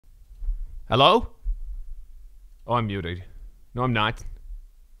Hello? Oh, I'm muted. No, I'm not.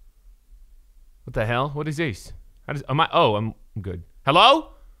 What the hell? What is this? I'm good. Hello?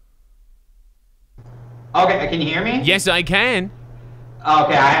 Okay, can you hear me? Yes, I can.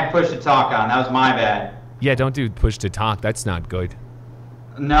 Okay, I had push to talk on. That was my bad. Yeah, don't do push to talk. That's not good.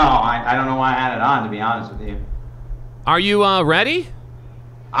 No, I don't know why I had it on, to be honest with you. Are you ready?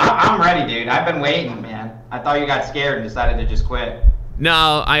 I'm ready, dude. I've been waiting, man. I thought you got scared and decided to just quit.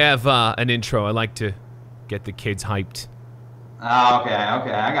 No, I have an intro. I like to get the kids hyped. Oh, okay,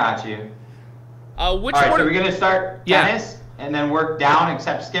 I got you. Which All right, one? so we're gonna start tennis and then work down.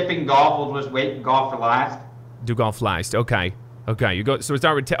 Except skipping golf, we'll just wait golf for last. Do golf last. Okay. Okay. You go. So we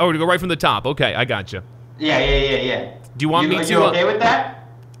start with. To go right from the top. Okay, I got you. Yeah. Do you want me to? You okay with that?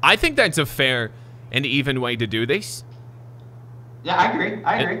 I think that's a fair and even way to do this. Yeah,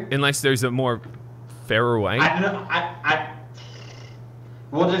 I agree. Unless there's a more fairer way.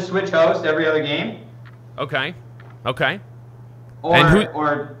 We'll just switch host every other game. Okay. Okay.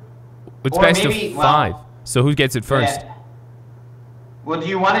 Or it's best of 5. So who gets it first? Yeah. Well, do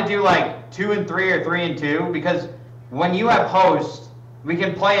you want to do like 2 and 3 or 3 and 2? Because when you have host, we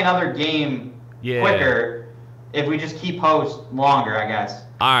can play another game quicker if we just keep host longer, I guess.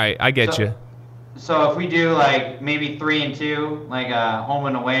 All right, I get you. So if we do like maybe 3 and 2, like a home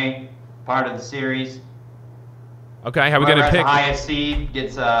and away part of the series. Okay, how are we gonna pick? The highest seed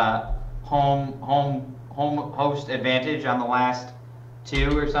gets a home host advantage on the last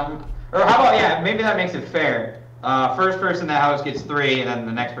 2 or something. Or how about maybe that makes it fair. First person that house gets 3, and then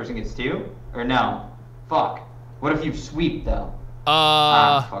the next person gets 2. Or no, fuck. What if you sweep though?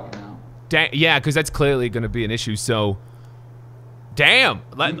 Fucking no. Yeah, because that's clearly gonna be an issue. So. Damn,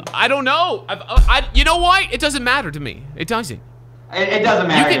 I don't know. You know what? It doesn't matter to me. It doesn't. It doesn't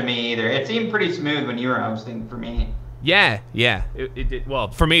matter to me either. It seemed pretty smooth when you were hosting for me. Yeah. It did. Well,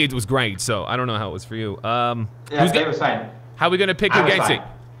 for me it was great. So I don't know how it was for you. Yeah, it was fine. How are we gonna pick against it?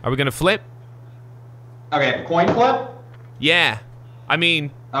 Are we gonna flip? Okay, coin flip. Yeah. I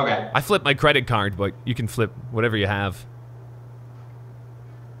mean. Okay. I flipped my credit card, but you can flip whatever you have.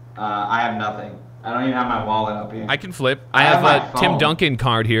 I have nothing. I don't even have my wallet up here. I can flip. I have a Tim Duncan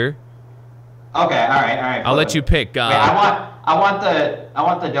card here. Okay, all right. I'll let you pick. Wait, I want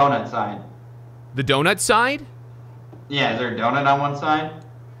the donut side. The donut side? Yeah, is there a donut on one side?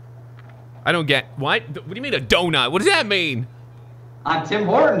 I don't get what? What do you mean a donut? What does that mean? On Tim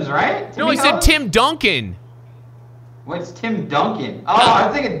Hortons, right? No, I said Tim Duncan. What's Tim Duncan? Oh, I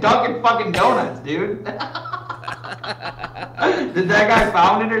was thinking Dunkin' fucking Donuts, dude. Did that guy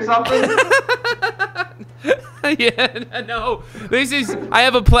found it or something? Yeah, no. This is. I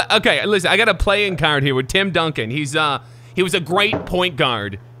have a okay, listen. I got a playing card here with Tim Duncan. He was a great point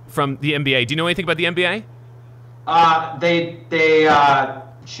guard from the NBA. Do you know anything about the NBA? They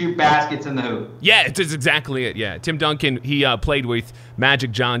shoot baskets in the hoop. Yeah, it's exactly it. Yeah, Tim Duncan. He played with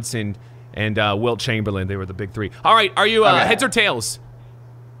Magic Johnson and Wilt Chamberlain. They were the big 3. All right, are you heads or tails?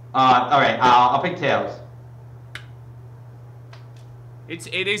 All right, I'll pick tails.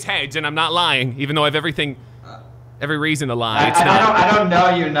 It is heads, and I'm not lying, even though I have every reason to lie. I don't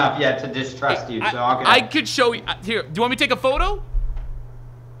know you enough yet to distrust you, so okay. I could show you. Here, do you want me to take a photo?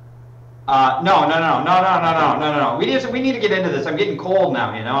 No. We need to get into this. I'm getting cold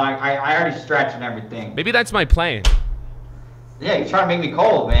now, you know. I already stretched and everything. Maybe that's my plan. Yeah, you're trying to make me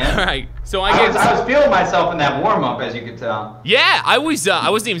cold, man. All right, so I was feeling myself in that warm-up, as you could tell. Yeah, I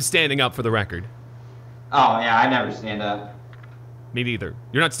wasn't even standing up for the record. Oh, yeah, I never stand up. Me neither.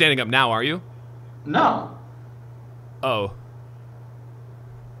 You're not standing up now, are you? No. Oh.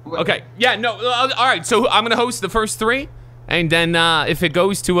 Okay. Yeah, no. All right, so I'm going to host the first 3, and then if it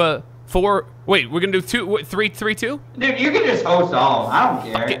goes to a 4... Wait, we're going to do 3, 2? Dude, you can just host all. I don't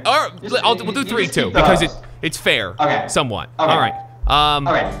care. Okay, all right, we'll do 3, 2, because it's fair. Okay. Somewhat. Okay. All right.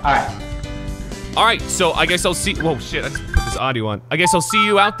 All right, so I guess I'll see... Whoa, shit, let's put this audio on. I guess I'll see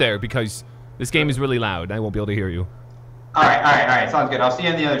you out there, because this game is really loud. I won't be able to hear you. All right. Sounds good. I'll see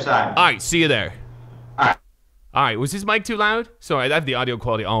you on the other side. All right, see you there. All right. Was his mic too loud? Sorry, I have the audio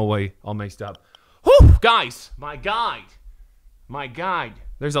quality all messed up. Whew, guys, my guide.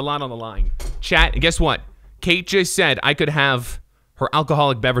 There's a lot on the line. Chat, and guess what? Kate just said I could have her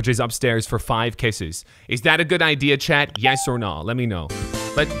alcoholic beverages upstairs for 5 kisses. Is that a good idea, chat? Yes or no? Let me know.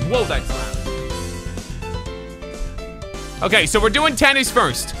 Whoa, that's loud. Okay, so we're doing tennis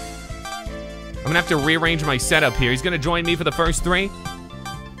first. I'm gonna have to rearrange my setup here. He's gonna join me for the first 3.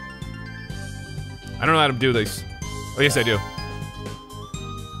 I don't know how to do this. Oh, yes, I do.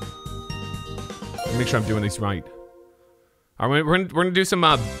 Let me make sure I'm doing this right. All right, we're gonna do some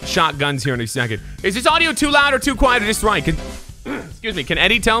shotguns here in a second. Is this audio too loud or too quiet or just right? Excuse me, can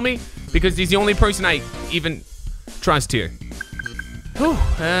Eddie tell me? Because he's the only person I even trust here. Whew,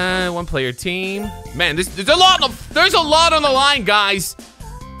 one player team. Man, there's a lot on the line, guys.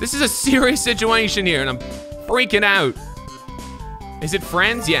 This is a serious situation here, and I'm freaking out. Is it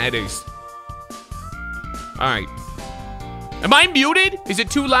friends? Yeah, it is. All right. Am I muted? Is it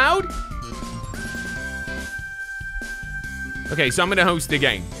too loud? Okay, so I'm gonna host the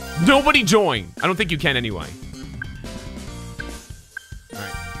game. Nobody join. I don't think you can anyway.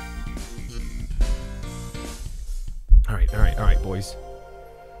 All right, boys.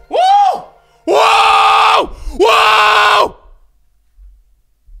 Whoa! Whoa! Whoa!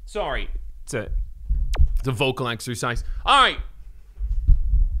 Sorry, it's a vocal exercise. All right.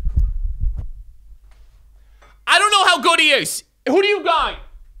 I don't know how good he is. Who do you got?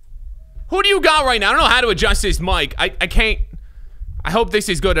 Who do you got right now? I don't know how to adjust this mic. I can't. I hope this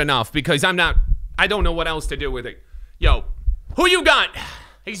is good enough because I don't know what else to do with it. Yo, who you got?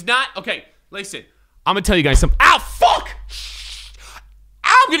 He's not. Okay, listen. I'm gonna tell you guys something. Ow, fuck!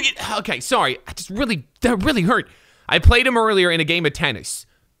 Ow, I'm gonna get. Okay, sorry. That really hurt. I played him earlier in a game of tennis.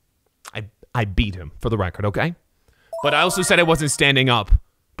 I beat him, for the record, okay? But I also said I wasn't standing up.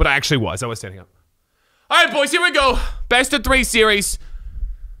 But I actually was. I was standing up. All right, boys, here we go. Best of 3 series.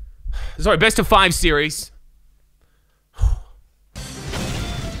 Sorry, best of 5 series.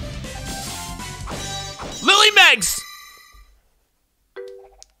 Lily Megs!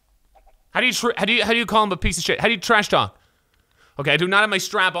 How do you call him a piece of shit? How do you trash talk? Okay, I do not have my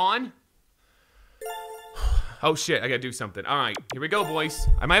strap on. Oh shit, I gotta do something. All right, here we go, boys.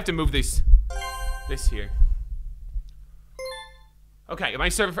 I might have to move this here. Okay, am I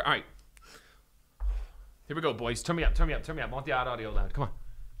serving for? All right. Here we go, boys. Turn me up. I want the audio loud. Come on.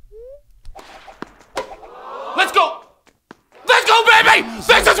 Let's go! Let's go, baby!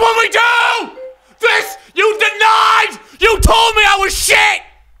 This is what we do! This, you denied! You told me I was shit!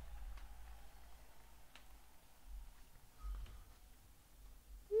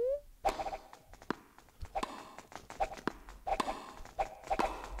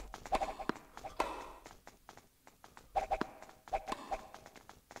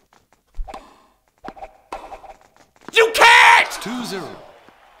 You can't! 2-0.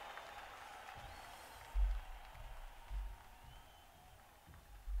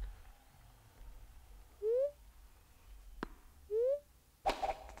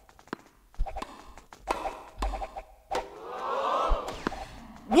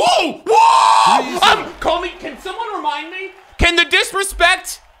 Whoa! Whoa! Call me. Can someone remind me? Can the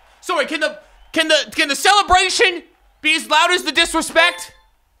disrespect? Sorry. Can the celebration be as loud as the disrespect?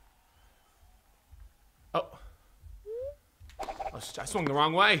 Oh. I swung the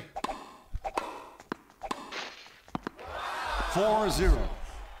wrong way. 4-0.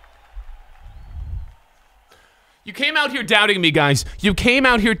 You came out here doubting me, guys. You came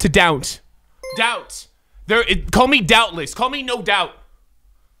out here to doubt. Doubt. Call me doubtless. Call me no doubt.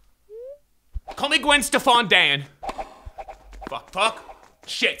 Call me Gwen Stefani. Fuck.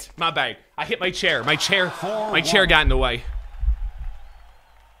 Shit, my bad. I hit my chair. My chair got in the way.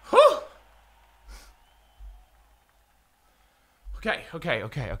 Whew. Okay.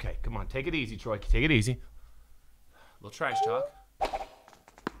 Come on, take it easy, Troy. Take it easy. A little trash talk.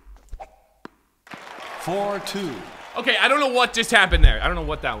 4-2. Okay, I don't know what just happened there. I don't know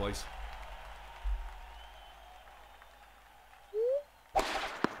what that was.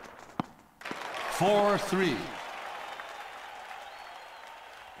 4-3.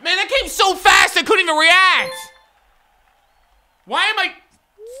 Man, that came so fast I couldn't even react. Why am I...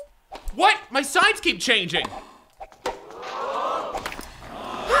 What? My signs keep changing.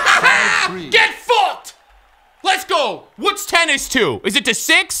 Get fucked! Let's go. What's tennis to? Is it to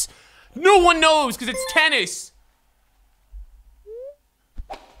 6? No one knows because it's tennis.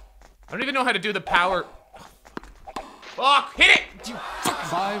 I don't even know how to do the power. Fuck, hit it!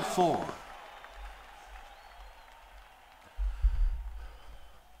 5-4.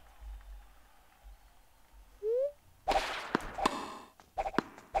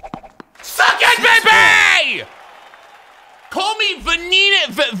 Suck it, baby! Call me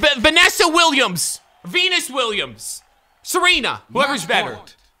Vanessa Williams. Venus Williams. Serena. Whoever's better.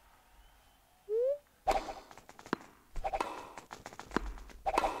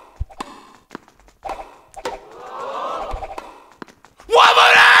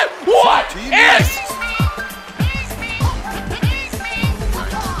 What is?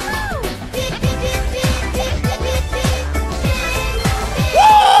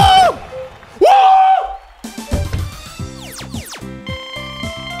 Woo! Woo!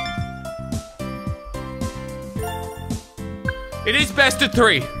 It is best of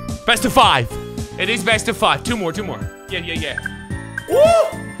 3. Best of 5. It is best of 5. Two more. Yeah. Woo!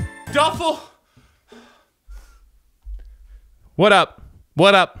 Duffel. What up?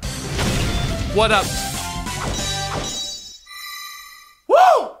 What up? What up? Woo!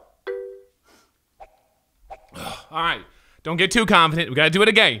 All right. Don't get too confident. We gotta do it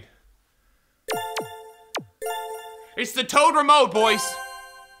again. It's the Toad remote, boys.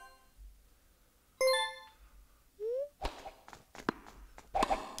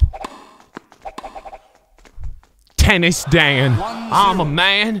 Tennis Dan. I'm a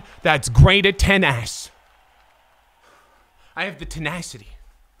man that's great at tennis. I have the tenacity.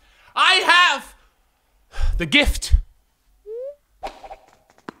 I have the gift.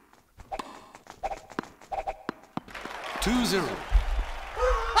 Two zero.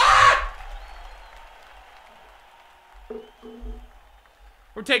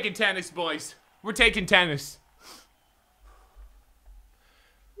 We're taking tennis, boys. We're taking tennis.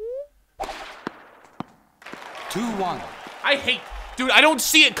 2-1. I hate, dude, I don't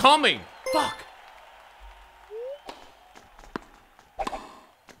see it coming. Fuck.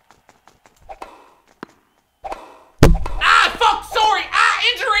 Ah, fuck, sorry. Ah,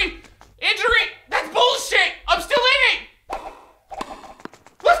 injury. Injury. That's bullshit. I'm still in it.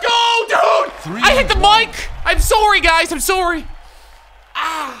 Let's go, dude. I hit the mic. I'm sorry, guys. I'm sorry.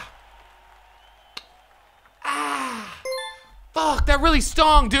 Ah. Ah. Fuck, that really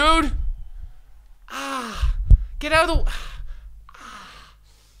stung, dude. Ah. Get out of the...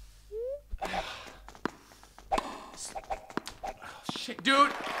 Oh, shit,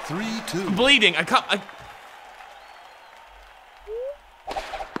 dude. 3-2. I'm bleeding. I...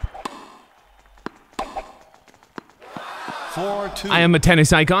 4-2. I am a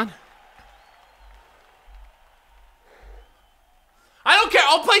tennis icon. I don't care.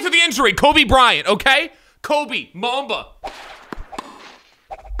 I'll play through the injury. Kobe Bryant, okay? Kobe, Mamba.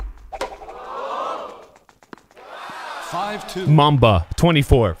 5-2. Mamba,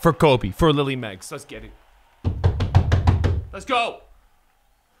 24 for Kobe, for Lily Meggs. Let's get it. Let's go.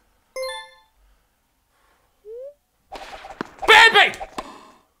 Bambi!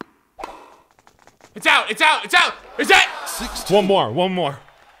 It's out, it's out, it's out. It's out. 6-2. One more.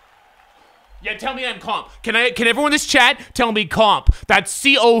 Yeah, tell me I'm comp. Can everyone in this chat tell me comp? That's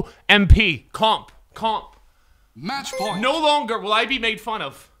C-O-M-P. Comp. Match point. No longer will I be made fun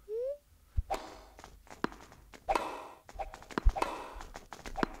of.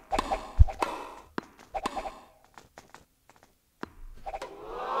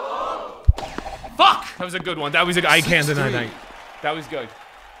 Fuck! That was a good one. That was a I can't deny that. That was good.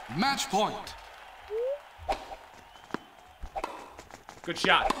 Match point. Good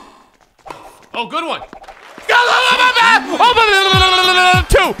shot. Oh, good one.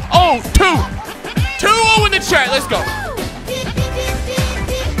 2-0 in the chat. Let's go.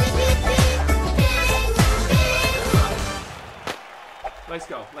 Let's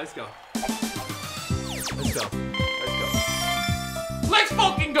go. Let's go. Let's go. Let's go. Let's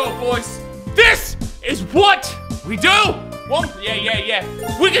fucking go, boys. This is what we do. One, yeah.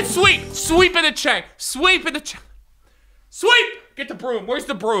 We can sweep. Sweep in the chat. Sweep in the chat. Sweep. Get the broom. Where's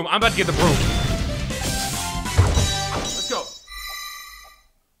the broom? I'm about to get the broom. Let's go.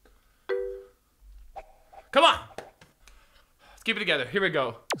 Come on. Let's keep it together. Here we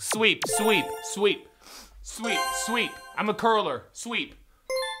go. Sweep. I'm a curler. Sweep.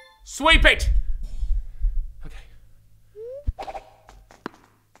 Sweep it. Okay.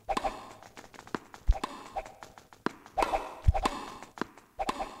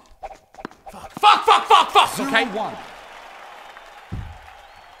 Fuck. Okay. 0-1.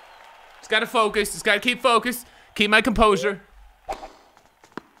 Just gotta focus. Just gotta keep focused. Keep my composure.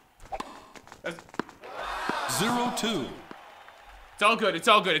 0-2. It's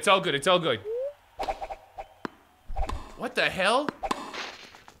all good. What the hell?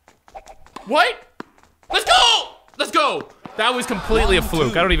 What? Let's go! That was completely a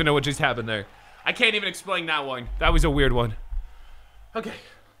fluke. I don't even know what just happened there. I can't even explain that one. That was a weird one. Okay.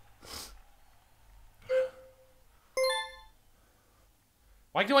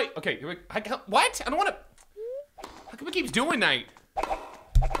 Why do I? Okay. What? I don't want to. How come it keeps doing that?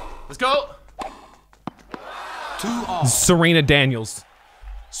 Let's go. 2-all. Serena Daniels.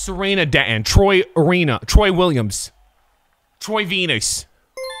 Troy Williams. Troy Venus.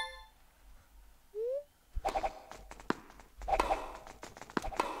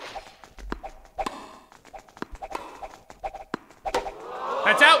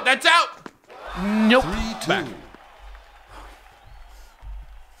 That's out. Nope. 3-2. Back.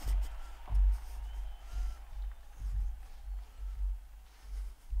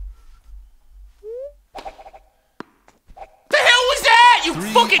 The hell was that? You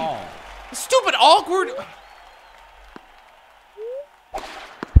fucking stupid awkward.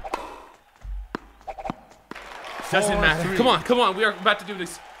 Doesn't matter. 4-3. Come on, come on. We are about to do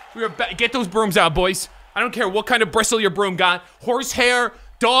this. Get those brooms out, boys. I don't care what kind of bristle your broom got. Horse hair,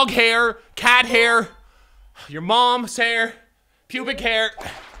 dog hair, cat hair, your mom's hair, pubic hair.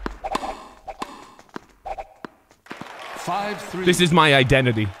 5-3. This is my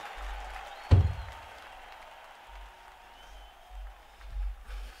identity.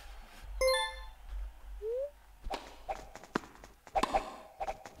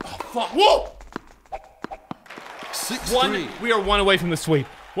 Oh, fuck. Whoa! 6-3. We are one away from the sweep.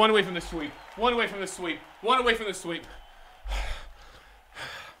 One away from the sweep. One away from the sweep. One away from the sweep.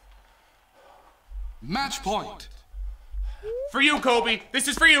 Match point. For you, Kobe. This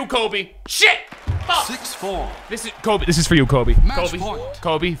is for you, Kobe. Shit! Fuck! 6-4. This is Kobe. This is for you, Kobe. Match Kobe. point.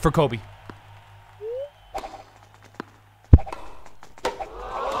 Kobe for Kobe.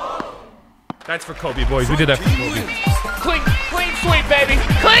 That's for Kobe, boys. We did that for Team Kobe. wins. Clean sweep, baby.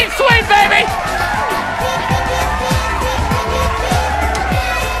 Clean sweep, baby.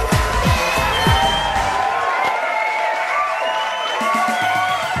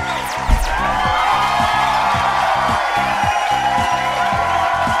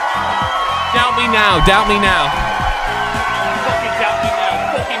 Doubt me now. Doubt me now. Fucking doubt me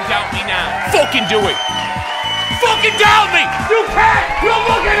now. Fucking doubt me now. Fucking do it. Fucking doubt me. You can't. You're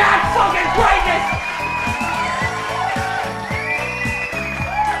looking at fucking greatness.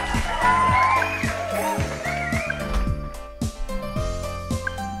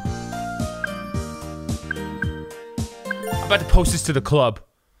 I'm about to post this to the club.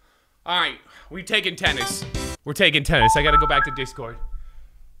 All right, we're taking tennis. We're taking tennis. I gotta go back to Discord.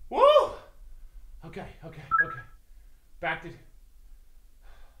 Woo! Okay. Back to...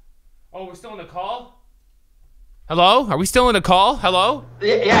 Oh, we're still in the call? Hello? Are we still in the call? Hello?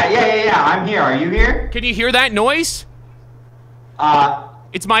 Yeah. I'm here. Are you here? Can you hear that noise?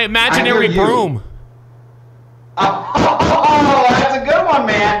 It's my I imaginary hear you. broom. Oh, that's a good one,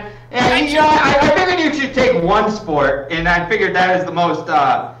 man. Yeah, you know, I figured you should take one sport, and I figured that is the most,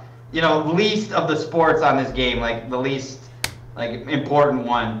 least of the sports on this game, like the least, important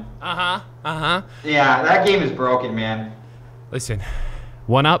one. Yeah, that game is broken, man. Listen,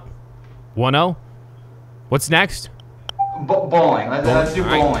 1-up, 1-0. What's next? Bowling. Let's do All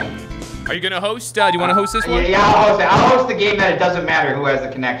right. bowling. Are you gonna host? Do you want to host this one? Yeah, I'll host it. I'll host the game that it doesn't matter who has the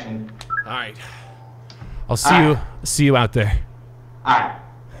connection. All right. I'll see you out there. All right.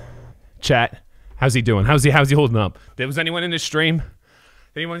 Chat. How's he doing? How's he holding up? Was anyone in the stream?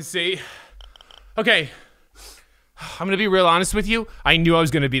 Did anyone see? Okay. I'm gonna be real honest with you. I knew I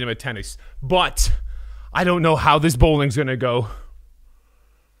was gonna beat him at tennis, but I don't know how this bowling's gonna go.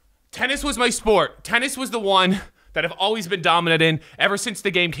 Tennis was my sport. Tennis was the one that I've always been dominant in ever since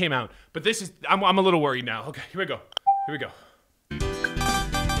the game came out. But this is, I'm a little worried now. Okay, here we go. Here we go.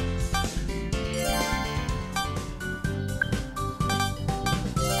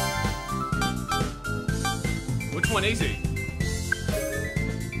 Which one is he?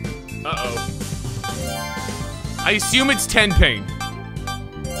 Uh-oh. I assume it's 10 ping.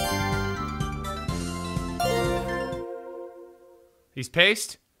 He's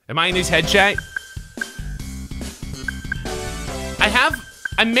paced? Am I in his head chat?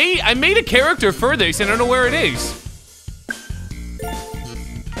 I made a character for this, and I don't know where it is.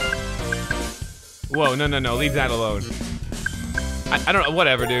 Whoa, no, leave that alone. I don't know,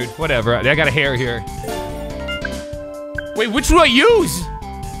 whatever, dude, whatever. I got a hair here. Wait, which do I use?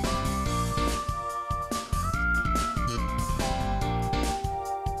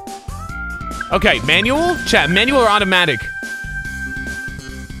 Okay, manual? Chat, manual or automatic?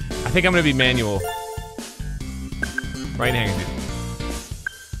 I think I'm gonna be manual. Right-handed.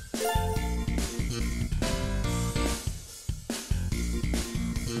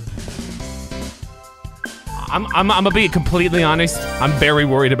 I'm gonna be completely honest. I'm very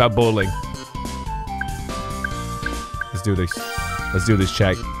worried about bowling. Let's do this. Let's do this,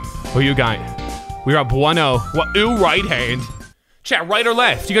 chat. Who you got? We're up 1-0. What? Ooh, right hand. Chat, right or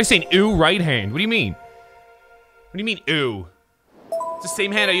left? You guys saying ooh, right hand? What do you mean? What do you mean ooh? It's the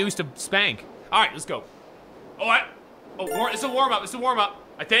same hand I used to spank. All right, let's go. Oh, it's a warm up. It's a warm up.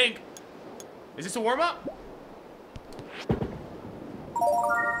 I think. Is this a warm up?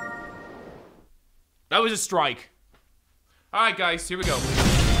 That was a strike. All right, guys, here we go.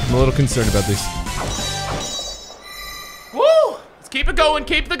 I'm a little concerned about this. Woo! Let's keep it going.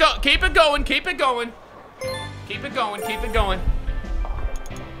 Keep it going. Keep it going. Keep it going. Keep it going. Keep it going.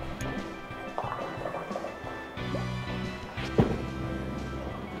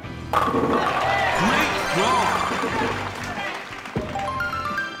 Great draw.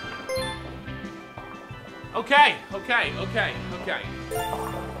 Okay,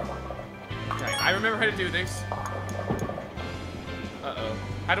 I remember how to do this. Uh-oh.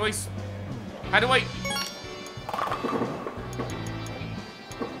 How do I...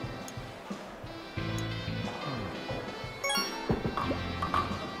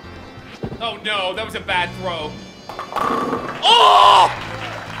 Oh no, that was a bad throw. Oh!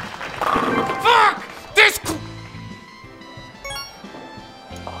 Fuck! This...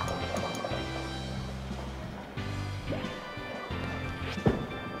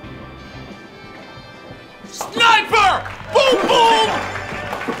 Sniper! Boom, boom!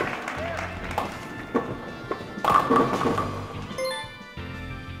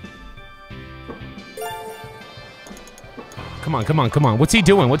 Come on, come on, come on. What's he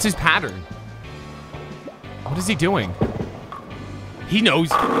doing? What's his pattern? What is he doing? He knows.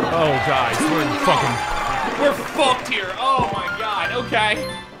 Oh, guys, we're fucked here. Oh my god. Okay.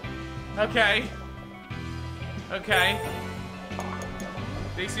 Okay. Okay.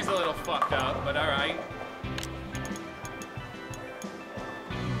 This is a little fucked up, but all right.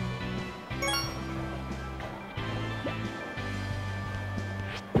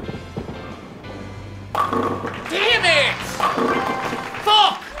 Damn it!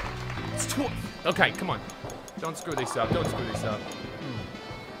 Fuck! It's okay, come on. Don't screw this up. Don't screw this up.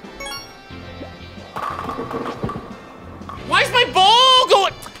 Why is my ball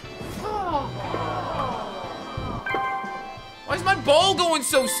going? Why is my ball going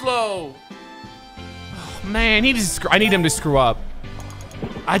so slow? Oh, man, I need him to screw up.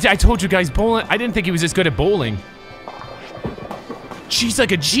 I told you guys, bowling. I didn't think he was this good at bowling. She's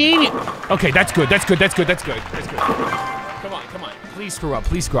like a genius. Okay, that's good. That's good. That's good. That's good. That's good. Come on, come on. Please screw up.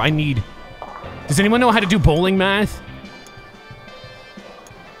 Please screw up. I need. Does anyone know how to do bowling math?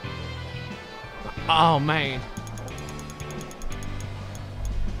 Oh man.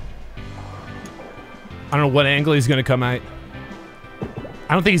 I don't know what angle he's gonna come at.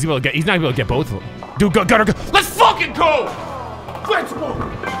 I don't think he's able to get. He's not able to get both of them. Dude, go. Let's fucking go! Let's go!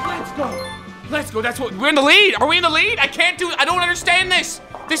 Let's go! Let's go. That's what we're in the lead. Are we in the lead? I don't understand this.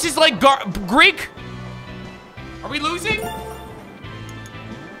 This is like Greek. Are we losing?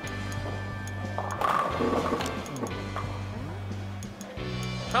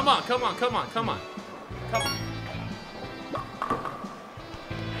 Come on, come on, come on, come on. Come on.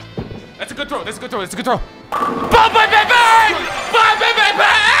 That's a good throw. That's a good throw. That's a good throw. Bang, bang, bang, bang! Bang, bang, bang,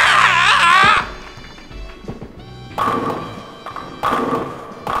 bang!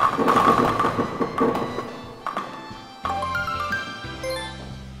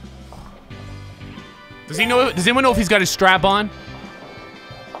 Does he know? Does anyone know if he's got his strap on?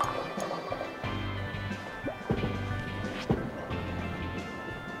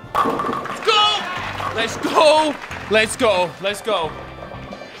 Let's go! Let's go! Let's go!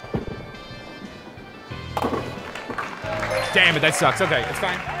 Damn it, that sucks. Okay, it's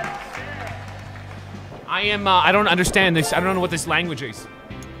fine. I don't understand this. I don't know what this language is.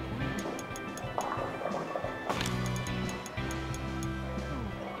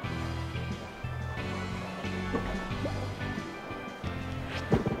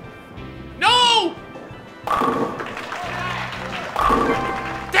 No!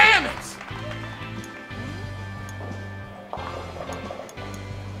 Damn it!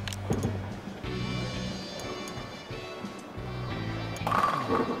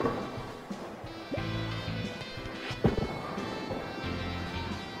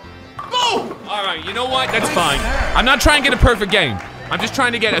 All right, you know what? That's fine. I'm not trying to get a perfect game. I'm just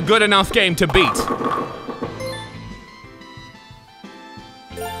trying to get a good enough game to beat.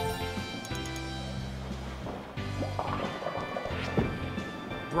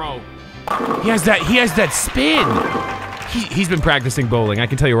 Bro, he has that spin. He's been practicing bowling. I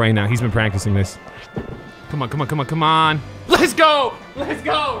can tell you right now, he's been practicing this. Come on, come on, come on, come on. Let's go! Let's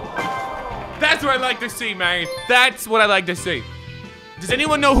go! That's what I like to see, man. That's what I like to see. Does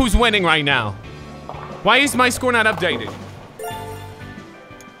anyone know who's winning right now? Why is my score not updated? Come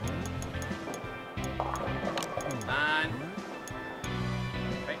on.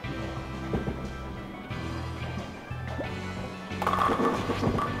 Okay.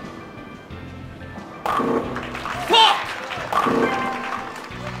 Fuck!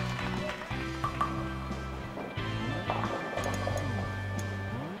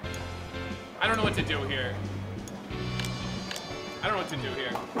 I don't know what to do here. I don't know what to do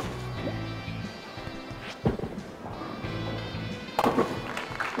here.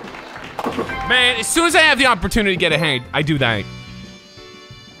 Man, as soon as I have the opportunity to get ahead, I do that.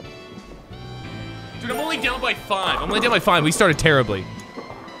 Dude, I'm only down by 5. I'm only down by 5. We started terribly.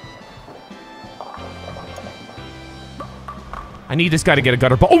 I need this guy to get a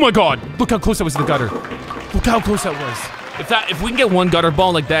gutter ball. Oh my god! Look how close that was to the gutter. Look how close that was. If we can get one gutter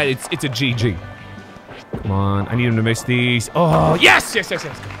ball like that, it's a GG. Come on, I need him to miss these. Oh, yes, yes, yes,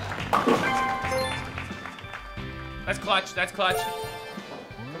 yes. That's clutch, that's clutch.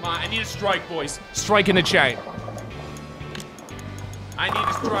 Come on, I need a strike, boys. Strike in the chat. I need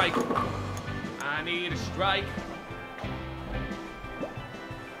a strike. I need a strike.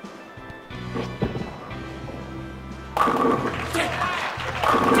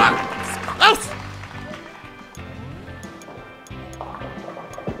 Close!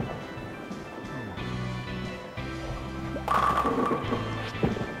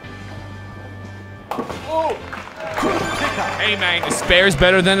 Oh! Hey man, a spare is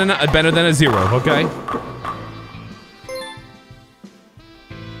better than a zero, okay?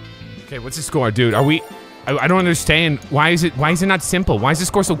 Okay, what's the score, dude? Are we? I don't understand. Why is it not simple? Why is the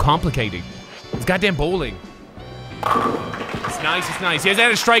score so complicated? It's goddamn bowling. It's nice, it's nice. He hasn't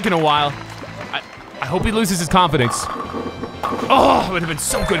had a strike in a while. I hope he loses his confidence. Oh, it would have been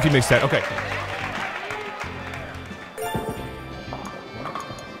so good if he missed that. Okay.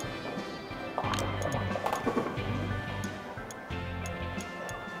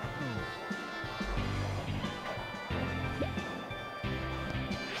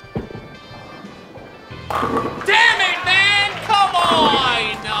 Damn it, man! Come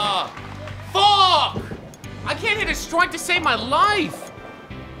on! Fuck! I can't hit a strike to save my life!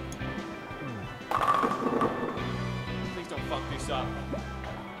 Please don't fuck this up.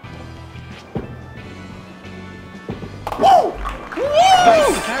 Woo! Woo!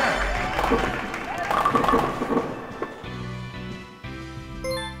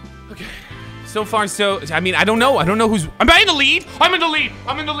 Okay. So far, so... I mean, I don't know. I don't know who's... Am I in the lead? I'm in the lead!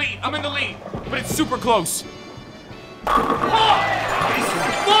 I'm in the lead! I'm in the lead! But it's super close. Fuck!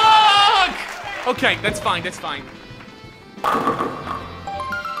 Fuck! Okay, that's fine, that's fine.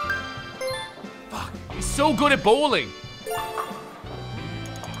 Fuck, he's so good at bowling.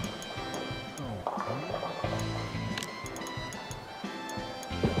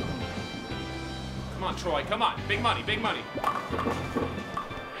 Come on, Troy, come on. Big money, big money.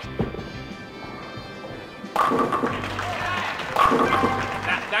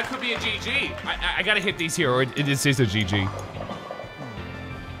 That could be a GG. I gotta hit these here, or it is a GG.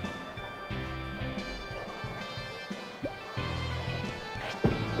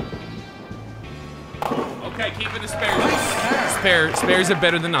 Okay, keeping the spares. Spares are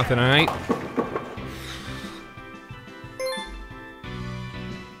better than nothing, all right?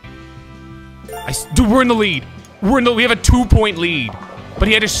 Dude, we're in the lead. We have a 2-point lead. But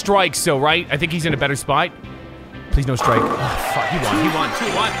he had a strike, so, right? I think he's in a better spot. Please no strike. Oh, fuck, he won.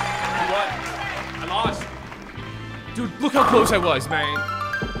 I lost. Dude, look how close I was, man.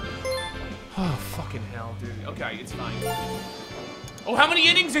 Oh, fucking hell, dude. Okay, it's fine. Oh, how many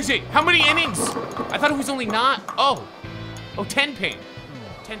innings is it? How many innings? I thought it was only not. Oh, 10 pin.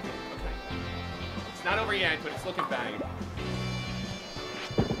 10 pin, okay. It's not over yet, but it's looking bad.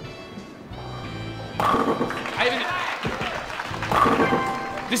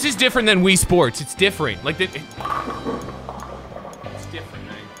 This is different than Wii Sports. It's different. Like, it's different,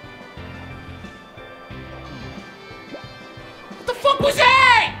 man. What the fuck was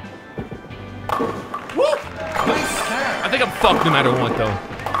that? Woo! I think I'm fucked no matter what, though.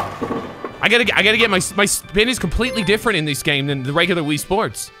 I gotta get my spin is completely different in this game than the regular Wii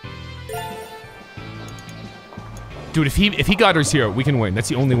Sports. Dude, if he gutters here, we can win. That's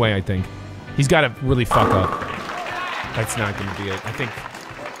the only way, I think. He's gotta really fuck up. That's not gonna be it.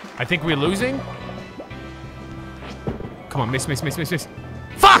 I think we're losing. Come on, miss.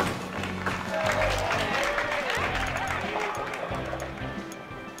 Fuck!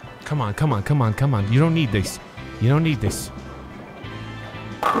 Come on. You don't need this.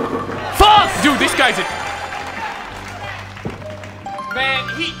 Fuck! Dude, this guy's a... Man,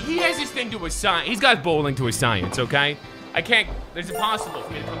 he has this thing to a science. He's got bowling to a science, okay? I can't... It's impossible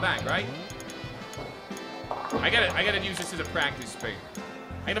for me to come back, right? I gotta use this as a practice spin.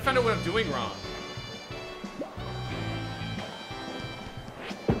 I gotta find out what I'm doing wrong.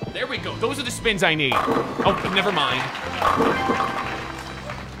 There we go. Those are the spins I need. Oh, never mind.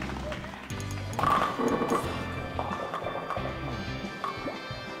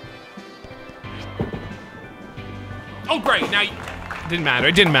 Oh, great. Now, it didn't matter.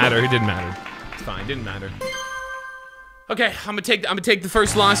 It didn't matter. It's fine. It didn't matter. Okay, I'm gonna take the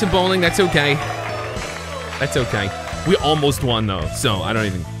first loss in bowling. That's okay. That's okay. We almost won, though, so I don't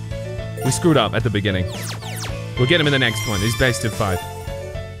even... We screwed up at the beginning. We'll get him in the next one. It's best of 5.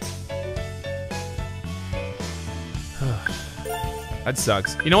 That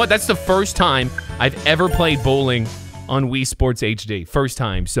sucks. You know what? That's the first time I've ever played bowling on Wii Sports HD. First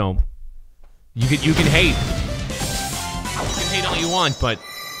time, so... You can hate. You can hate all you want, but...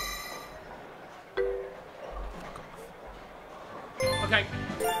 Okay,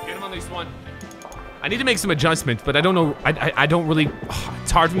 get him on this one. I need to make some adjustments, but I don't know. I don't really.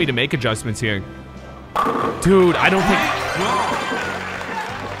 It's hard for me to make adjustments here. Dude, I don't think.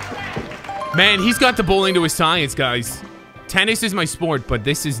 Man, he's got the bowling to his science, guys. Tennis is my sport, but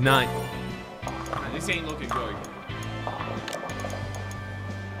this is not. This ain't looking good.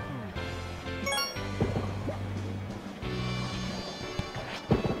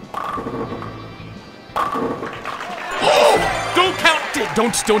 Don't count.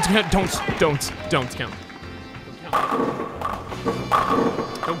 Don't count.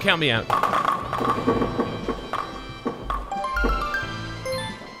 Don't count me out.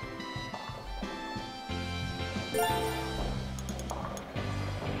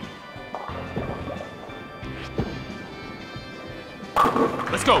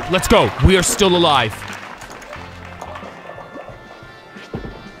 Let's go. Let's go. We are still alive.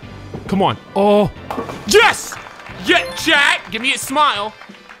 Come on. Oh. Yes! Yeah, chat! Give me a smile.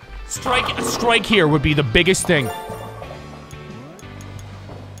 A strike here would be the biggest thing.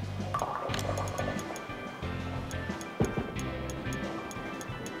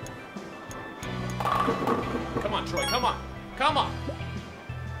 Come on, Troy. Come on. Come on.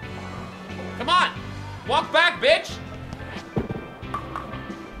 Come on. Walk back, bitch.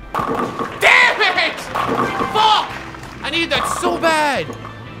 Damn it! Fuck! I needed that so bad.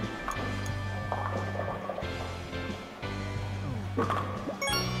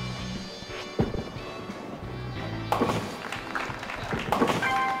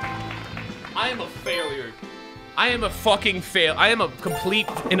 I am a failure. I am a fucking fail. I am a complete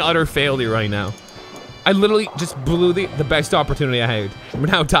and utter failure right now. I literally just blew the best opportunity I had. We're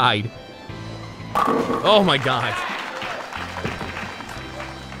now tied. Oh my god.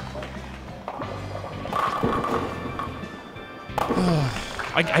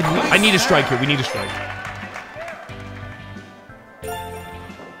 I need a strike here. We need a strike.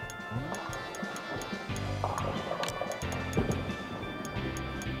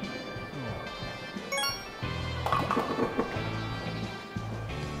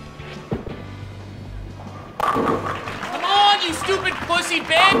 Come on, you stupid pussy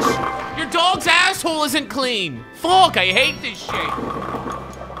bitch! Your dog's asshole isn't clean. Fuck, I hate this shit.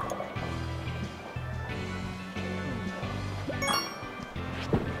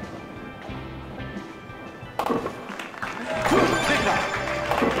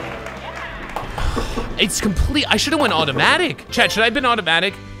 It's complete. I should have went automatic. Chat, should I have been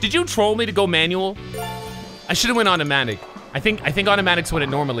automatic? Did you troll me to go manual? I should have went automatic. I think automatic's what it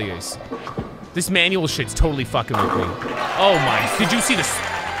normally is. This manual shit's totally fucking with me. Oh my, did you see this?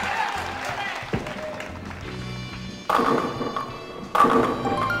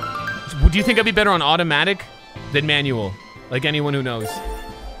 Do you think I'd be better on automatic than manual? Like anyone who knows.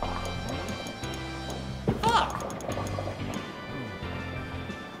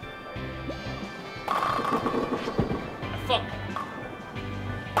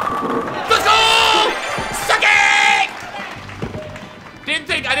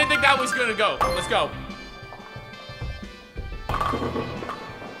 I didn't think that was gonna go. Let's go. Come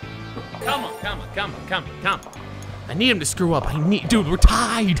on, come on, come on, come on, come on. I need him to screw up. Dude, we're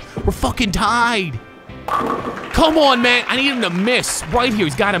tied. We're fucking tied. Come on, man. I need him to miss. Right here,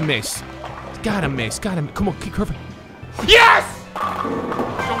 he's gotta miss. He's gotta miss, gotta miss. Come on, keep curving. Yes!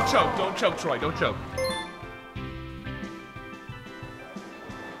 Don't choke, Troy, don't choke.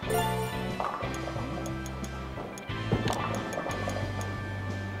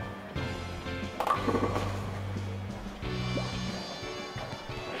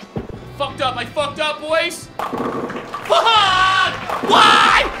 I fucked up, boys. Fuck!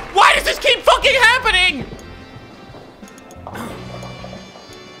 Why? Why does this keep fucking happening?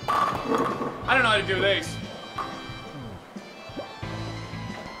 I don't know how to do this.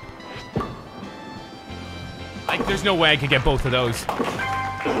 There's no way I could get both of those.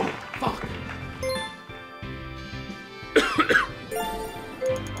 Fuck.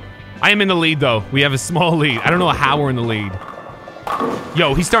 I am in the lead, though. We have a small lead. I don't know how we're in the lead.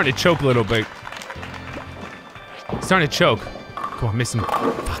 Yo, he's starting to choke a little bit. He's starting to choke. Come on, miss him.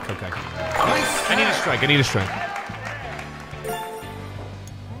 Fuck, okay. I need a strike, I need a strike.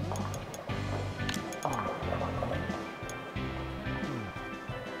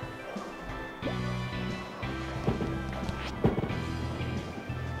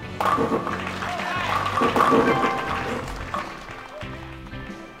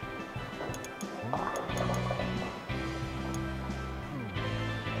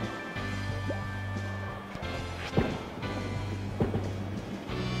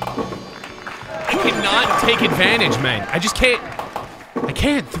 Take advantage, man. I just can't. I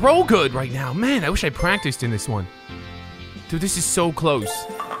can't throw good right now, man. I wish I practiced in this one. Dude, this is so close.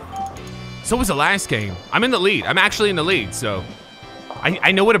 So was the last game. I'm in the lead. I'm actually in the lead, so.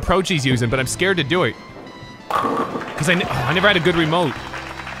 I know what approach he's using, but I'm scared to do it. Because I never had a good remote.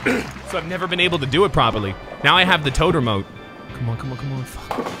 So I've never been able to do it properly. Now I have the Toad remote. Come on, come on, come on.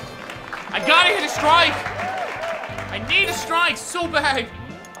 Fuck. I gotta hit a strike! I need a strike so bad.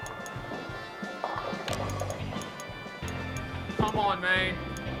 Come on, man.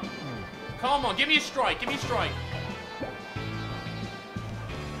 Come on, give me a strike, give me a strike.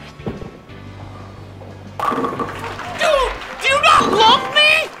 Dude, do you not love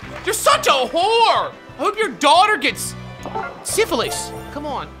me? You're such a whore. I hope your daughter gets syphilis. Come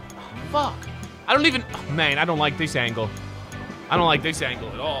on. Fuck. I don't even, oh, man, I don't like this angle. I don't like this angle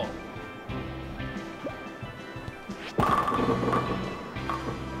at all.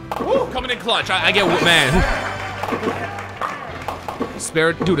 Woo, coming in clutch. I get, man.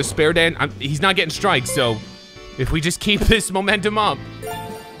 Spare, dude, a spare Dan. He's not getting strikes, so if we just keep this momentum up,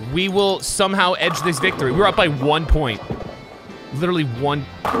 we will somehow edge this victory. We're up by 1 point. Literally 1.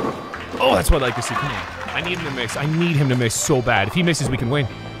 Oh, that's what I like to see. Come on. I need him to miss. I need him to miss so bad. If he misses, we can win.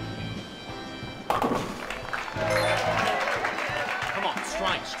 Come on.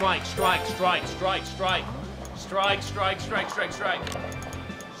 Strike, strike, strike, strike, strike, strike. Strike, strike, strike, strike, strike.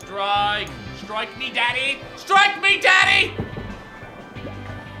 Strike. Strike me, daddy. Strike me, daddy!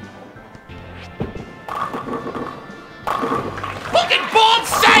 Fucking Bob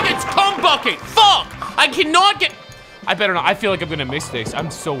Saget's cum bucket! Fuck! I cannot get... I better not. I feel like I'm gonna miss this. I'm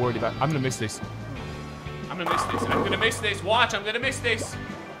so worried about... I'm gonna miss this. I'm gonna miss this. I'm gonna miss this. Watch, I'm gonna miss this.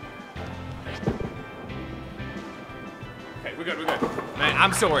 Okay, we're good, we're good. Man,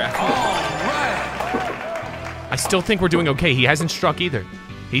 I'm so worried. I still think we're doing okay. He hasn't struck either.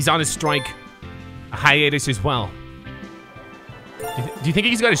 He's on his strike hiatus as well. Do you think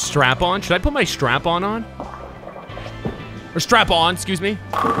he's got his strap on? Should I put my strap on? Or strap on, excuse me.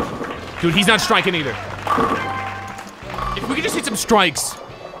 Dude, he's not striking either. If we could just hit some strikes.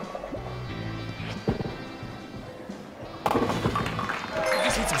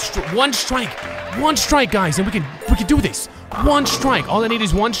 Just hit some one strike. One strike, guys, and we can do this. One strike. All I need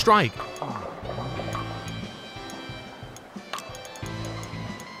is one strike.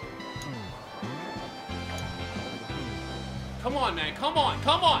 Come on, man. Come on.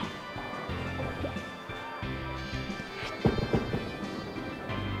 Come on.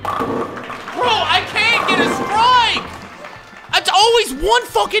 Bro, I can't get a strike! It's always one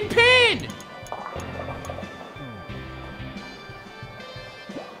fucking pin!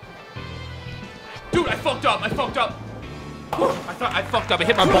 Dude, I fucked up. I fucked up. Whew, I thought I fucked up. I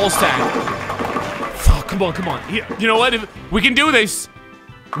hit my ball sack. Fuck, come on, come on. You know what? We can do this.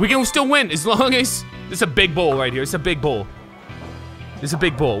 We can still win as long as... This is a big bowl right here. It's a big bowl. This is a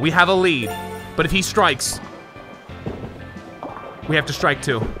big bowl. We have a lead. But if he strikes... We have to strike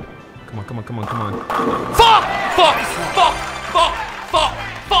too. Come on, come on, come on, come on. Fuck! Fuck! Fuck! Fuck! Fuck!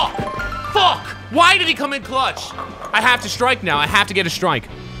 Fuck! Fuck! Why did he come in clutch? I have to strike now. I have to get a strike.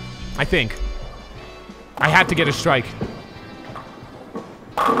 I think. I have to get a strike.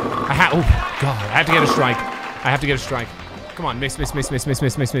 Oh, God. I have to get a strike. I have to get a strike. Come on. Miss, miss, miss, miss, miss,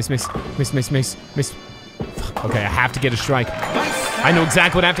 miss, miss, miss, miss, miss, miss, miss, miss. Fuck. Okay, I have to get a strike. I know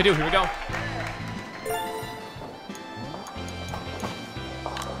exactly what I have to do. Here we go.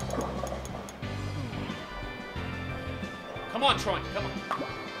 Come on, Troy. Come on.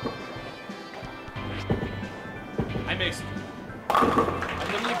 I missed. I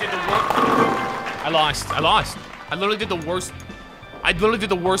literally did the worst. I lost. I lost. I literally did the worst. I literally did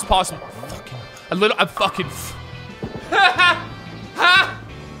the worst possible. Fucking. I fucking. Ha!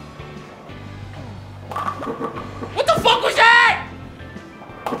 What the fuck was that?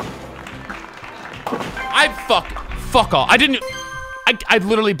 Fuck all. I didn't. I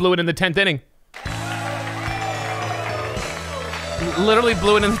literally blew it in the 10th inning. Literally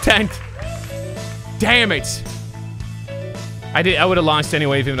blew it in the 10th. Damn it. I would have lost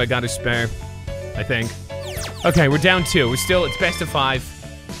anyway even if I got a spare. I think. Okay, we're down 2. It's best of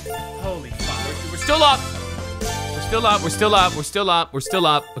 5. Holy fuck. We're still up. We're still up. We're still up. We're still up. We're still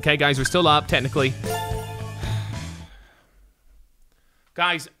up. Okay, guys, we're still up, technically.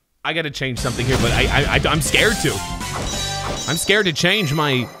 Guys, I gotta change something here, but I'm scared to. I'm scared to change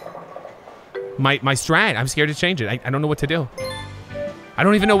my strat. I'm scared to change it. I don't know what to do. I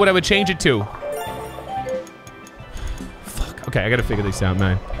don't even know what I would change it to. Fuck. Okay, I gotta figure this out,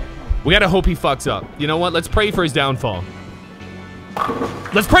 man. We gotta hope he fucks up. You know what? Let's pray for his downfall.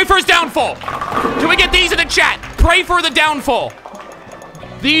 Let's pray for his downfall! Can we get these in the chat? Pray for the downfall.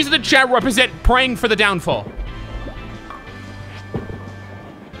 These in the chat represent praying for the downfall.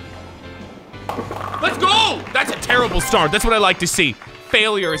 Let's go! That's a terrible start. That's what I like to see.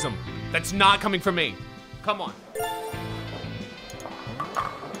 Failureism. That's not coming from me. Come on.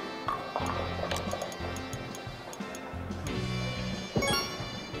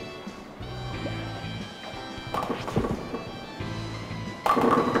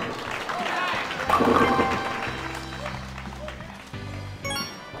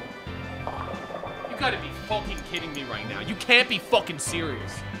 You gotta be fucking kidding me right now. You can't be fucking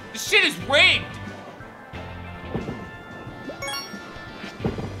serious. This shit is rigged.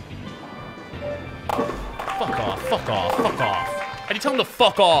 Fuck off, fuck off, fuck off. How do you tell him to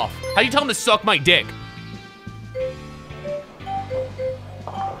fuck off? How do you tell him to suck my dick?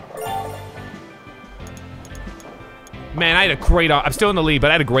 Man, I had a great, I'm still in the lead, but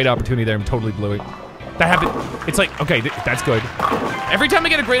I had a great opportunity there and totally blew it. That happened, it's like, okay, that's good. Every time I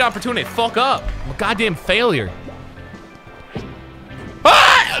get a great opportunity, I fuck up. I'm a goddamn failure.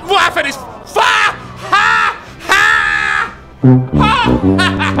 Ah! I'm laughing at his, ha! Ha! Ha!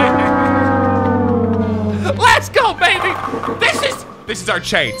 Let's go, baby! This is our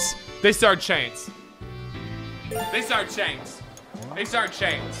chance. This is our chance. This is our chance. This is our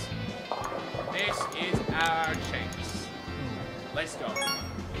chance. This is our chance. Let's go.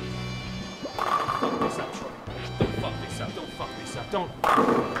 Fuck this up, Troy. Don't fuck this up. Don't fuck this up. Don't.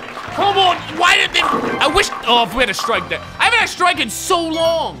 Come on! Why did they? I wish. Oh, if we had a strike there. I haven't had a strike in so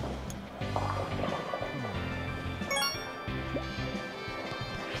long.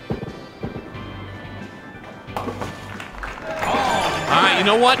 Alright, you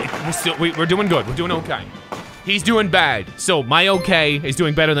know what? We're doing good. We're doing okay. He's doing bad. So my okay is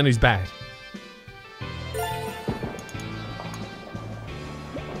doing better than his bad.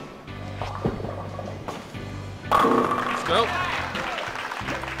 Let's go.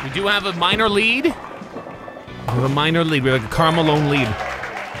 We do have a minor lead. We have a minor lead. We have a Carmelone lead.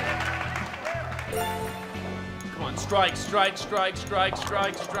 Come on, strike, strike, strike, strike,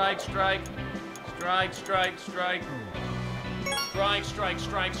 strike, strike, strike. Strike, strike, strike. Strike, strike,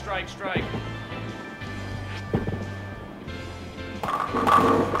 strike, strike, strike.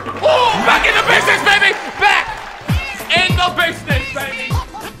 Oh, back in the business, baby! Back in the business, baby!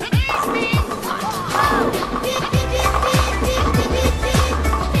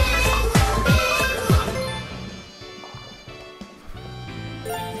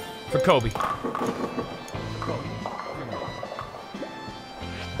 For Kobe.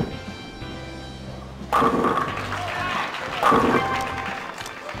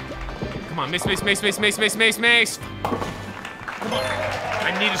 Come on, miss. Come on.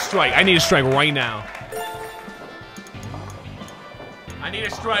 I need a strike. I need a strike right now. I need a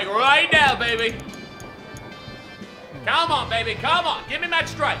strike right now, baby. Come on, baby. Come on. Give me that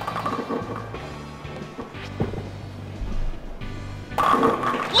strike.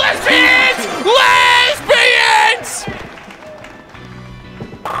 Lesbians! Lesbians!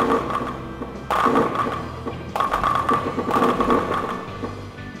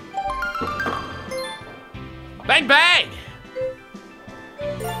 Bang, bang!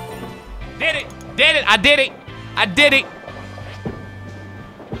 Did it! Did it! I did it! I did it!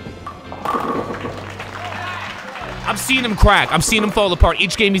 I'm seeing him crack. I'm seeing him fall apart.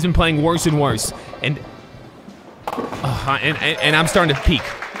 Each game he's been playing worse and worse. And I'm starting to peak.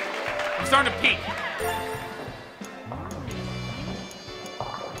 I'm starting to peak.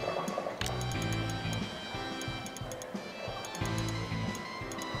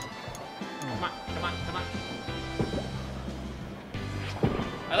 Come on.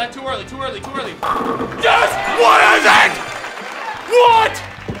 I left too early. Yes! What is it? What?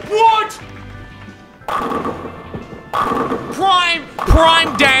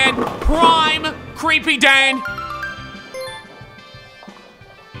 Prime Dan. Prime creepy Dan.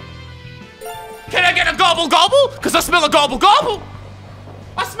 Can I get a gobble gobble? Cause I smell a gobble gobble.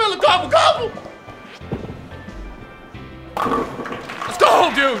 I smell a gobble gobble. Let's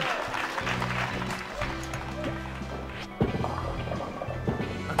go, dude.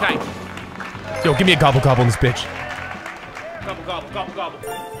 Okay. Yo, give me a gobble gobble in this bitch. Gobble gobble, gobble gobble.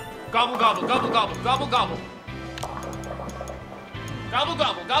 Gobble gobble, gobble gobble, gobble gobble. Gobble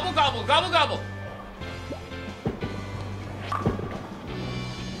gobble, gobble gobble, gobble gobble.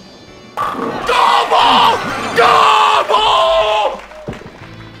 Gobble! Gobble!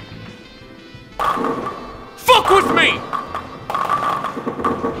 Fuck with me!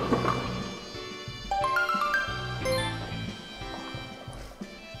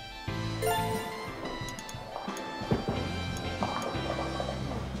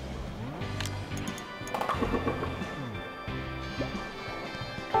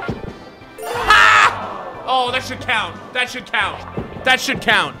 Oh, that should count. That should count. That should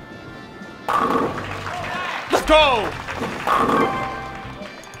count. Let's go!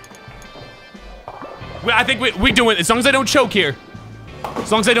 I think we do it as long as I don't choke here.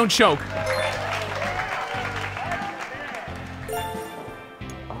 As long as I don't choke.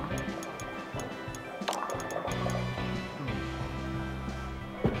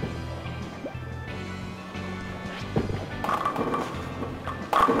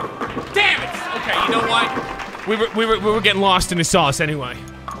 Damn it! Okay, you know what? We were getting lost in the sauce anyway.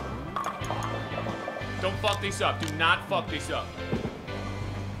 Don't fuck this up. Do not fuck this up.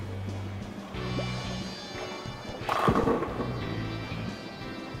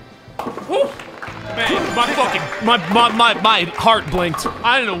 Whew. Man, my fucking my heart blinked.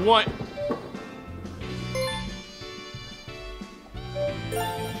 I don't know what.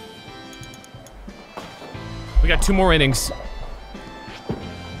 We got 2 more innings.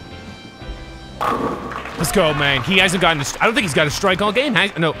 Let's go, man. He hasn't gotten I don't think he's got a strike all game.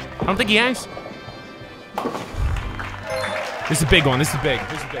 No, I don't think he has. This is a big one. This is big.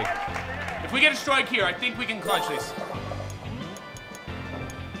 This is big. If we get a strike here, I think we can clutch this.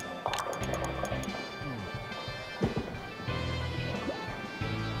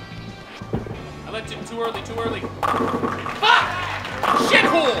 I let too early, too early. Fuck!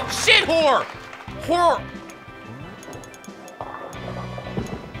 Shithole! Shithore! Horror!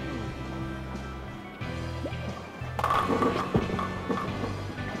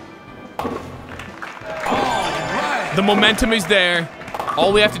 The momentum is there.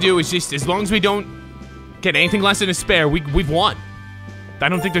 All we have to do is just, as long as we don't get anything less than a spare, we've won. I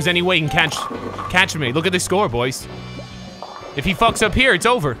don't think there's any way he can catch me. Look at this score, boys. If he fucks up here, it's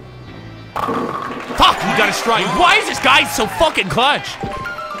over. Fuck, we got a strike. Why is this guy so fucking clutch?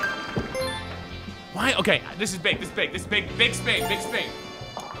 Why? Okay, this is big, this is big, this is big. Big Spain, big Spain.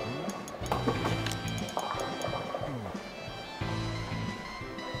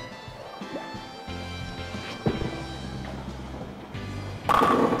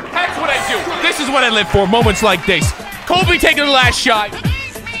 That's what I do. This is what I live for, moments like this. Kobe taking the last shot.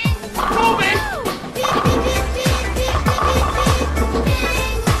 Kobe!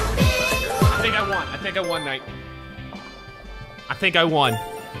 I think I won, Knight. I think I won.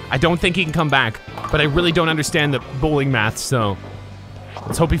 I don't think he can come back, but I really don't understand the bowling math, so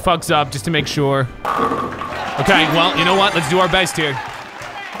let's hope he fucks up just to make sure. Okay, well, you know what? Let's do our best here.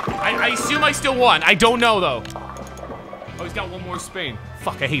 I assume I still won. I don't know, though. Oh, he's got one more spin.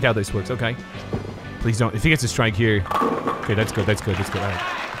 Fuck, I hate how this works. Okay. Please don't. If he gets a strike here. Okay, that's good. That's good. That's good. All right.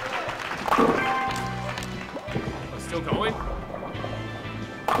 Oh, still going?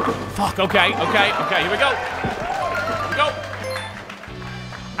 Fuck, okay. Okay, okay. Here we go. Here we go.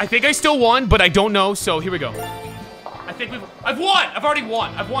 I think I still won, but I don't know, so here we go. I think I've won! I've already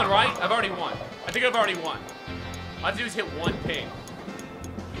won. I've won, right? I've already won. I think I've already won. All I have to do is hit one ping.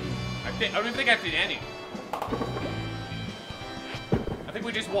 I don't even think I have to hit any. I think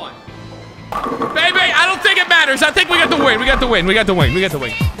we just won. Baby, I don't think it matters. I think we got the win. We got the win. We got the win. We got the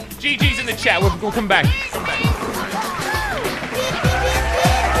win. GG's in the chat. We'll come back. Come back.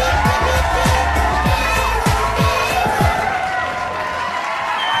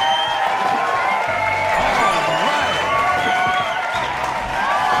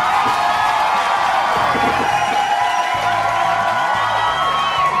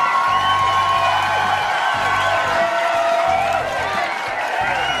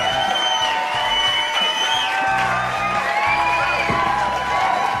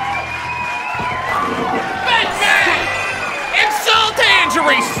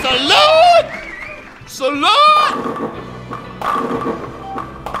 Salute! Salute!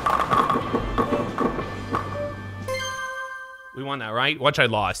 We won that, right? Watch, I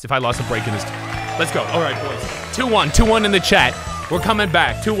lost. If I lost, I'm breaking this. Let's go. All right, boys. 2-1. 2-1 in the chat. We're coming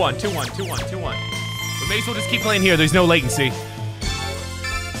back. 2-1. 2-1. 2-1. 2-1. We may as well just keep playing here. There's no latency. I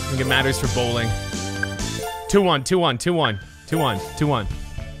think it matters for bowling. 2-1. 2-1. 2-1. 2-1. 2-1.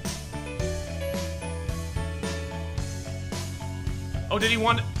 Oh, did he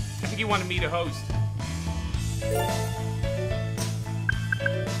want... I think he wanted me to host.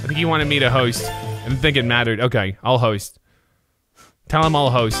 I think he wanted me to host. I didn't think it mattered. Okay, I'll host. Tell him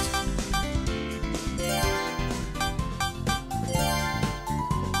I'll host.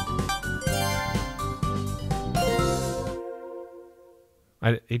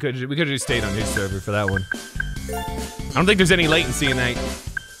 We could have just stayed on his server for that one. I don't think there's any latency in that.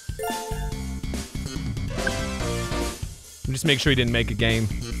 Just make sure he didn't make a game.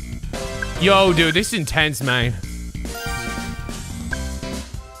 Yo, dude, this is intense, man.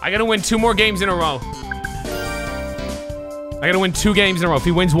 I gotta win 2 more games in a row. I gotta win 2 games in a row. If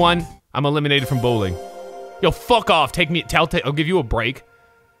he wins 1, I'm eliminated from bowling. Yo, fuck off. Take me. I'll give you a break.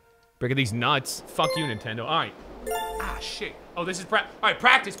 Break these nuts. Fuck you, Nintendo. All right. Ah, shit. Oh, this is all right,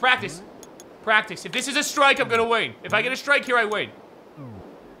 practice, practice. Practice. If this is a strike, I'm gonna win. If I get a strike here, I win.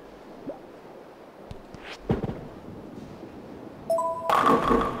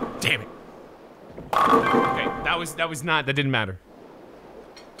 Damn it. Okay, that didn't matter.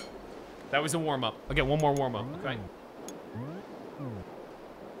 That was a warm-up. Okay, one more warm-up. Okay.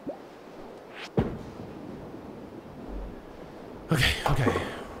 Okay.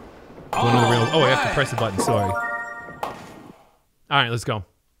 Going to the real. Oh, I have to press the button. Sorry. All right, let's go.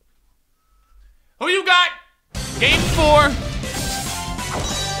 Who you got? Game 4.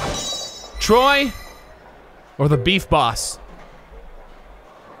 Troy or the Beef Boss?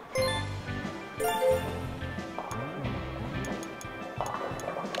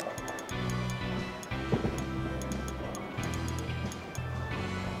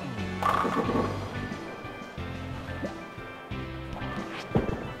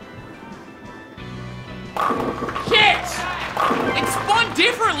 Shit! It spun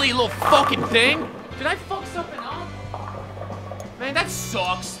differently, little fucking thing. Did I fuck something up? Man, that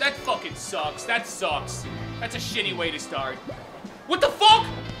sucks. That fucking sucks. That sucks. That's a shitty way to start. What the fuck?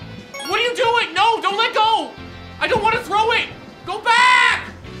 What are you doing? No, don't let go. I don't want to throw it. Go back.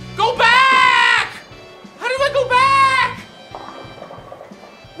 Go back. How do I go back?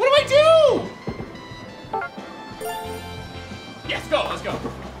 What do I do? Yes, go. Let's go.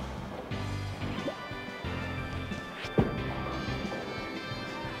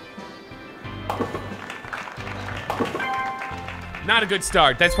 Not a good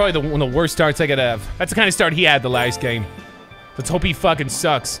start. That's probably one of the worst starts I could have. That's the kind of start he had the last game. Let's hope he fucking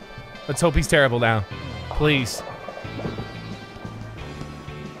sucks. Let's hope he's terrible now. Please.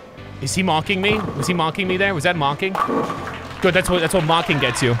 Is he mocking me? Was he mocking me there? Was that mocking? Good, that's what mocking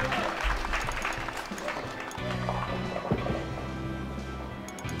gets you.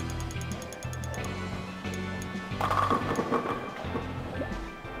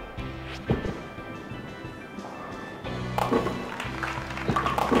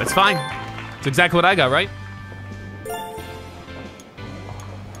 That's fine. It's exactly what I got, right?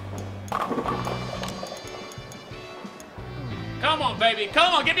 Come on, baby.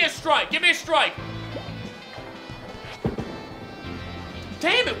 Come on, give me a strike. Give me a strike.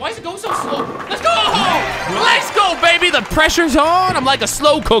 Damn it, why is it going so slow? Let's go! Let's go, baby! The pressure's on. I'm like a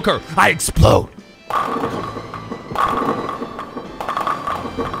slow cooker. I explode.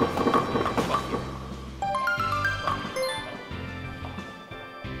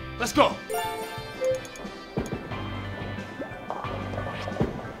 Let's go.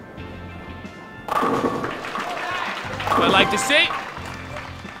 What I like to see.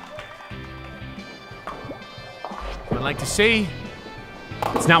 What I like to see.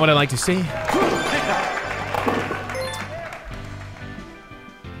 It's not what I like to see.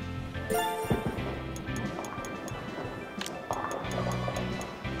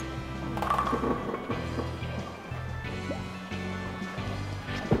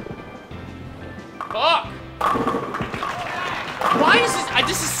 Fuck! Why is this?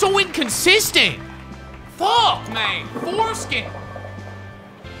 This is so inconsistent. Fuck, man. Foreskin.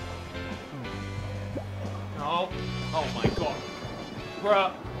 No. Oh my god.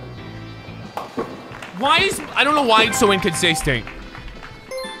 Bruh. Why is... I don't know why it's so inconsistent.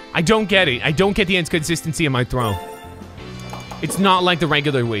 I don't get it. I don't get the inconsistency in my throw. It's not like the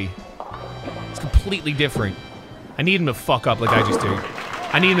regular Wii. It's completely different. I need him to fuck up like I just did.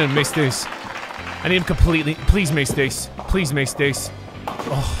 I need him to miss this. I need him completely... Please miss this. Please miss this.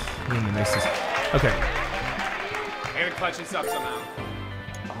 Oh, I need him to miss this. Okay. I gotta clutch this up somehow.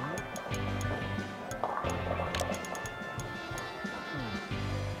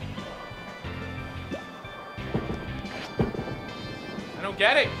 I don't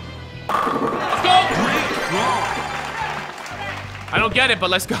get it. Let's go! I don't get it, but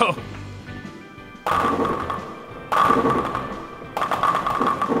let's go.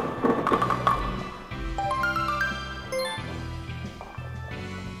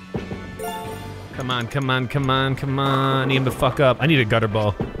 Come on, come on, come on, come on. I need him to fuck up. I need a gutter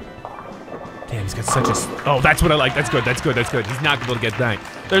ball. Damn, he's got such a... Oh, that's what I like. That's good, that's good, that's good. He's not gonna be able to get that.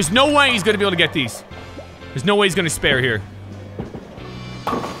 There's no way he's gonna be able to get these. There's no way he's gonna spare here.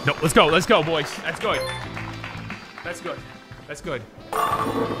 No, let's go, boys. That's good. That's good. That's good.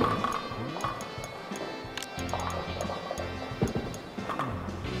 I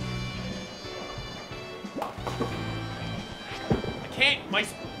can't,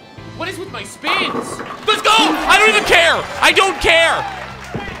 what is with my spins? Let's go! I don't even care! I don't care!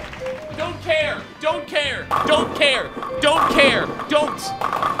 Don't care! Don't care! Don't care! Don't care! Don't!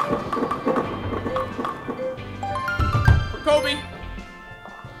 For Kobe!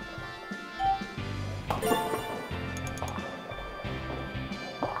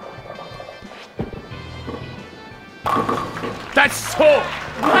 Yes! Oh,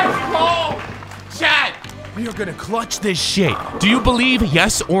 let's go! Chat, we are gonna clutch this shit. Do you believe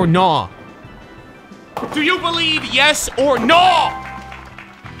yes or no? Do you believe yes or no?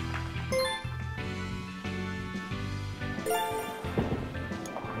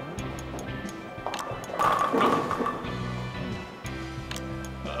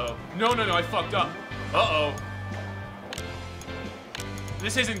 Uh-oh. No, I fucked up. Uh-oh.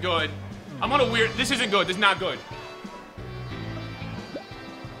 This isn't good. I'm on a weird... This isn't good. This is not good.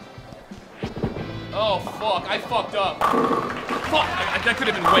 Oh, fuck. I fucked up. Fuck. That could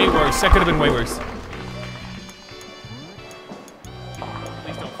have been way worse. That could have been way worse.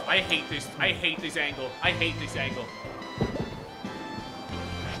 Please don't. I hate this. I hate this angle. I hate this angle.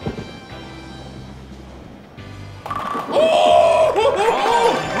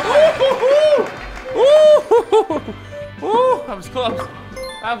 Ooh, that was close.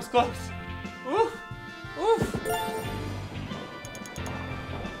 That was close. Ooh, oof.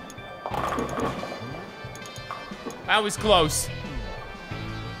 That was close.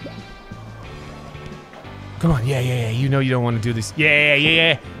 Come on, yeah. You know you don't want to do this.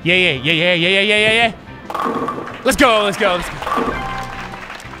 Yeah. Let's go.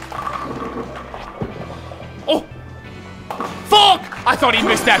 Oh, fuck! I thought he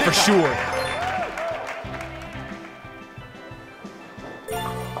missed that for sure.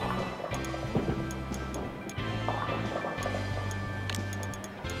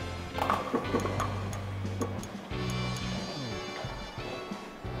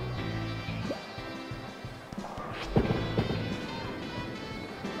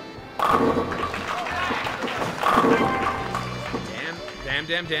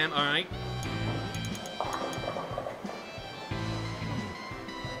 Damn, all right.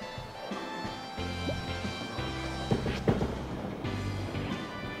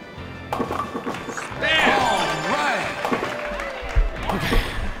 Okay,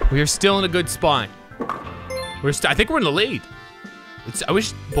 we are still in a good spot. I think we're in the lead. I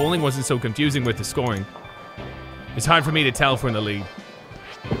wish bowling wasn't so confusing with the scoring. It's hard for me to tell if we're in the lead.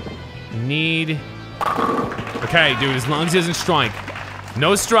 Okay, dude, as long as he doesn't strike.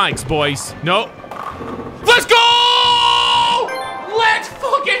 No strikes, boys. No. Let's go! Let's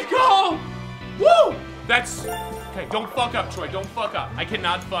fucking go! Woo! That's... Okay, don't fuck up, Troy. Don't fuck up. I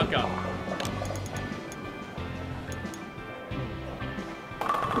cannot fuck up.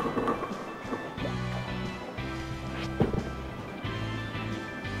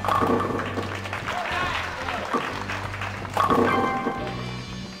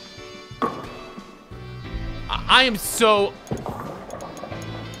 I am so...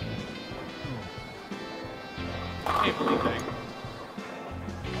 I can't believe that.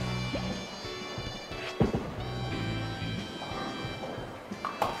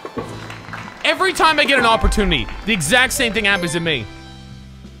 Every time I get an opportunity, the exact same thing happens to me.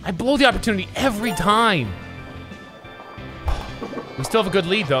 I blow the opportunity every time. We still have a good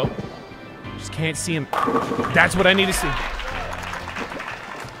lead, though. Just can't see him. That's what I need to see.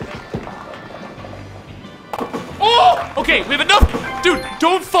 Oh! Okay, we have enough. Dude,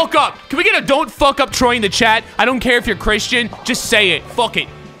 don't fuck up. Can we get a don't fuck up Troy in the chat? I don't care if you're Christian. Just say it. Fuck it.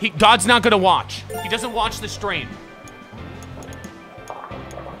 God's not gonna watch. He doesn't watch the stream.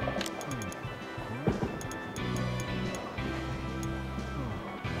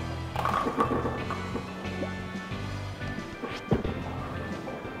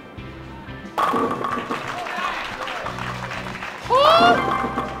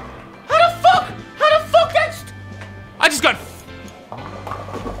 I just got...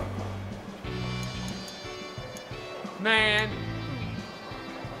 Man.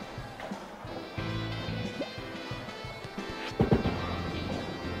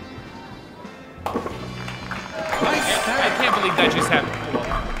 I can't believe that just happened.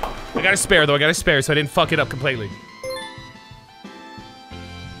 I got a spare, though. I got a spare, so I didn't fuck it up completely.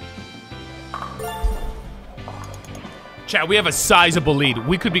 Chat, we have a sizable lead.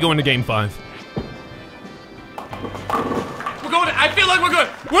 We could be going to game 5. I feel like we're good.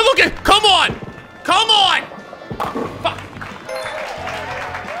 We're looking. Come on. Come on. Fuck.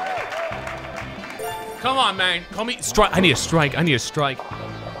 Come on, man. Call me. Strike. I need a strike. I need a strike.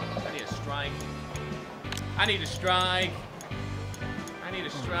 I need a strike. I need a strike. I need a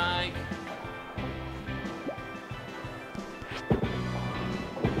strike.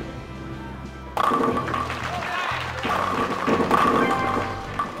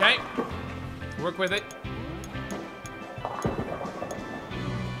 Okay. Work with it.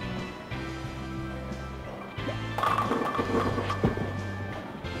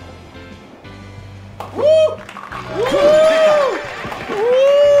 Woo! Woo!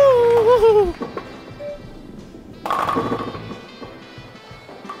 Woo!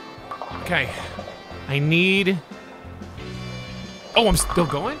 Okay. I need... Oh, I'm still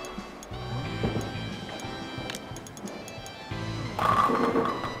going?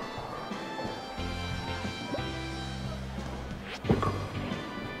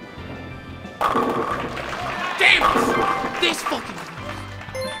 Damn it! This fucking...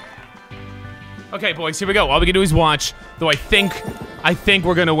 Okay, boys, here we go. All we can do is watch. Though I think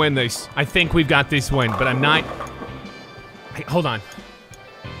we're gonna win this. I think we've got this win, but I'm not... Hey, hold on.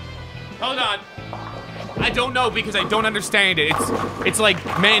 Hold on. I don't know because I don't understand it. It's like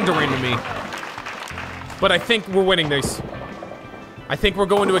Mandarin to me. But I think we're winning this. I think we're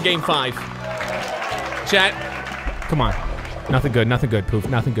going to a game 5. Chat. Come on. Nothing good, Poof.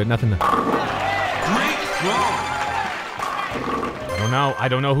 Nothing good, nothing. Great throw. I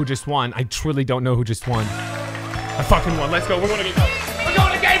don't know who just won. I truly don't know who just won. I fucking won. Let's go. We're going to game 5. We're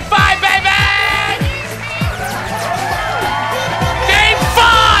going to game 5, baby! Game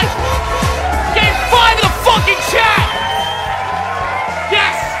 5! Game 5 of the fucking chat!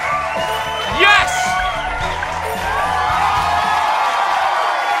 Yes! Yes!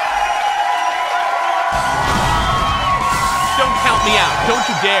 Don't count me out. Don't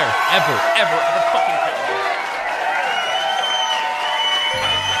you dare. Ever fucking count me out.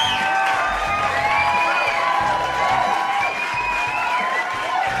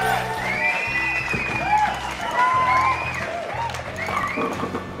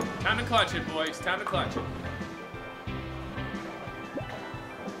 Time to clutch it, boys. Time to clutch it.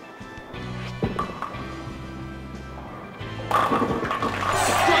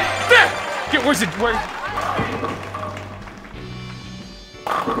 There! Get, where's it? Where?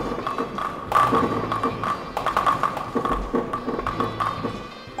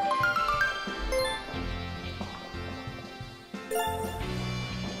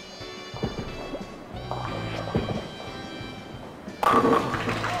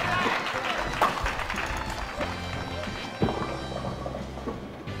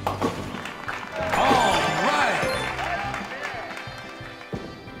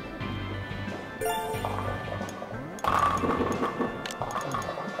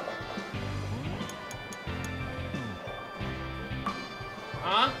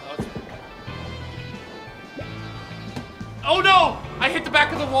 Oh no! I hit the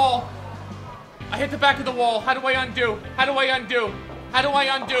back of the wall. I hit the back of the wall. How do I undo? How do I undo? How do I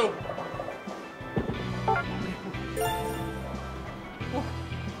undo?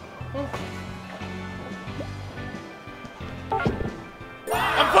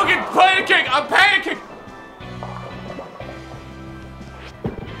 I'm fucking panicking! I'm panicking!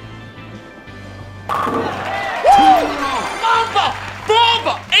 Mamba!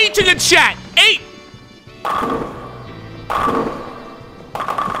 Mamba! 8 in the chat! 8!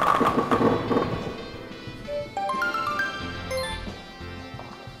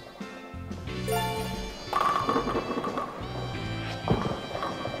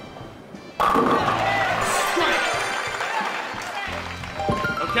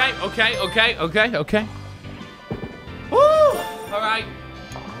 Okay. Woo! All right.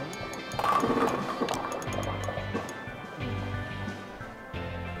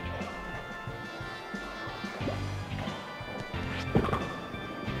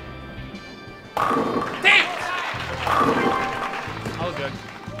 Damn! All good.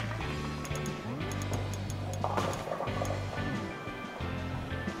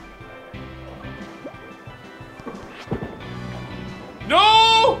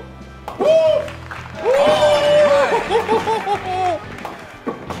 No! Woo! Woo!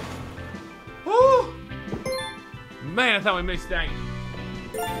 Woo! Man, I thought we missed that.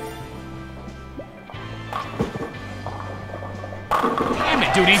 Damn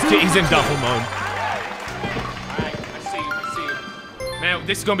it, dude, he's in duffel mode. Alright, I see you. Man,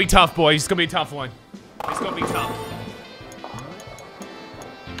 this is gonna be tough, boys. This is gonna be a tough one. It's gonna be tough.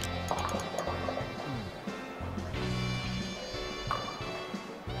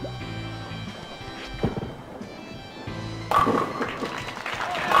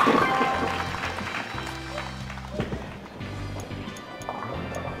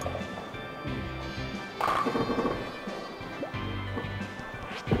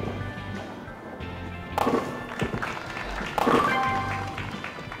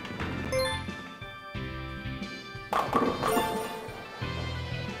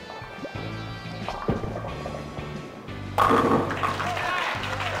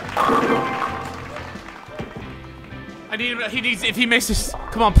 He needs, if he misses,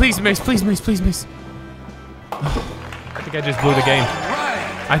 come on, please miss. I think I just blew the game.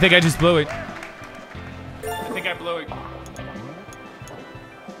 I think I just blew it. I think I blew it.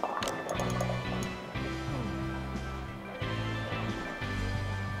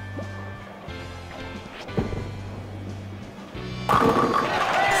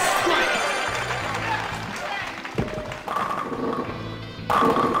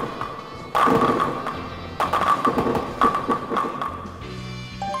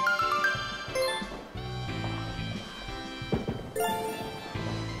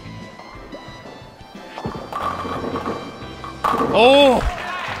 Oh!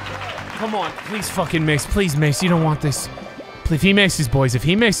 Come on, please fucking miss. Please miss. You don't want this. If he misses, boys, if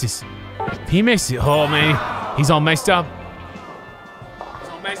he misses. If he misses. Oh, man. He's all messed up. He's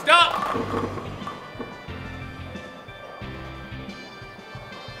all messed up.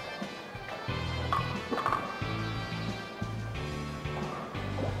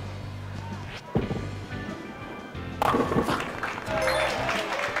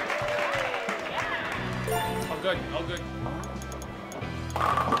 All good. All good.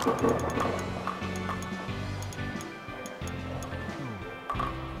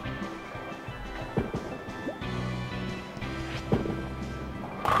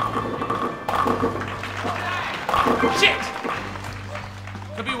 Shit!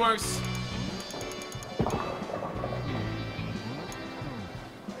 Could be worse.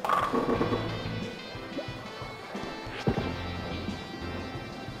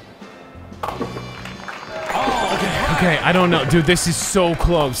 Okay, I don't know. Dude, this is so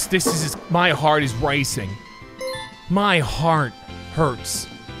close. This is... My heart is racing. My heart hurts.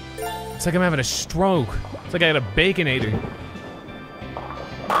 It's like I'm having a stroke. It's like I had a Baconator.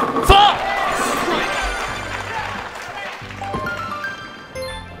 Fuck!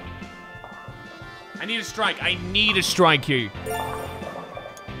 I need a strike. I need a strike here.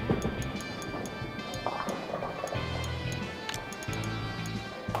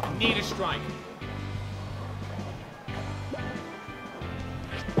 I need a strike.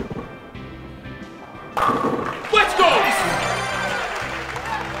 Let's go!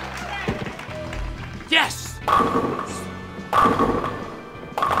 Yes!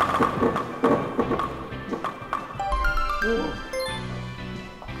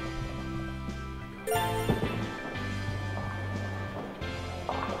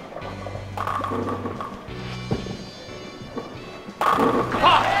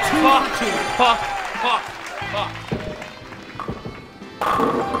 Fuck.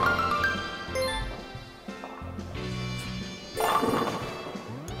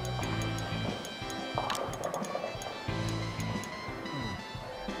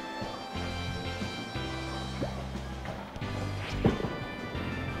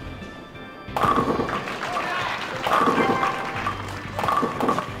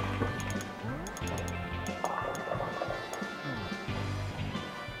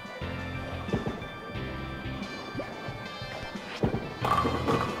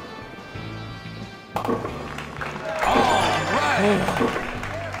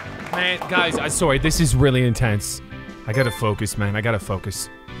 Man, guys, I'm sorry. This is really intense. I gotta focus, man. I gotta focus.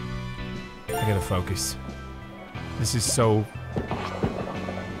 This is so...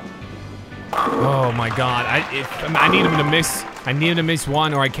 Oh my god. I need him to miss. I need him to miss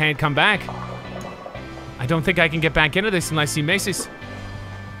one or I can't come back. I don't think I can get back into this unless he misses.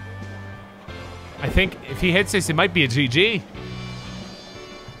 I think if he hits this, it might be a GG.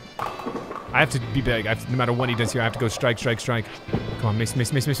 I have to be big. No matter what he does here, I have to go strike. Come on, miss. Fuck.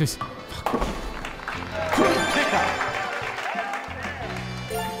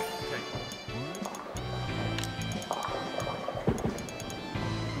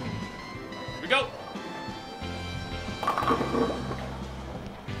 Here we go.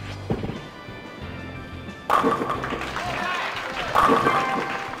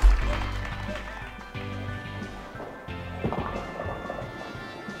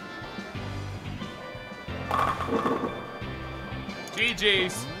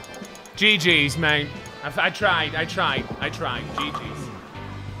 GG's, man. I tried. GG's.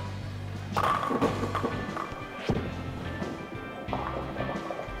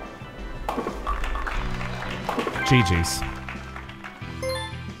 GG's.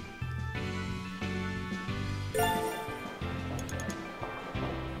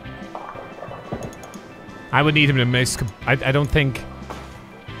 I would need him to miss. I don't think.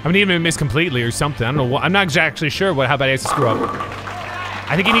 I would need him to miss completely or something. I don't know what. I'm not exactly sure how bad he has to screw up.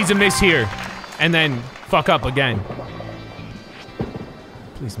 I think he needs to miss here, and then fuck up again.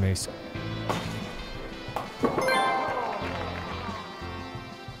 Please miss.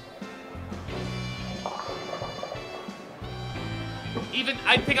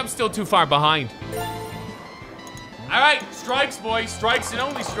 I think I'm still too far behind. All right, strikes, boys. Strikes and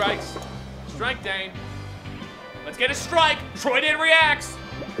only strikes. Strike, Dane. Let's get a strike. Troydan reacts.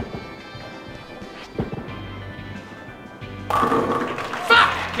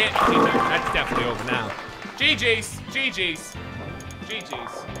 Fuck! Can't. That's definitely over now. GG's. GG's.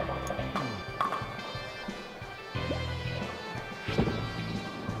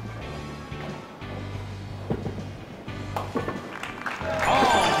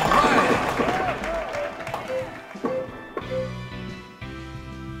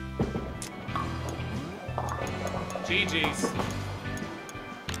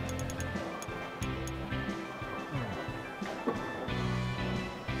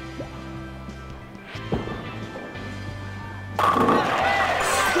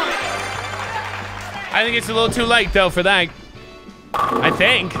 I think it's a little too late, though, for that. I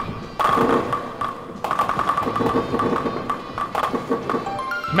think.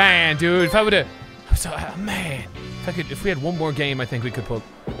 Man, dude, if I would've... man. If we had one more game, I think we could pull...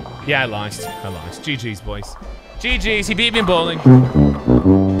 Yeah, I lost. GG's, boys. GG's, he beat me in bowling.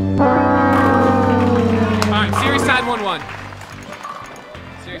 Alright, series time 1-1.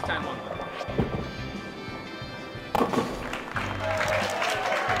 Series time 1-1.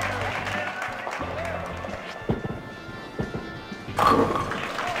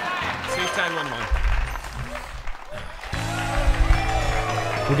 Series time 1-1.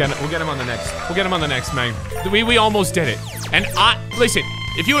 We'll get him on the next. We'll get him on the next, man. We almost did it. And listen,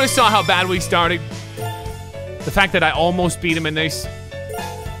 if you would have saw how bad we started, the fact that I almost beat him in this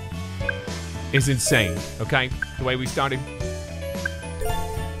is insane, okay? The way we started.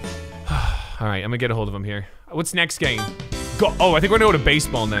 All right, I'm gonna get a hold of him here. What's next game? Oh, I think we're gonna go to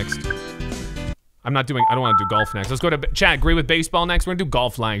baseball next. I don't wanna do golf next. Let's go to, chat, agree with baseball next? We're gonna do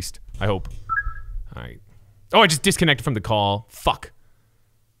golf next, I hope. All right. Oh, I just disconnected from the call. Fuck.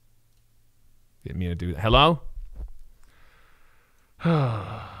 Didn't mean to do that. Hello?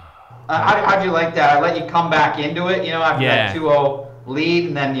 How'd you like that? I let you come back into it, you know, after that 2-0 lead,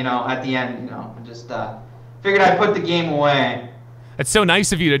 and then, you know, at the end, you know, just figured I'd put the game away. It's so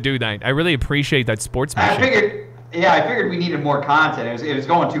nice of you to do that. I really appreciate that sportsmanship. I figured we needed more content. It was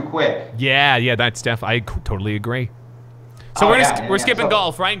going too quick. Yeah, that's I totally agree. So we're skipping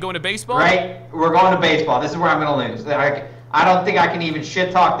golf, right? And going to baseball? Right, we're going to baseball. This is where I'm gonna lose. I don't think I can even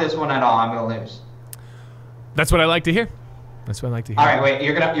shit talk this one at all. I'm gonna lose. That's what I like to hear. That's what I like to hear. All right, wait.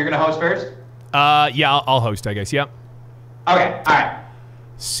 You're gonna host first? Yeah, I'll host, I guess. Yep. Okay. All right.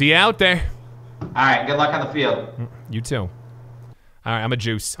 See you out there. All right. Good luck on the field. You too. All right. I'm a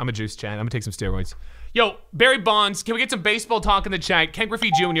juice, chat. I'm gonna take some steroids. Yo, Barry Bonds. Can we get some baseball talk in the chat? Ken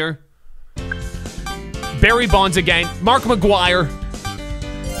Griffey Jr. Barry Bonds again. Mark McGuire.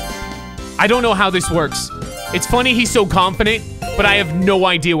 I don't know how this works. It's funny he's so confident, but I have no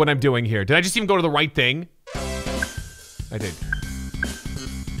idea what I'm doing here. Did I just even go to the right thing? I did.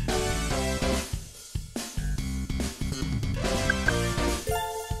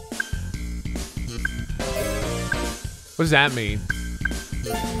 What does that mean?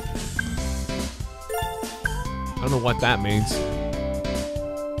 I don't know what that means.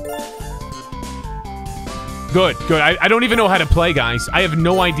 Good. I don't even know how to play, guys. I have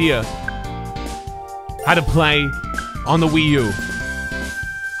no idea how to play on the Wii U.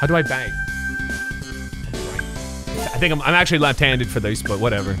 How do I bang? I think I'm actually left-handed for this, but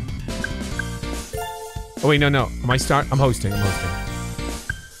whatever. Oh wait, no. I'm hosting.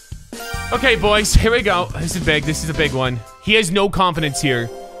 Okay, boys, here we go. This is big. This is a big one. He has no confidence here,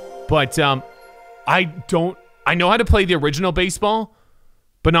 but I know how to play the original baseball,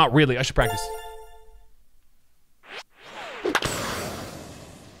 but not really. I should practice.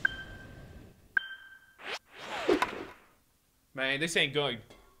 Man, this ain't good.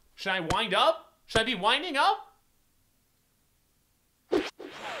 Should I wind up? Should I be winding up?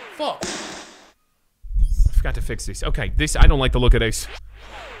 Fuck. I forgot to fix this. Okay, I don't like the look of this.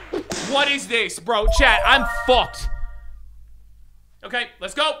 What is this, bro? Chat, I'm fucked. Okay,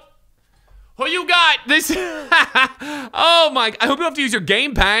 let's go. Who you got? This. Oh my. I hope you don't have to use your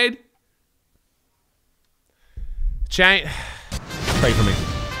gamepad. Chat, pray for me.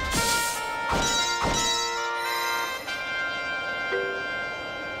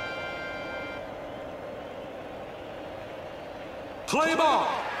 Play ball.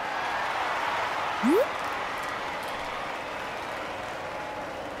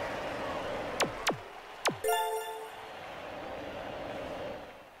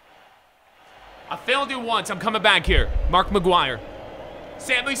 I failed you once. I'm coming back here. Mark McGuire.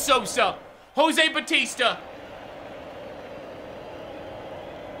 Sammy Sosa. Jose Batista.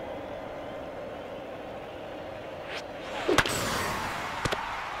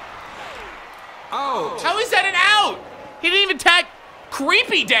 Out. How is that an out? He didn't even tag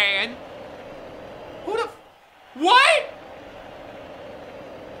Creepy Dan. Who the... What?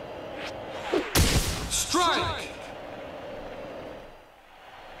 Strike.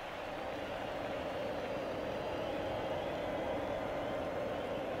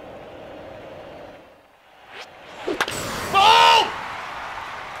 Oh!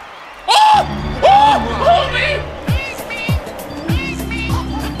 Oh! Oh! Oh, me!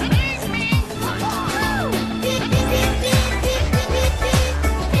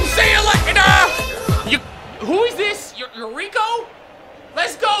 See you later! Who is this? Your Rico?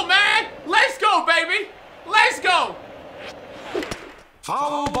 Let's go, man! Let's go, baby! Let's go!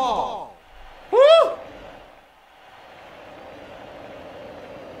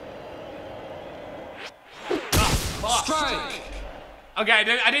 Strike.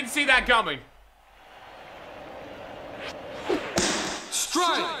 Okay, I didn't see that coming.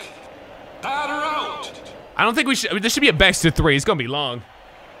 Strike. Batter out. I don't think we should. This should be a best of 3. It's gonna be long.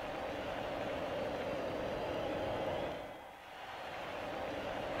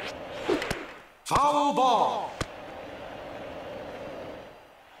 Foul ball.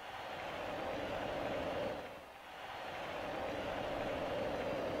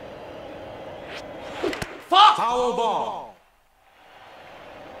 Fuck! Foul ball.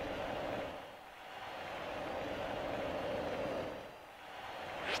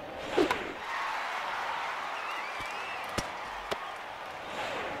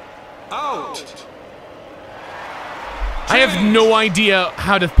 Out. I have no idea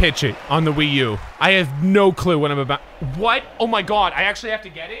how to pitch it on the Wii U. I have no clue what I'm about. What? Oh my god, I actually have to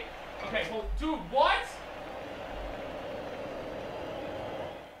get it? Okay, hold, dude, what?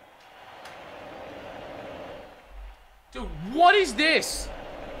 Dude, what is this?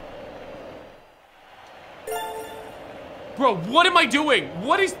 Bro, what am I doing?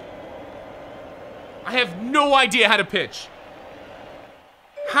 What is... I have no idea how to pitch.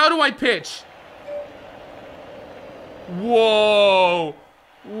 How do I pitch? Whoa.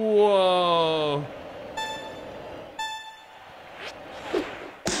 Whoa.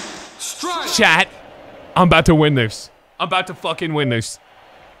 Strike. Chat, I'm about to win this. I'm about to fucking win this.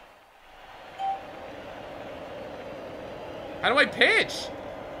 How do I pitch?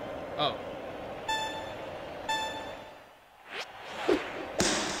 Oh.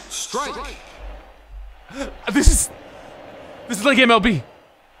 Strike. This is like MLB.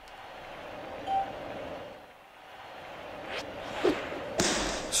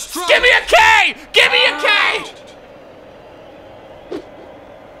 Strike. Give me a K! Give me a K!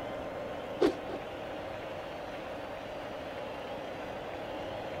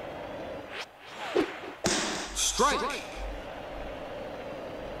 Strike.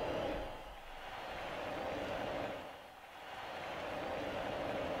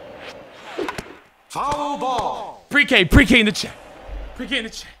 Foul ball. Pre-K in the chat. Pre-K in the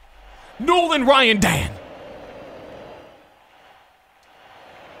chat. Nolan Ryan Dan.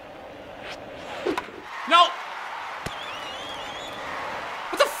 No!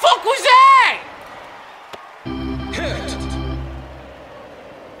 What the fuck was that? Hit.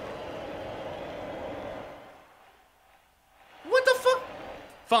 What the fuck?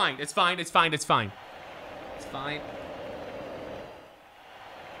 Fine, it's fine, it's fine, it's fine. It's fine.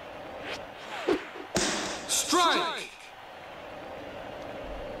 Strike.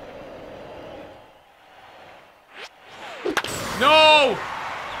 No!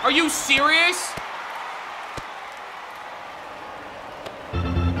 Are you serious?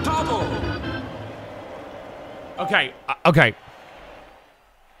 Double. Okay, okay.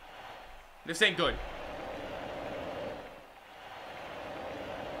 This ain't good.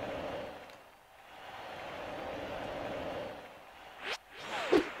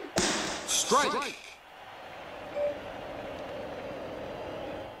 Strike.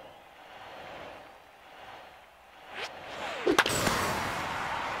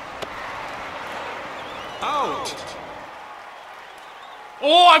 Out.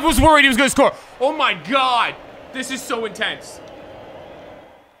 Oh, I was worried he was gonna score. Oh my god. This is so intense.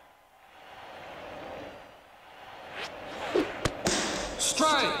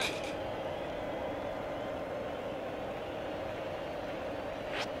 Strike.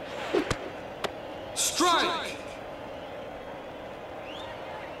 Strike.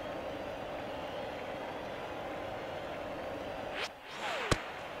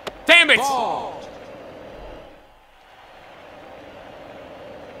 Damn it! Ball.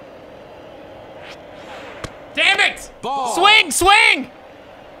 Damn it! Ball. Swing, swing!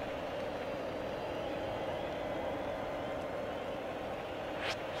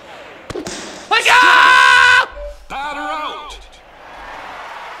 Let's go! Batter out.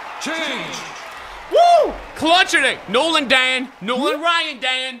 Change. Woo! Clutching it. Nolan Dan. Nolan Ryan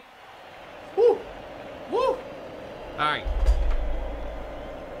Dan. Woo! Woo! All right.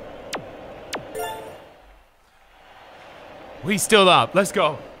 We still up. Let's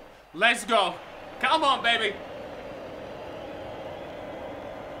go. Let's go. Come on, baby.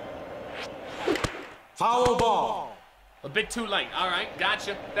 Foul ball. A bit too late. All right,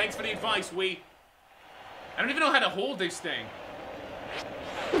 gotcha. Thanks for the advice, Wii. I don't even know how to hold this thing.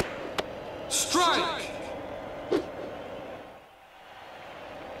 Strike.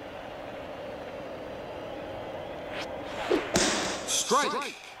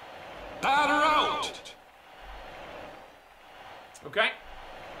 Strike. Batter out. Okay.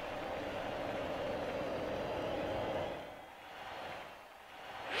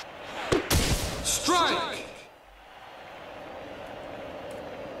 Strike.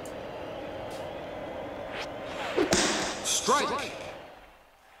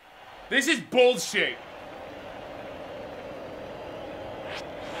 This is bullshit.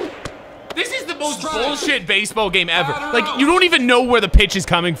 This is the most bullshit baseball game ever. Like, you don't even know where the pitch is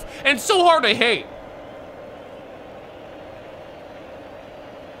coming from. And it's so hard to hit.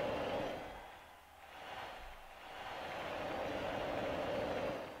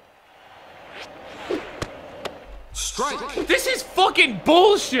 Strike. This is fucking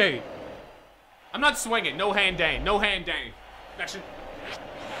bullshit. I'm not swinging. No hand Dane. No hand Dane. Action.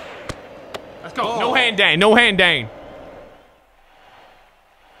 Let's go. No hand Dane. No hand Dane.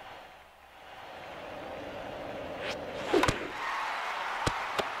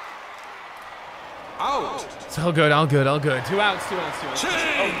 Out. It's all good. All good. All good. 2 outs. 2 outs. 2 outs. Change.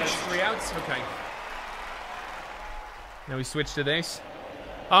 Oh, that's 3 outs. Okay. Now we switch to this.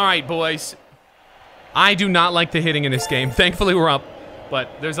 All right, boys. I do not like the hitting in this game. Thankfully, we're up, but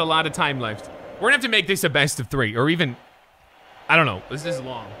there's a lot of time left. We're gonna have to make this a best of 3, or even, I don't know. This is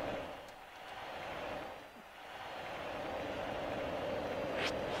long.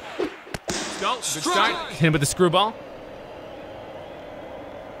 Let's go. Good start. Hit him with the screwball.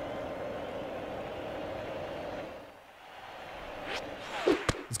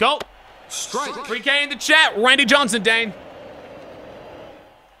 Let's go. Strike. 3K in the chat. Randy Johnson, Dane.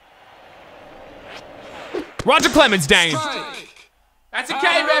 Roger Clemens, Dane. Strike. That's a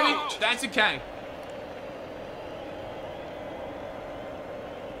K, baby. That's a K.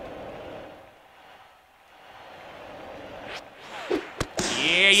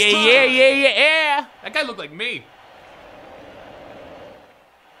 Yeah. That guy looked like me.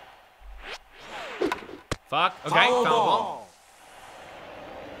 Fuck. Okay, foul ball.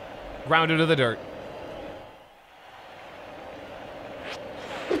 Grounded to the dirt.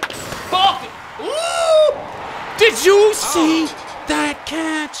 Fuck! Ooh! Did you see that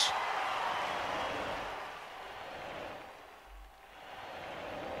catch?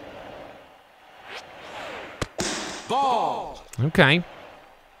 Ball. Okay.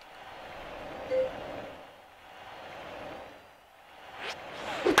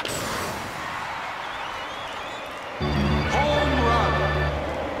 Home run.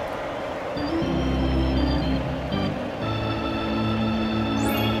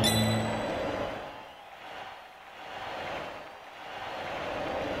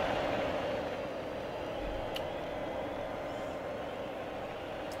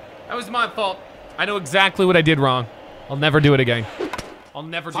 That was my fault. I know exactly what I did wrong. I'll never do it again. I'll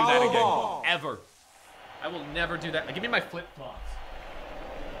never do that Foul again. ball. Ever. I will never do that. Give me my flip-flops.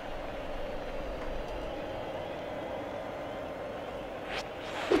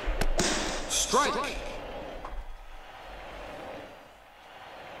 Strike.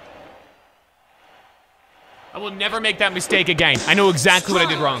 I will never make that mistake again. I know exactly what I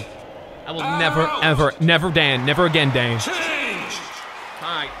did wrong. I will never, ever, never, Dan. Never again, Dan. Change.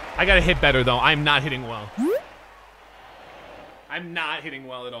 All right. I gotta hit better, though. I'm not hitting well. I'm not hitting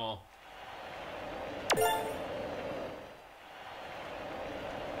well at all.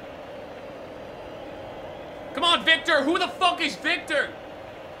 Come on, Victor. Who the fuck is Victor?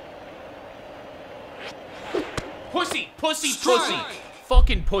 Pussy, pussy, pussy. Strike.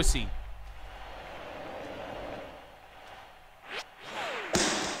 Fucking pussy.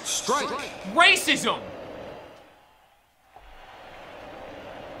 Strike. Racism.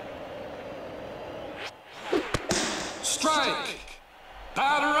 Strike.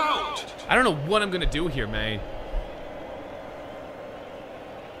 Batter out. I don't know what I'm gonna do here, man.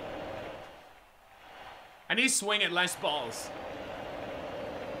 I need to swing at less balls.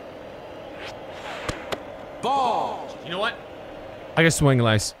 Ball. You know what? I gotta swing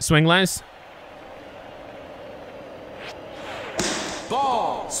less. Swing less?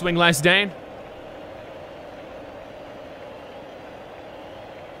 Ball. Swing less, Dane?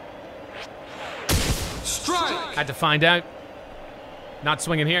 Strike. Had to find out. Not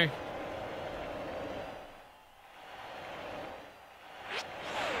swinging here.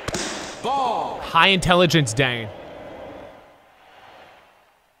 Ball. High intelligence, Dane.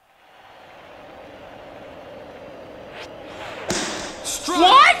 Strike.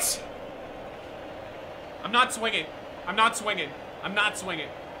 What? I'm not swinging. I'm not swinging. I'm not swinging.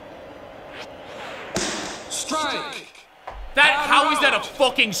 Strike. That, how is that a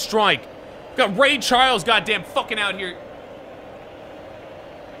fucking strike? Got Ray Charles goddamn fucking out here.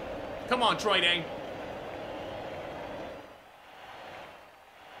 Come on, Troydan.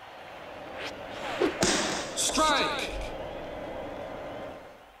 Strike.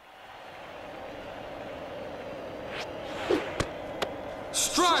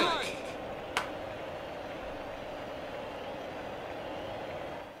 Strike.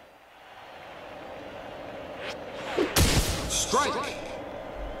 Strike.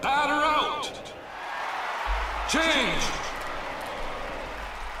 Batter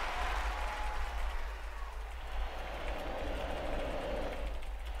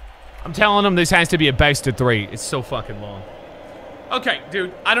I'm telling him this has to be a best of 3. It's so fucking long. Okay,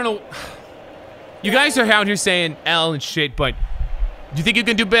 dude, I don't know. You guys are out here saying L and shit, but do you think you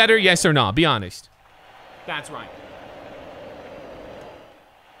can do better? Yes or no? Be honest. That's right.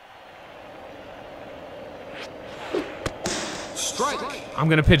 Strike. I'm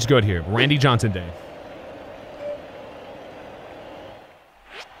gonna pitch good here. Randy Johnson Day.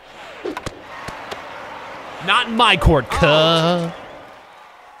 Not in my court, cuh.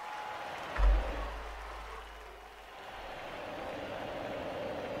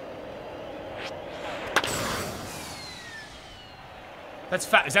 That's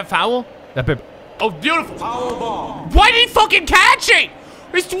is that foul? That bit. Oh, beautiful. Foul ball. Why did he fucking catch it?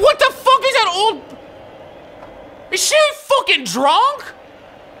 What the fuck is that old? Is she fucking drunk?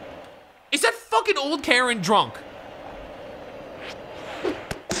 Is that fucking old Karen drunk?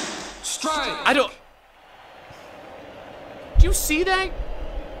 Strike. I don't. Do you see that?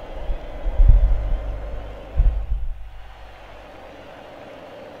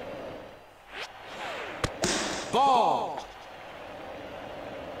 Ball.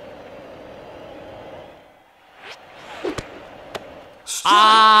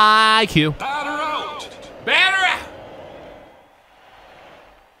 Strike. IQ. Batter out. Batter out.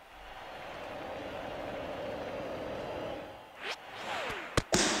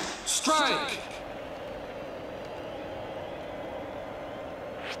 Strike.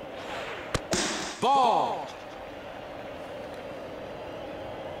 Ball.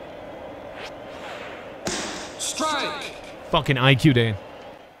 Strike. Fucking IQ, Dan.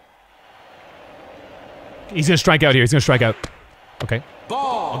 He's gonna strike out here. He's gonna strike out. Okay.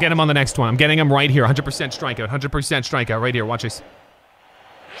 Ball. I'll get him on the next one. I'm getting him right here. 100% strikeout. 100% strikeout right here. Watch this.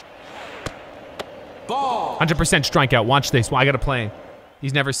 Ball. 100% strikeout. Watch this. Well, I gotta play.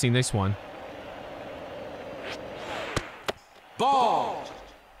 He's never seen this one. Ball.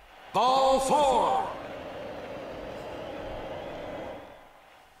 Ball 4.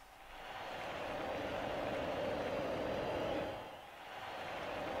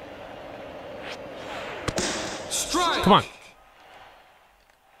 Strike. Come on.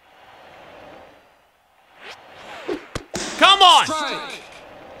 Come on. Strike.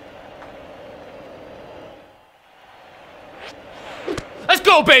 Let's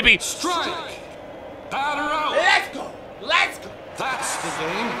go, baby. Strike. Batter out. Let's go. Let's go. That's the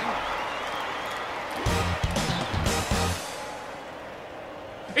game.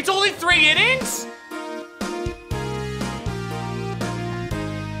 It's only 3 innings?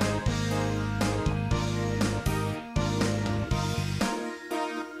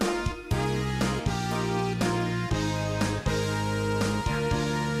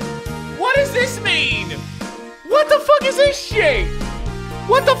 What does this mean? What the fuck is this shit?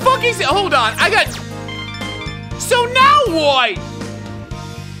 What the fuck is it? Hold on, I got... So now what?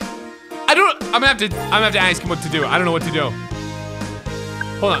 I'm gonna have to ask him what to do. I don't know what to do.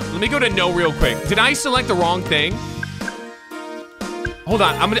 Hold on, let me go to no real quick. Did I select the wrong thing? Hold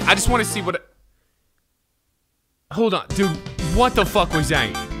on, I just want to see what... Hold on, dude, what the fuck was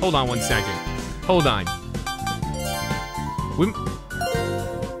that? Hold on 1 second. Hold on.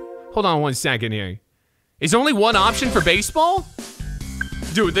 Hold on 1 second here. Is there only one option for baseball?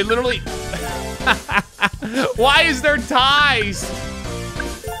 Dude, they literally... Why is there ties?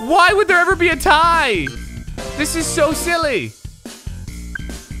 Why would there ever be a tie? This is so silly.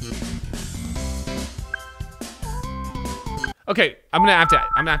 Okay, I'm gonna have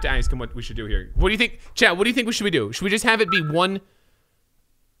to ask him what we should do here. What do you think, chat? What do you think we should do? Should we just have it be 1?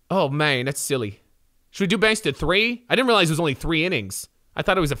 Oh man, that's silly. Should we do best of 3? I didn't realize it was only 3 innings. I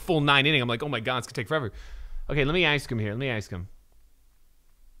thought it was a full 9 inning. I'm like, oh my god, it's gonna take forever. Okay, let me ask him here. Let me ask him.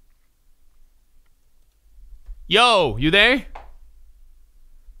 Yo, you there?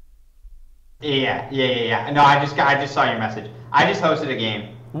 Yeah. No, I just saw your message. I just hosted a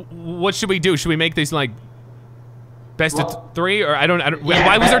game. What should we do? Should we make this like best of 3 or I don't Yeah,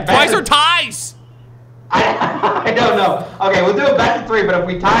 why is there ties? I don't know. Okay, we'll do a best of 3, but if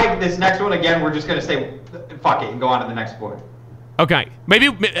we tie this next one again, we're just gonna say fuck it and go on to the next board. Okay, maybe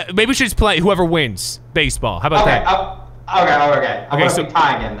we should just play whoever wins baseball. How about that? Okay. Okay, So we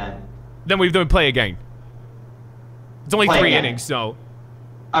tie again then. Then we play again. It's only Play 3 again. innings, so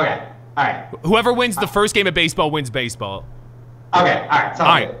Okay. All right. whoever wins the first game of baseball wins baseball. Okay. All right. All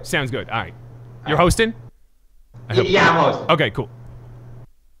right, sounds good. All right, you're hosting. Yeah, I'm hosting. Okay, cool.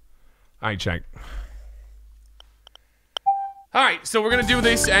 All right, check. All right, so we're gonna do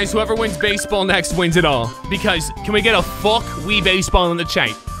this as whoever wins baseball next wins it all. Because can we get a fuck Wii baseball in the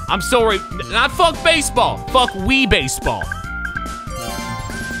chat? I'm sorry, not fuck baseball. Fuck Wii baseball.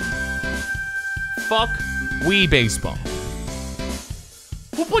 Fuck Wii baseball.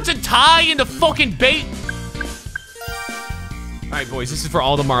 puts a tie in the fucking bait? Alright, boys, this is for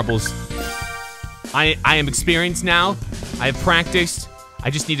all the marbles. I am experienced now. I have practiced. I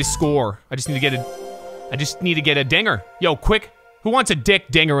just need to score. I just need to get a dinger. Yo, quick. Who wants a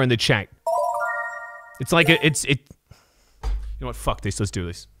dick dinger in the chat? It's like you know what? Fuck this. Let's do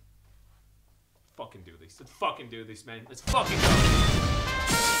this. Fucking do this. Let's fucking do this, man. Let's fucking go.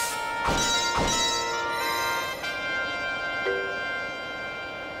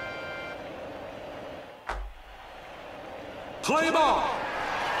 Play ball.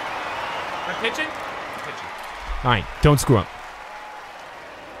 Am I pitching? I'm pitching. All right, don't screw up.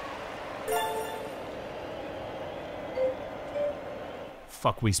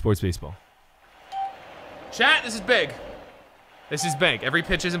 Fuck Wii Sports Baseball. Chat, this is big. This is big. Every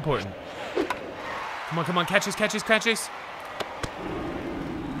pitch is important. Come on, come on. Catches, catches, catches.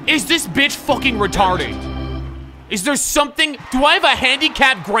 Is this bitch fucking retarded? Is there something? Do I have a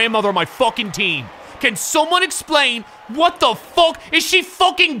handicapped grandmother on my fucking team? Can someone explain what the fuck? Is she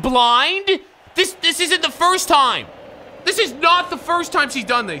fucking blind? This isn't the first time. This is not the first time she's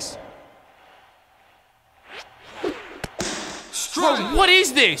done this. Bro, what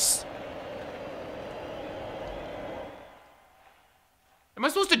is this? Am I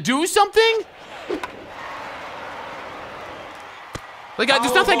supposed to do something? Like,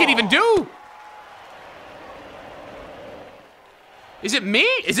 there's nothing I can even do. Is it me?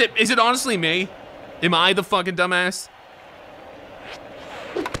 Is it honestly me? Am I the fucking dumbass?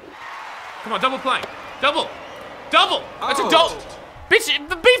 Come on, double play. Double. Double. That's a double. Bitch,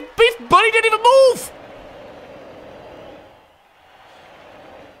 the beef buddy didn't even move.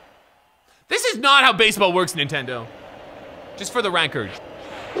 This is not how baseball works, Nintendo. Just for the record.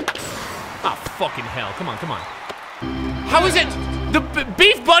 Ah, fucking hell. Come on, come on. How is it? The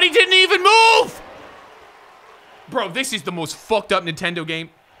beef buddy didn't even move! Bro, this is the most fucked up Nintendo game.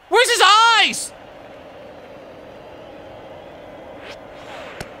 Where's his eyes?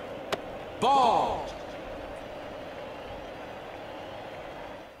 Ball.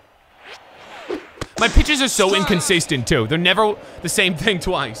 My pitches are so inconsistent, too. They're never the same thing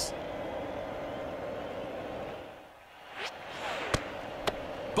twice.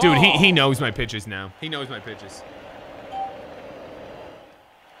 Dude, he knows my pitches now. He knows my pitches.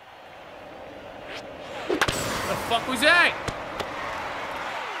 The fuck was that?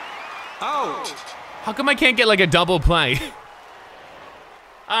 Out. How come I can't get like a double play?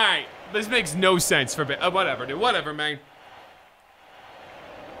 Alright, this makes no sense for whatever, dude. Whatever, man.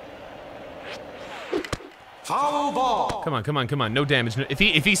 Foul ball. Come on, come on, come on. No damage. If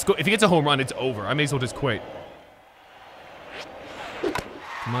he gets a home run, it's over. I may as well just quit.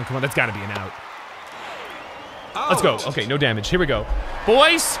 Come on, come on. That's got to be an out. Let's go. Okay, no damage. Here we go.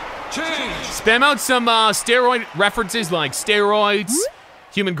 Boys, spam out some steroid references like steroids,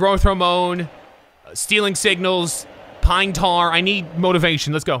 human growth hormone, stealing signals, pine tar. I need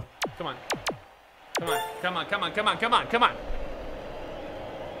motivation. Let's go. Come on. Come on, come on, come on, come on, come on, come on.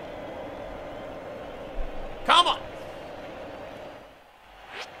 Come on.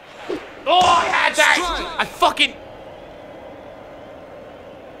 Oh, I had that. I fucking...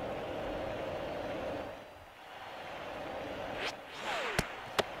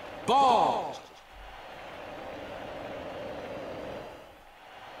 Ball.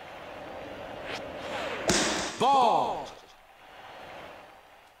 Ball.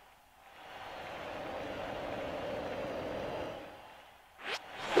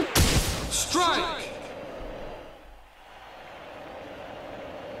 Strike.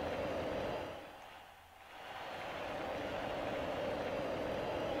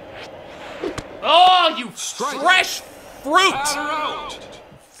 Oh, you fresh fruit. Out.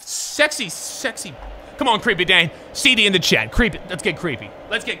 Sexy, sexy. Come on, Creepy Dan. CD in the chat. Creepy. Let's get creepy.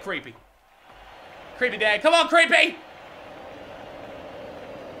 Let's get creepy. Creepy Dan. Come on, Creepy.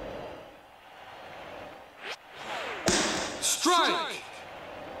 Strike.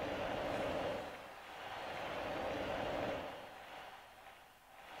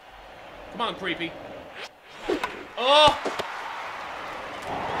 Come on, Creepy. Oh.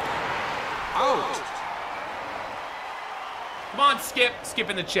 Out. Come on, Skip. Skip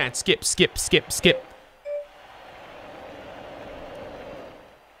in the chat. Skip, skip, skip, skip.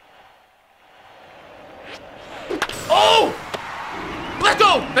 Oh! Let's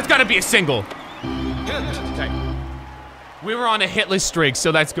go! That's gotta be a single. Hit. Okay. We were on a hitless streak,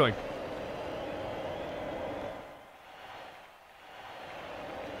 so that's good.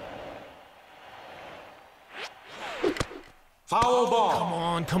 Foul ball. Come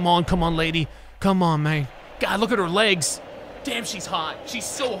on, come on, come on, lady. Come on, man. God, look at her legs. Damn, she's hot. She's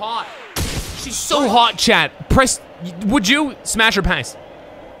so hot. She's so hot, chat. Press, would you? Smash or pass?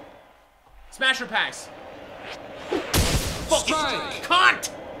 Smash or pass? Fucking Strike. cunt!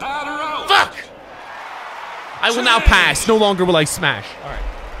 Batter out. Fuck! I will now pass. No longer will I smash. All right.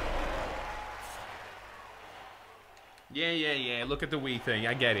 Yeah. Look at the Wii thing.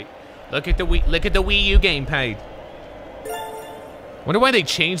 I get it. Look at the Wii U gamepad. Wonder why they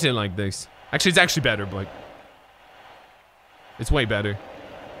changed it like this. Actually, it's actually better, but it's way better.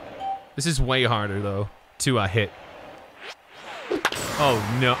 This is way harder though to hit. Oh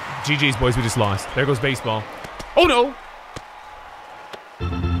no! GG's boys, we just lost. There goes baseball. Oh no!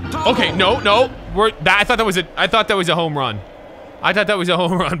 Okay, no. I thought that was a home run. I thought that was a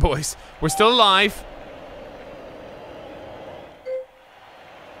home run, boys. We're still alive.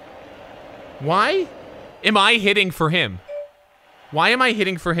 Why am I hitting for him? Why am I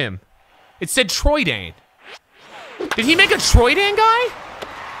hitting for him? It said Troydan. Did he make a Troydan guy?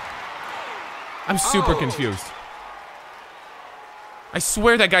 I'm super confused. I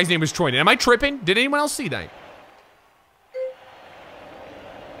swear that guy's name was Troydan. Am I tripping? Did anyone else see that?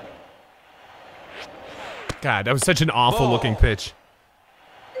 God, that was such an awful looking pitch.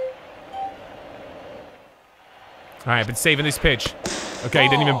 All right, I've been saving this pitch. Okay, he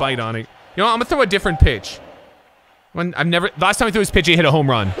didn't even bite on it. You know what, I'm gonna throw a different pitch. Last time I threw his pitch, he hit a home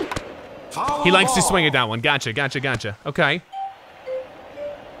run. He likes to swing at that one. Gotcha. Okay.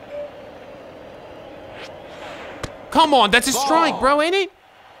 Come on, that's a strike, bro, ain't it?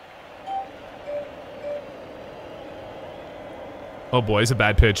 Oh boy, it's a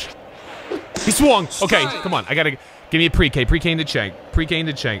bad pitch. He swung. Okay, come on. I gotta give me a pre-K. Pre-K into check. Pre-K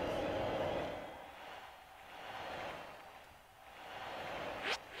into check.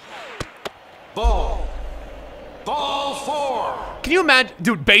 Ball 4. Can you imagine?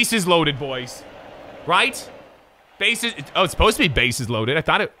 Dude, bases loaded, boys. Right? Bases. Oh, it's supposed to be bases loaded. I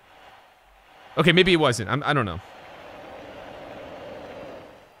thought it. Okay, maybe it wasn't. I don't know.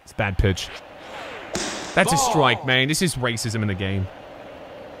 It's a bad pitch. That's a strike, man. This is racism in the game.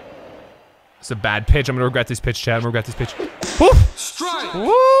 It's a bad pitch. I'm gonna regret this pitch, Chad. I'm gonna regret this pitch. Woo! Strike.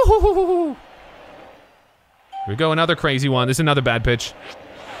 Woo! Here we go. Another crazy one. This is another bad pitch.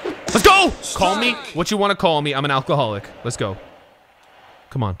 Let's go! Strike. Call me what you want to call me. I'm an alcoholic. Let's go.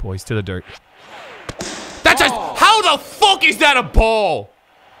 Come on, boys. To the dirt. That's a... How the fuck is that a ball?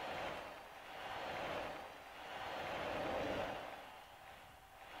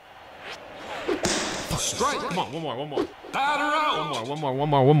 Strike. Come on, one more. Batter out.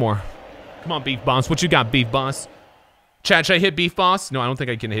 One more. Come on, Beef Boss. What you got, Beef Boss? Chad, should I hit Beef Boss? No, I don't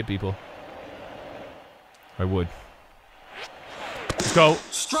think I can hit people. I would. Let's go.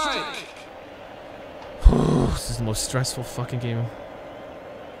 Strike. This is the most stressful fucking game.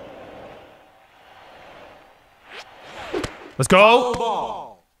 Let's go.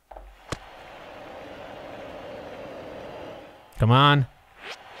 Ball. Come on.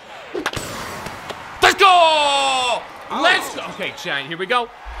 Let's go! Let's go. Okay, Chad, here we go.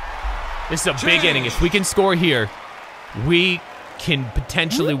 This is a big inning. If we can score here, we can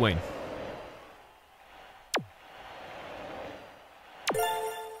potentially win.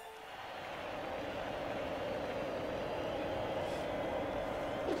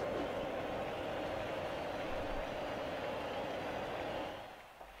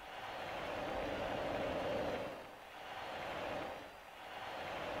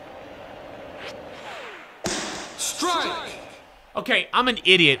 Strike. Okay, I'm an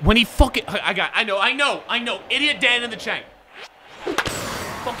idiot. When he fucking... I know. Idiot Dan in the chat.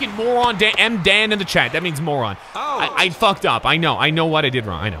 Fucking moron Dan. M Dan in the chat. That means moron. I fucked up. I know what I did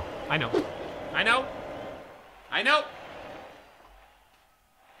wrong. I know.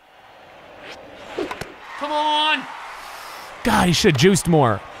 Come on. God, he should have juiced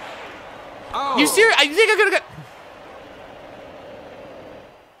more. You serious? I think I could have got...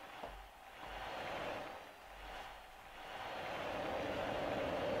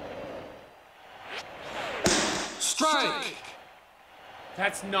 Strike.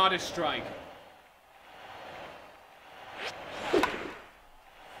 That's not a strike.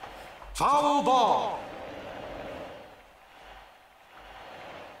 Foul ball.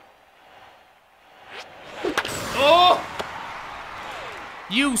 Oh!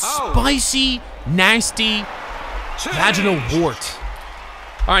 You spicy, nasty, vaginal wart.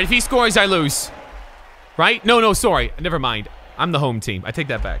 All right, if he scores, I lose. Right? No, sorry. Never mind. I'm the home team. I take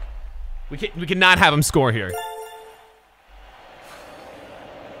that back. We cannot have him score here.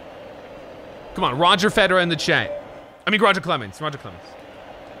 Come on, Roger Federer in the chat. I mean, Roger Clemens.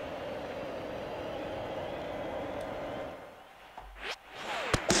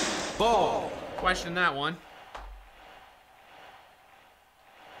 Ball. Question that one.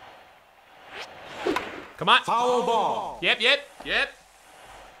 Come on. Foul ball. Yep.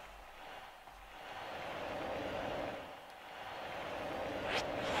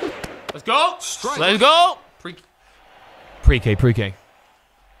 Let's go. Strike. Let's go. Pre-K.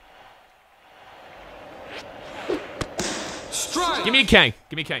 Strike. Give me a K.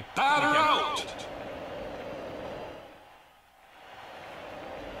 Batter out.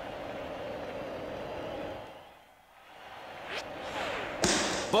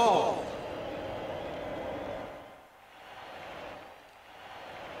 Ball.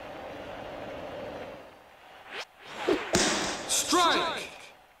 Strike.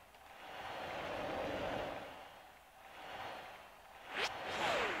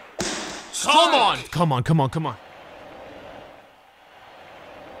 Come on.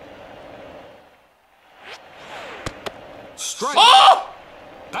 Strike. Oh!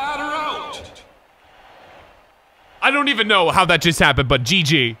 Batter out. I don't even know how that just happened, but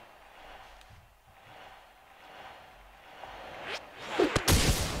GG.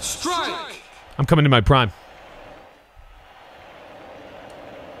 Strike. I'm coming to my prime.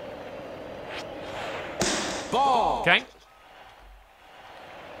 Ball. Okay.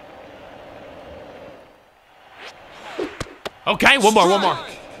 Okay, one more.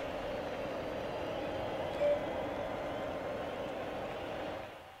 Strike.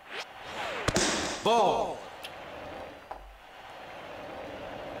 Ball.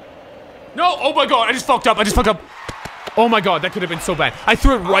 No, oh my god, I just fucked up. Oh my god, that could have been so bad. I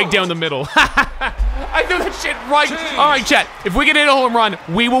threw it right down the middle. I threw the shit right. All right, chat. If we can hit a home run,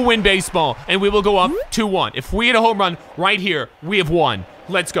 we will win baseball, and we will go up 2-1. If we hit a home run right here, we have won.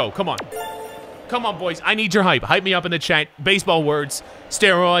 Let's go. Come on. Come on, boys. I need your hype. Hype me up in the chat. Baseball words,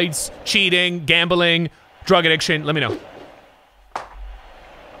 steroids, cheating, gambling, drug addiction. Let me know.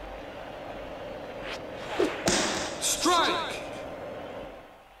 Strike.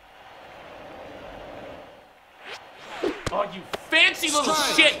 Oh, you fancy little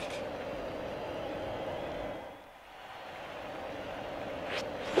Strike. shit.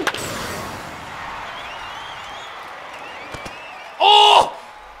 Oh!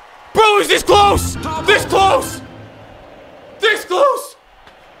 Bro, is this close? This close! This close!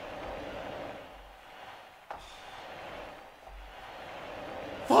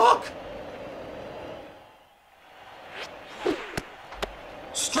 Fuck!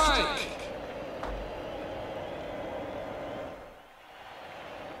 Strike.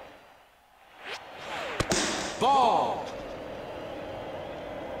 Ball.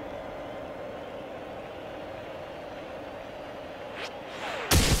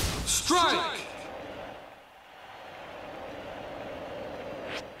 Strike.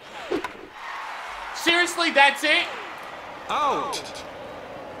 Seriously, that's it? Out.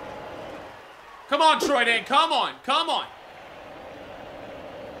 Come on, Troydan. Come on.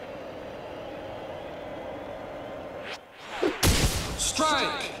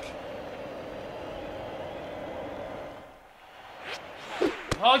 Strike.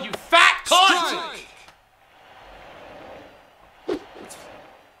 Oh, you fat cunt! Strike.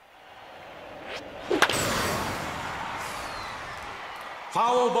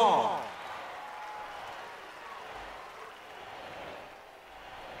 Foul ball.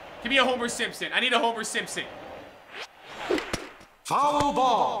 Give me a Homer Simpson. I need a Homer Simpson. Foul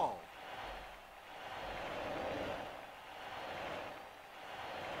ball.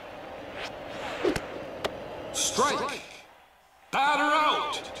 Strike. Batter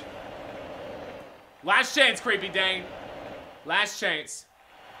out. Last chance, Creepy Dane. Last chance.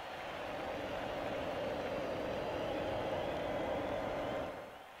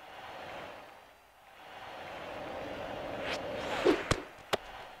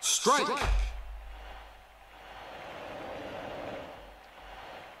 Strike.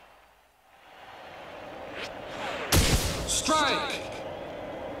 Strike.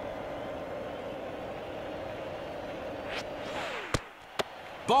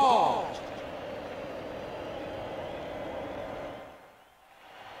 Ball.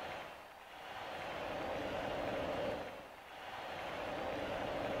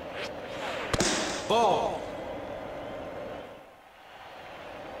 Ball.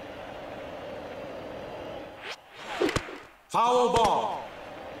 Foul ball.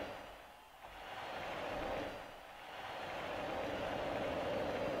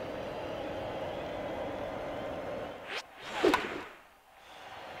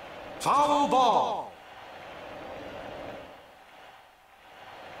 Foul ball.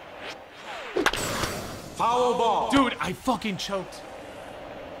 Foul ball. Dude, I fucking choked.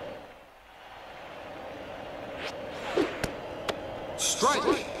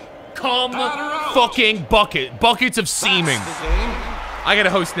 Strike. Come Batter out. fucking buckets of seeming. That's the game. I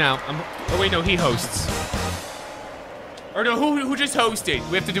gotta host now. Oh wait, no, he hosts. Or no, who just hosted?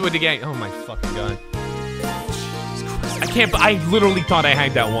 We have to do it again. Oh my fucking god. Jesus Christ. I literally thought I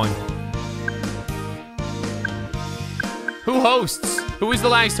had that one. Who hosts? Who was the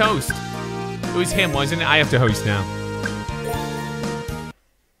last host? It was him, wasn't it? I have to host now.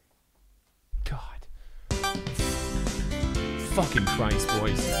 God. Fucking Christ,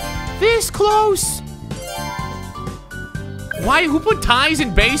 boys. This close! Why? Who put ties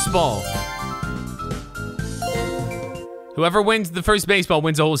in baseball? Whoever wins the first baseball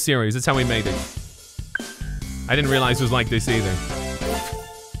wins the whole series. That's how we made it. I didn't realize it was like this either.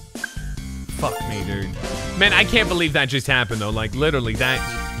 Fuck me, dude. Man, I can't believe that just happened, though. Like, literally, that...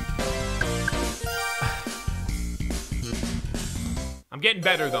 I'm getting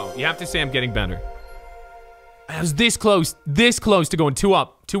better, though. You have to say I'm getting better. I was this close to going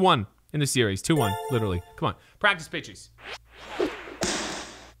 2-up, 2-1 in the series. 2-1, literally. Come on. Practice pitches.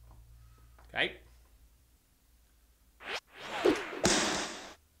 Okay.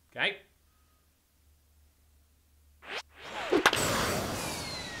 Okay.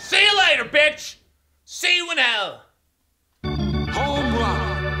 See you later, bitch! See you in hell! Home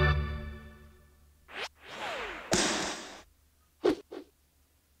run.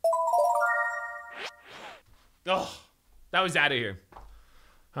 Oh, that was out of here.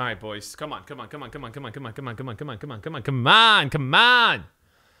 All right, boys. Come on, come on, come on, come on, come on, come on, come on, come on, come on, come on, come on, come on, come on.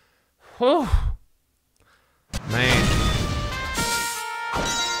 Whew. Man.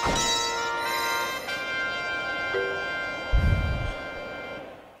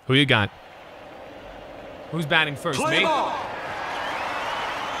 Who you got? Who's batting first, Play me? ball.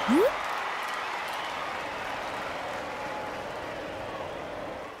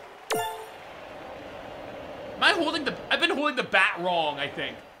 Am I holding the... I've been holding the bat wrong, I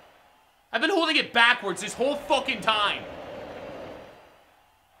think. I've been holding it backwards this whole fucking time.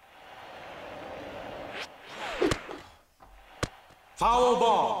 Foul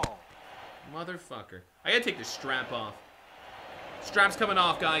ball. Motherfucker. I gotta take the strap off. Strap's coming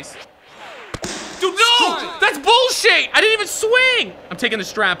off, guys. Dude, no! Strike. That's bullshit! I didn't even swing! I'm taking the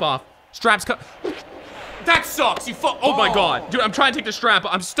strap off. Strap's That sucks, you fuck. Oh my god. Dude, I'm trying to take the strap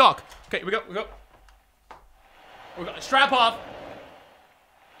off. I'm stuck. Okay, here we go, we go. Strap off.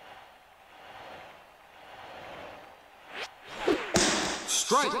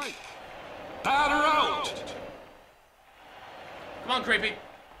 Strike. Batter out. Come on, creepy.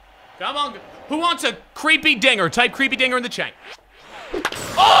 Come on. Who wants a creepy dinger? Type creepy dinger in the chat.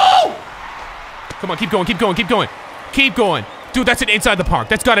 Oh! Come on, keep going, keep going, keep going. Keep going. Dude, that's an inside the park.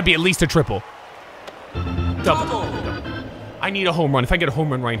 That's gotta be at least a triple. Double. I need a home run. If I get a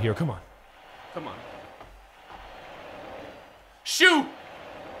home run right here, come on. Come on. Shoe!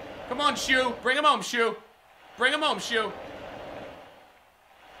 Come on, Shoe. Bring him home, Shoe. Bring him home, Shoe.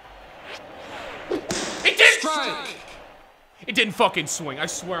 It didn't! Strike. It didn't fucking swing. I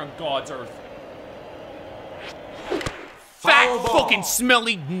swear on God's earth. Fat Foul ball. fucking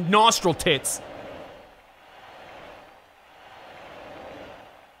smelly nostril tits.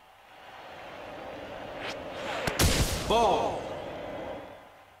 Ball.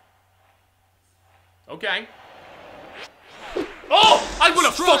 Okay. Oh! I would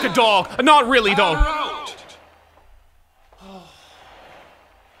have Strike. fuck a dog. Not really, Batter though. out.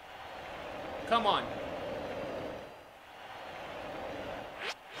 Come on.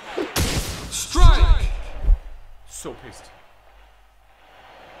 Strike. So pissed.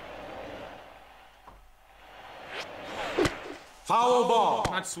 Foul ball.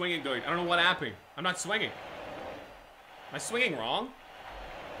 I'm not swinging good. I don't know what happened. I'm not swinging. Am I swinging wrong?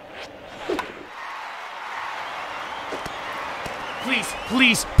 Please,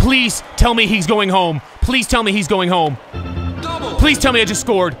 please, please tell me he's going home. Please tell me he's going home. Double. Please tell me I just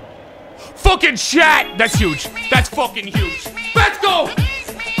scored. Fucking chat! That's huge. That's fucking huge. Let's go!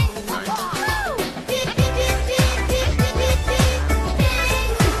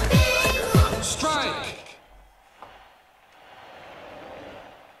 Strike.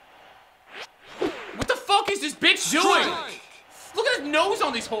 What the fuck is this bitch doing? Strike. Look at his nose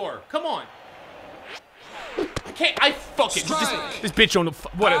on this whore. Come on. I can't. I fuck it. Strike. This bitch on the.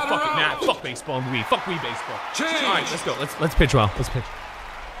 What a Batter fucking. Nah, out. fuck baseball and Wii. Fuck Wii baseball. Change. All right, let's go. Let's pitch well. Let's pitch.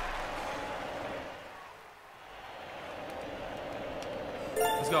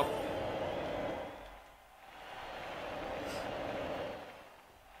 Let's go.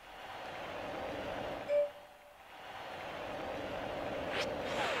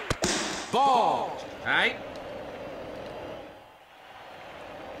 Ball. All right.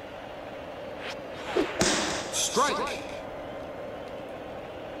 Strike.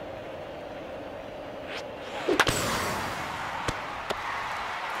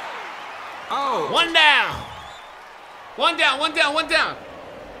 Out. One down. One down. One down. One down.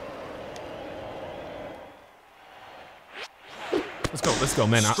 Let's go,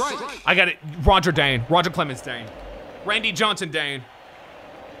 man. Strike. I got it. Roger Clemens Dane. Randy Johnson, Dan.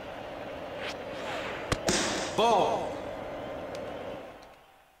 Ball.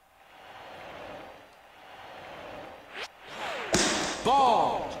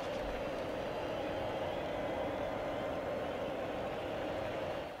 Ball.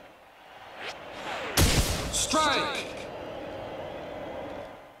 Strike.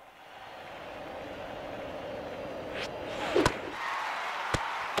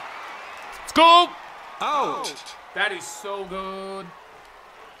 Let's go. Out. That is so good.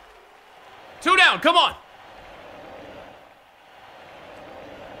 2 down, come on.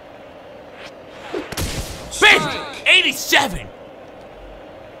 Bang! 87.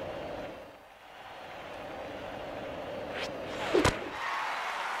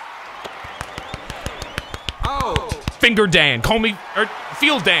 Out. Finger Dan, call me, or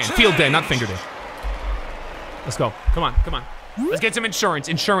Field Dan, not Finger Dan. Let's go, come on, come on. Let's get some insurance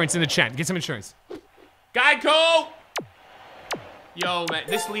in the chat. Get some insurance. Geico! Yo, man,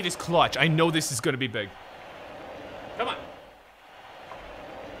 this lead is clutch. I know this is gonna be big. Come on.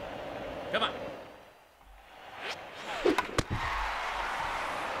 Come on.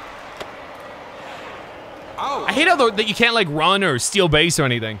 Out. I hate how that you can't like run or steal base or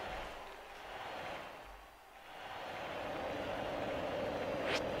anything.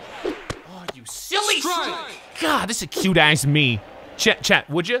 Oh, you silly! Strike. God, this is a cute ass me. Chat,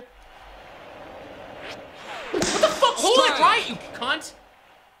 would you? What the fuck? Hold it Strike. right, you cunt!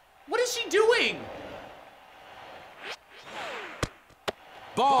 What is she doing?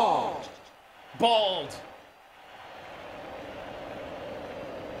 Ball. Bald.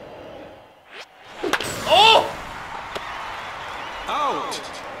 Oh! Out.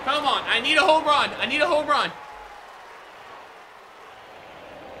 Come on, I need a home run. I need a home run.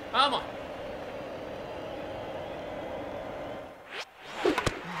 Come on.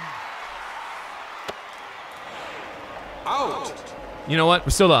 Out. You know what?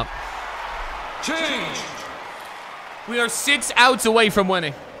 We're still up. Change. We are 6 outs away from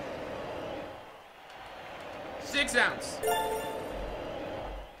winning. 6 outs.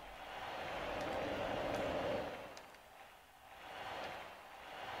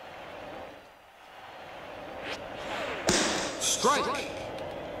 Strike.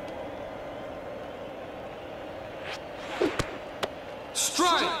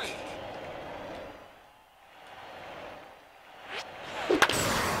 Strike.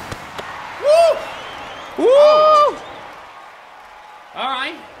 Woo! Woo! All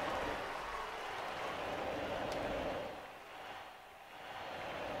right.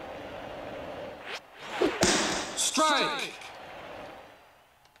 Strike.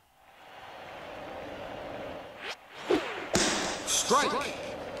 Strike.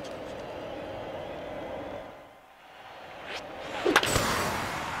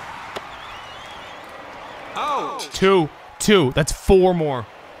 Out. 2. That's 4 more.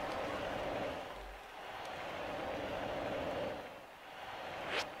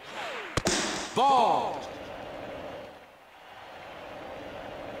 Ball.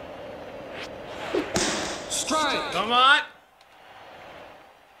 Strike. Come on.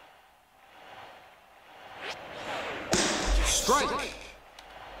 Strike.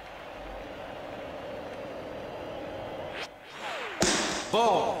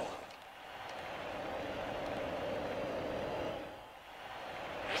 Ball.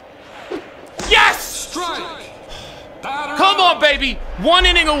 Yes! Strike. Batter Come out. on, baby. 1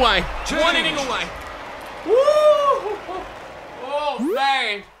 inning away. Change. 1 inning away. Woo! Oh,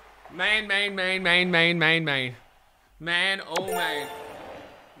 man. Man, man, man, man, man, man, man. Man, oh, man.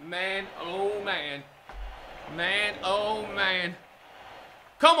 Man, oh, man. Man, oh, man.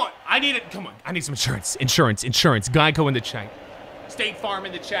 Come on. I need it. Come on. I need some insurance. Insurance. Geico in the chat. State Farm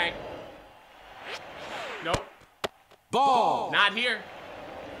in the chat. Nope. Ball. Not here.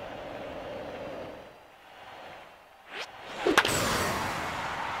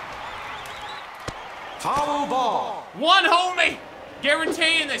 Foul ball. 1 homie.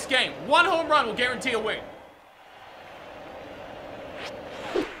 Guarantee in this game. 1 home run will guarantee a win.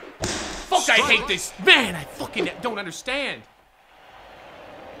 Fuck, I hate this. Man, I fucking don't understand.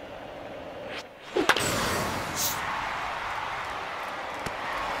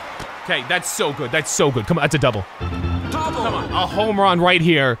 Okay, that's so good. That's so good. Come on, that's a double. Double. Come on, a home run right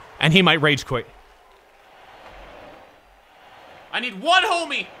here, and he might rage quit. I need 1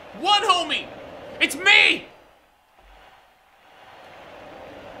 homie. 1 homie. It's me.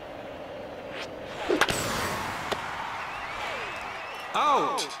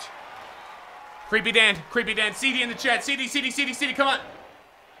 Out. Creepy Dan, CD in the chat, CD, come on.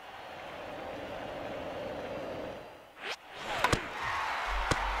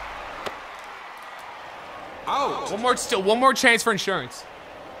 Out. One more chance for insurance.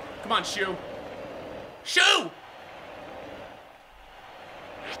 Come on, Shoe. Shoe!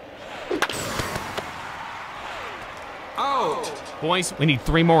 Out. Boys, we need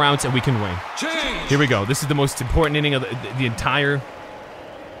 3 more outs and we can win. Change. Here we go. This is the most important inning of the entire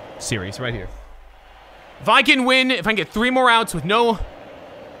series right here. If I can win, if I can get 3 more outs with no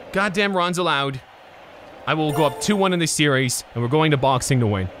goddamn runs allowed, I will go up 2-1 in this series, and we're going to boxing to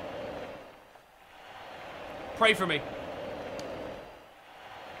win. Pray for me.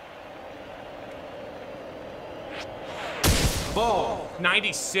 Ball.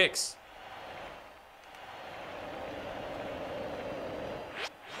 96.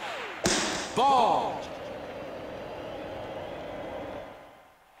 Ball.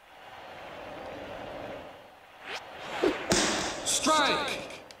 Strike.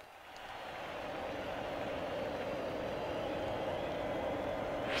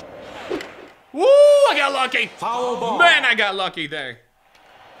 Woo! I got lucky. Foul ball. Man, I got lucky there.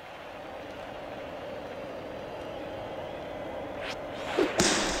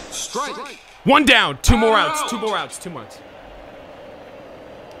 Strike. 1 down. 2 more outs. 2 more outs. 2 more outs.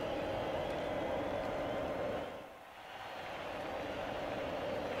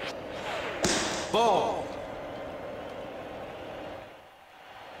 Ball.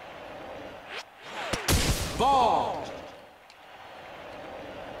 Ball.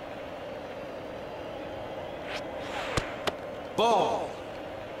 Ball.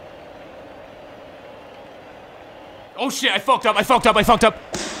 Oh shit, I fucked up. I fucked up. I fucked up.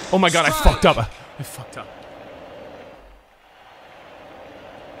 Oh my god, I fucked up. I fucked up.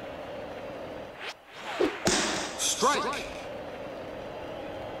 Strike.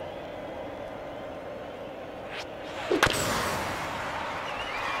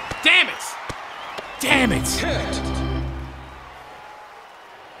 Damn it! Damn it! Hit.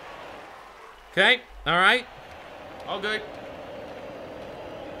 Okay, alright. All good.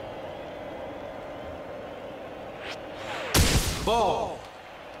 Ball.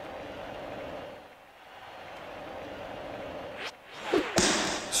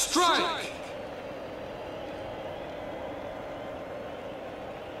 Strike.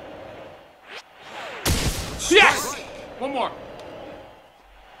 Yes! One more.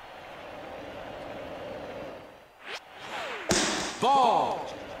 Ball.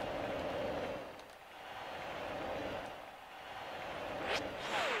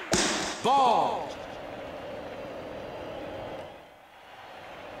 Ball.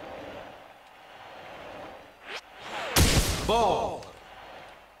 Ball.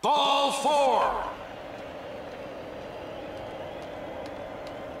 Ball 4.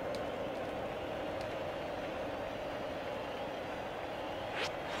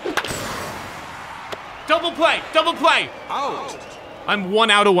 Double play! Double play! Out. I'm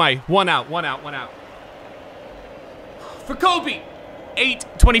 1 out away. 1 out, 1 out, 1 out. For Kobe!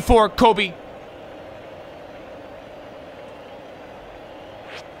 8-24, Kobe.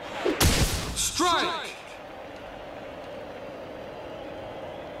 Strike.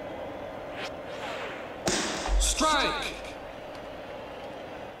 Strike.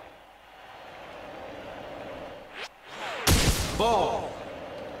 Ball.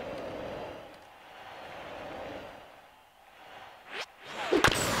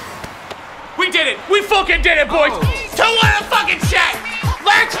 We did it! We fucking did it, boys! Oh. 2-1 in the fucking chat!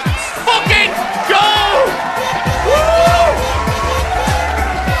 Let's fucking go! Woo!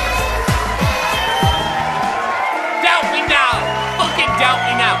 Doubt me now! Fucking doubt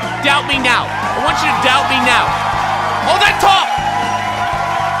me now! Doubt me now! I want you to doubt me now! All that talk!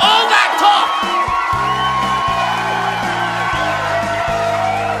 All that talk!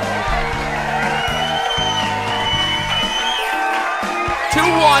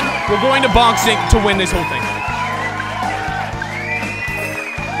 We're going to boxing to win this whole thing.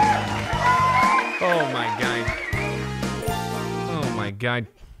 Oh my god. Oh my god.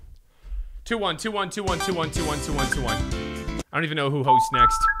 2-1, 2-1, 2-1, 2-1, 2-1, 2-1, 2-1. I don't even know who hosts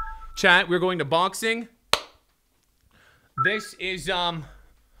next. Chat, we're going to boxing. This is it.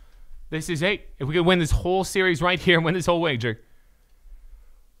 If we could win this whole series right here and win this whole wager.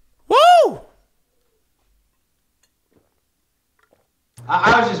 Woo!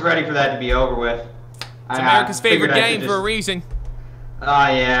 I was just ready for that to be over with. It's America's favorite game for a reason. Oh,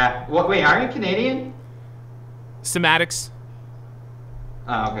 yeah. What? Wait, are you Canadian? Somatics.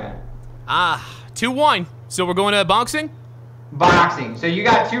 Oh, okay. 2-1. So we're going to boxing? Boxing. So you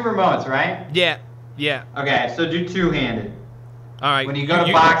got 2 remotes, right? Yeah. Yeah. Okay, so do 2-handed. All right. When you go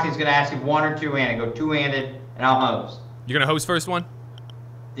to boxing, it's going to ask you 1 or 2-handed. Go 2-handed, and I'll host. You're going to host first one?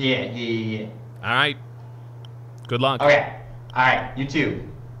 Yeah. All right. Good luck. Okay. All right, you too.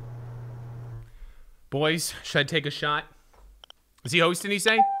 Boys, should I take a shot? Is he hosting, he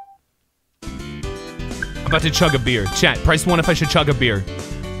say? I'm about to chug a beer. Chat, press 1 if I should chug a beer.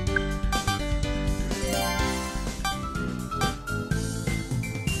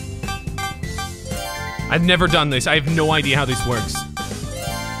 I've never done this. I have no idea how this works.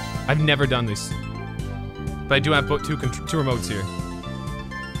 I've never done this. But I do have two remotes here.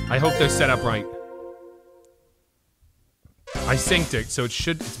 I hope they're set up right. I synced it, so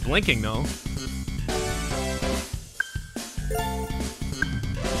it's blinking though.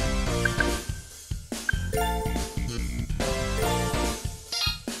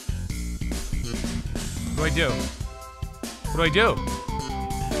 What do I do? What do I do?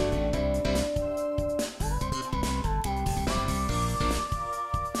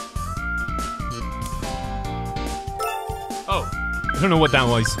 Oh, I don't know what that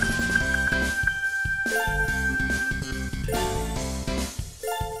was.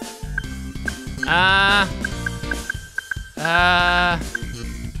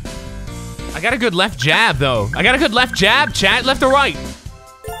 I got a good left jab though. I got a good left jab, chat. Left or right?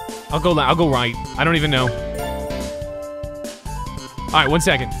 I'll go right. I don't even know. All right, 1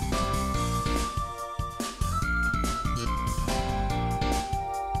 second.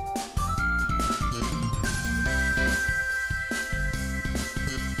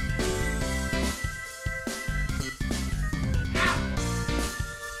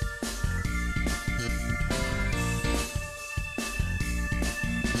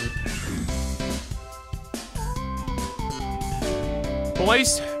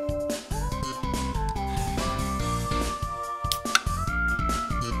 Boys.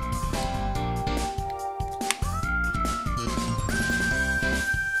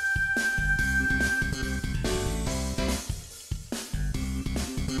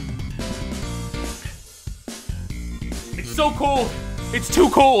 It's so cold. It's too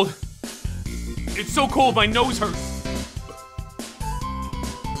cold. It's so cold, my nose hurts.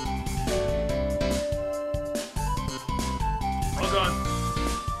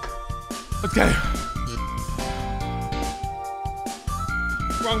 Okay.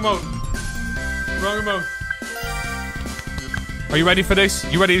 Wrong mode. Wrong remote. Are you ready for this?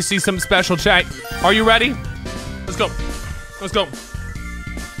 You ready to see some special, chat? Are you ready? Let's go. Let's go.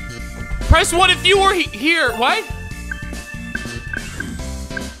 Press 1 if you were here. What?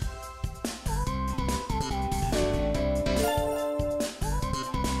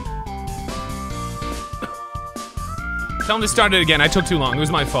 Tell him to start it again. I took too long. It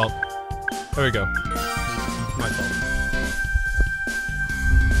was my fault. There we go. My fault.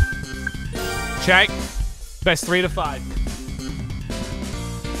 Check. Best 3 to 5.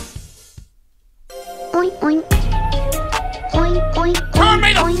 Oink, oink. Oink, oink. Turn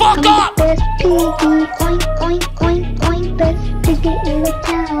me the fuck up! Best piggy. Oink, oink, oink, oink. Best piggy in the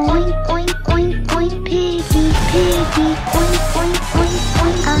town. Oink, oink, oink, oink. Piggy, piggy. Oink, oink, oink,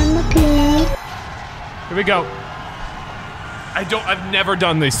 oink. I'm a pig. Here we go. I've never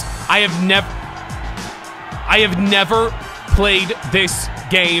done this. I have never played this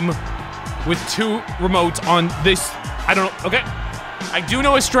game with 2 remotes on this. I don't know. Okay. I do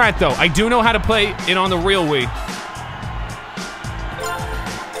know a strat though. I do know how to play it on the real Wii.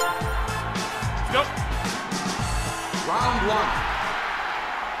 Let's go. Round 1.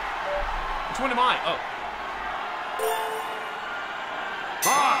 Which one am I? Oh.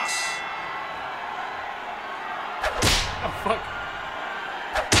 Box. Oh, fuck.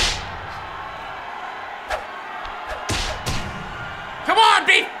 Come on,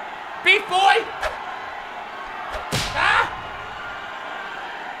 beef! Beef boy! Ah!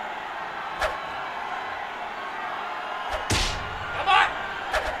 Come on!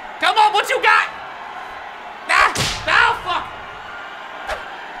 Come on, what you got? Ah! Oh, fuck!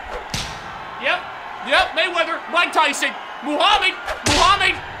 Yep, Mayweather, Mike Tyson, Muhammad!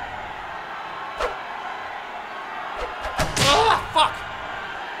 Oh, fuck!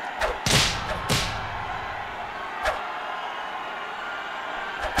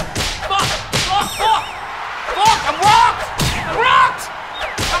 Fuck! I'm rocked!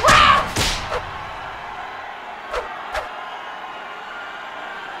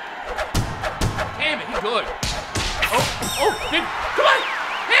 Damn it, he's good. Oh, dude, come on!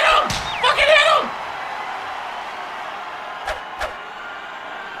 Hit him! Fucking hit him!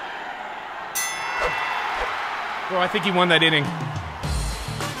 Bro, I think he won that inning.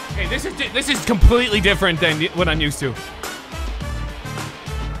 Okay, this is completely different than what I'm used to.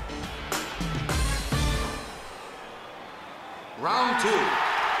 Round 2.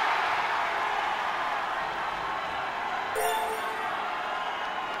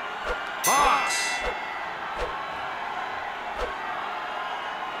 Box.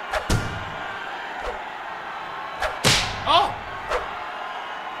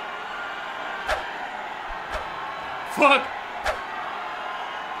 fuck?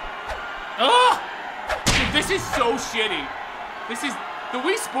 Ugh! Dude, this is so shitty. This is... The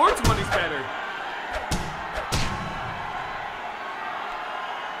Wii Sports one is better.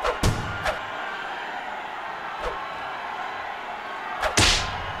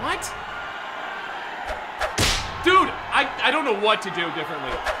 What? Dude, I don't know what to do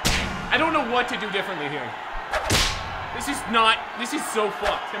differently. I don't know what to do differently here. This is so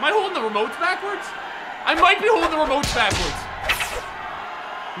fucked. Am I holding the remotes backwards? I might be holding the remotes backwards.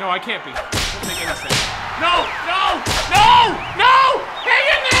 No, I can't be. Doesn't make any sense. No! No! No! No! Hang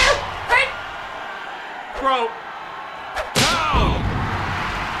in there! Hang... Bro. Count!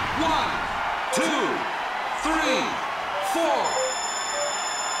 1, 2, 3, 4.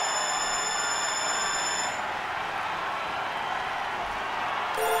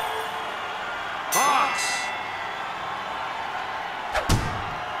 Box!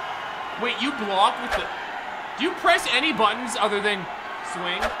 Wait, you block with the... Do you press any buttons other than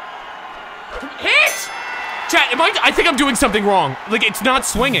swing? Hit! Chat, I think I'm doing something wrong. Like, it's not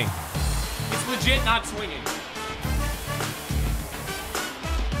swinging. It's legit not swinging.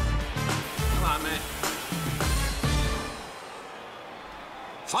 Come on, man.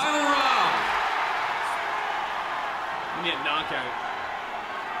 Final round! We need a knockout.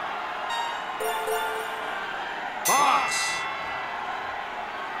 Box!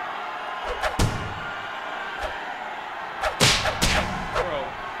 Bro.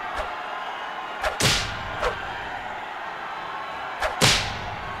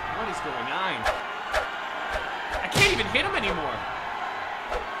 What is going on? I can't even hit him anymore.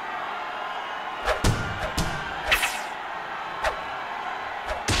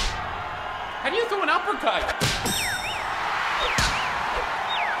 How do you throw an uppercut?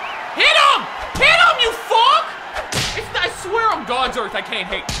 Hit him! Hit him, you fuck! I swear on God's earth I can't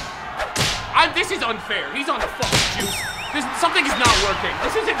hit. This is unfair. He's on the fucking juice. Something is not working.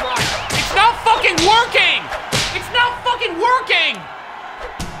 This isn't right. It's not fucking working! It's not fucking working!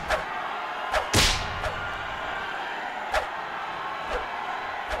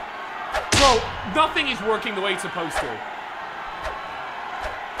 Bro, nothing is working the way it's supposed to.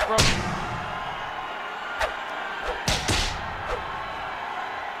 Bro.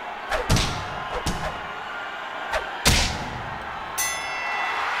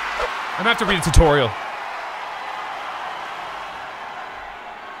 I'm gonna have to read a tutorial.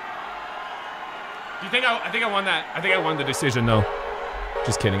 Do you think I think I won that? I think I won the decision, though.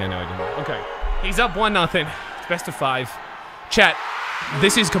 Just kidding, I know I didn't. Okay. He's up 1-0. It's best of 5. Chat,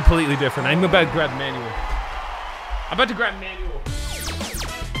 this is completely different. I'm about to grab manual. I'm about to grab manual.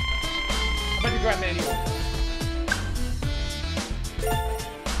 I'm about to grab manual.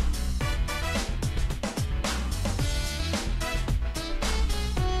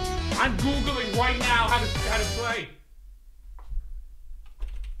 I'm Googling right now how to play.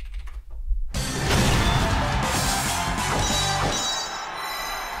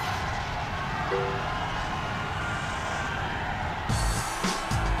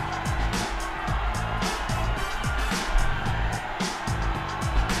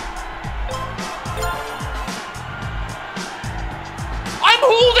 I'm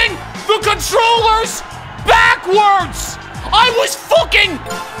holding the controllers backwards! I was holding...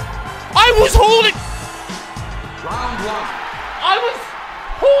 Round 1. I was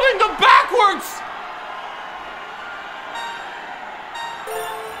holding them backwards!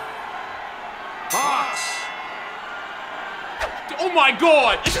 Box! Oh my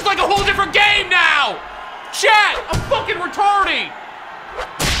God! This is like a whole different game now! Chat! I'm fucking retarded!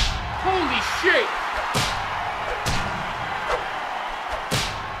 Holy shit!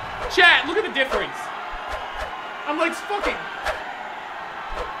 Chat, look at the difference. I'm like fucking...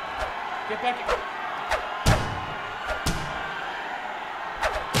 Get back in.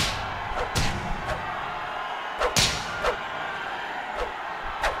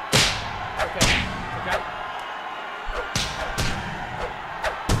 Okay.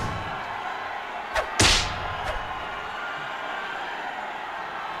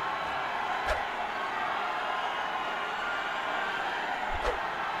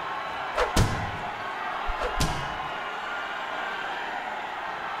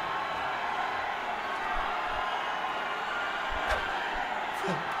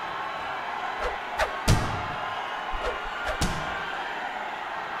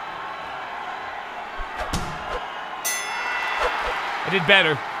 I did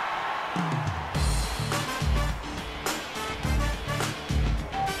better.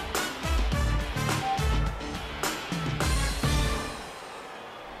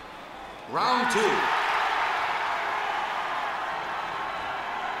 Round 2.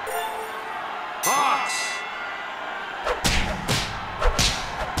 Box!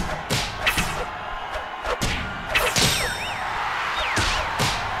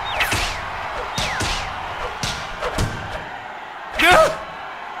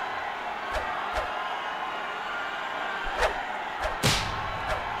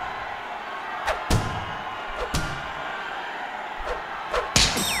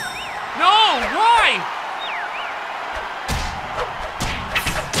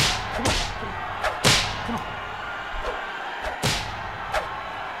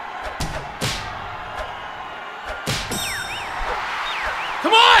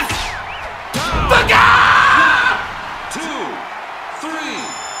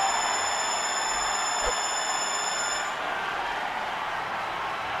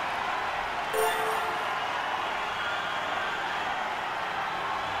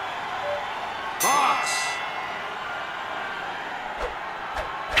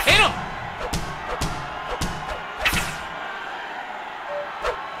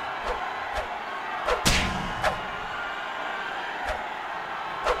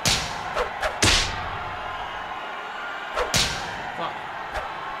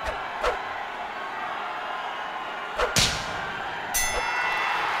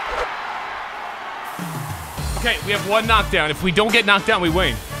 Okay, we have one knockdown. If we don't get knocked down, we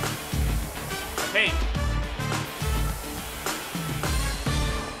win. Hey.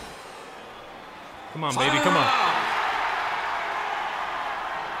 Come on, baby, come on.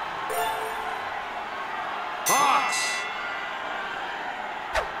 Fox.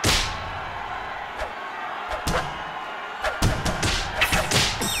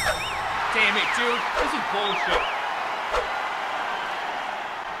 Damn it, dude. This is bullshit.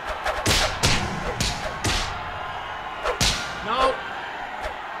 No.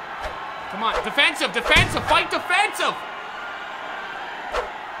 Come on. Defensive, defensive. Fight defensive.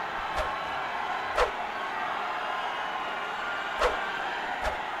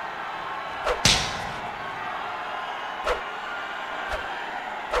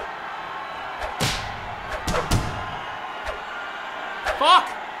 Fuck.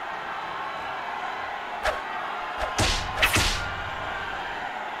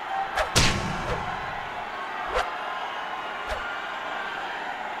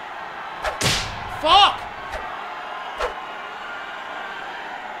 Fuck!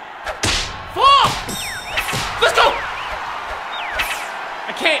 Fuck! Let's go!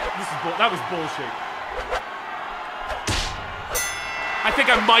 I can't. That was bullshit. I think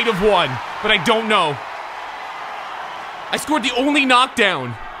I might have won, but I don't know. I scored the only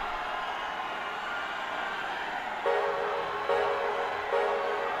knockdown.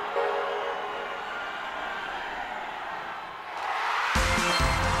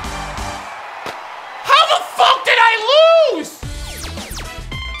 How the fuck did I lose?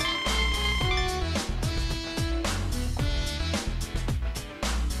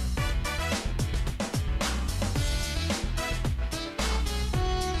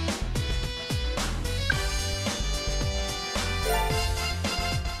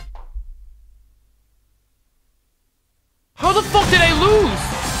 How the fuck did I lose?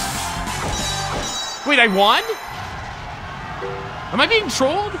 Wait, I won? Am I being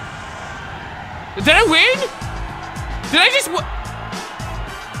trolled? Did I win? Did I just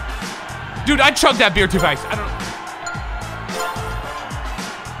Dude, I chugged that beer too fast. I don't know.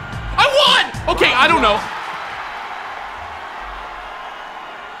 I won! Okay, I don't know.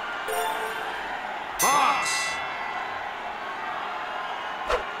 Fox.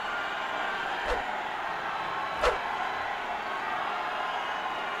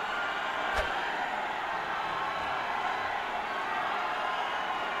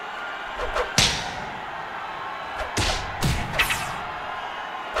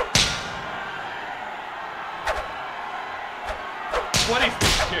 What is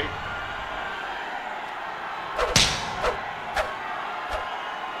this shit?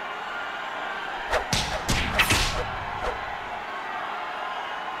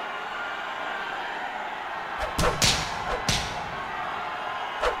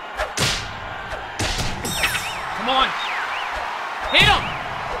 Come on. Hit him!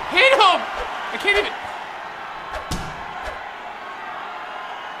 Hit him! I can't even...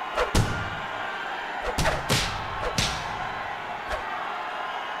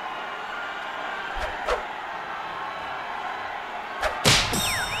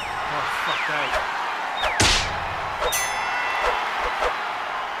 Fuck that.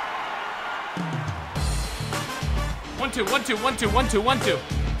 1-2, 1-2, 1-2, 1-2, 1-2.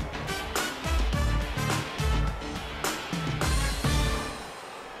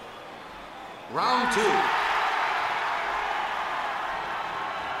 Round 2.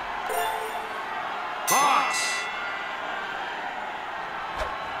 Fox.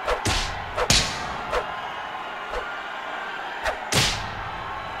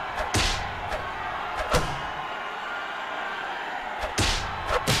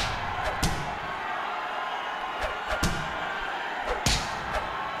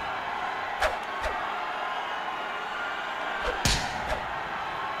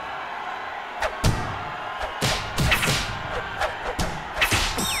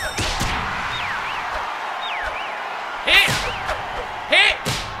 Hit! Hit!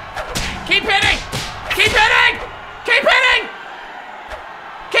 Keep hitting! Keep hitting! Keep hitting!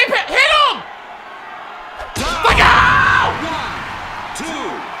 Keep hit! Hit him! Look out! 1, 2.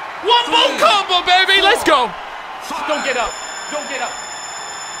 One more combo, baby! Let's go! Don't get up! Don't get up!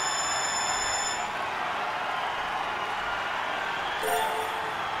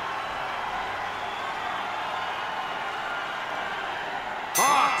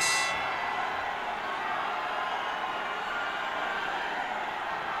 Fox.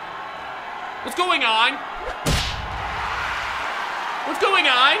 What's going on? What's going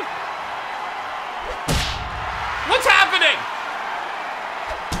on? What's happening?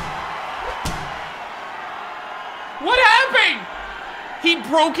 What happened? He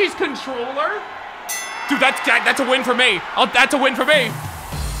broke his controller? Dude, that's a win for me. That's a win for me.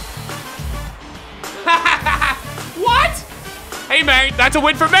 What? Hey, man, that's a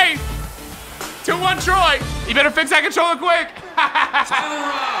win for me. 2-1 Troy. You better fix that controller quick. Final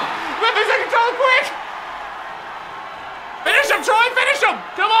round. Fix that controller quick. Finish him, Troy. Finish him.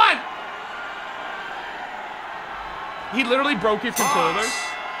 Come on. He literally broke his controller.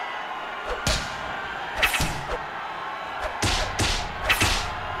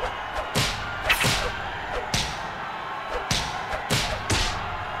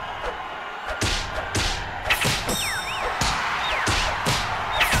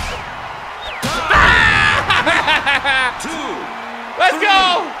 Let's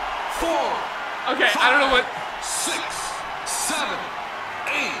go! 4. Okay, I don't know what. 6, 7,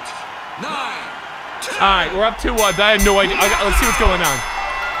 8, 9, 10. All right, we're up 2-1. I have no idea. Let's see what's going on.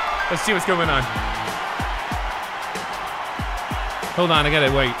 Let's see what's going on. Hold on, I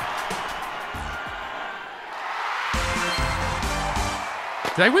gotta wait.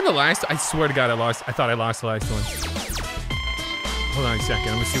 Did I win the last? I swear to God, I lost. I thought I lost the last one. Hold on a second.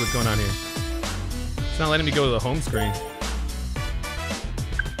 I'm gonna see what's going on here. It's not letting me go to the home screen.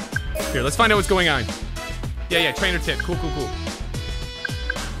 Here, let's find out what's going on. Yeah, trainer tip. Cool.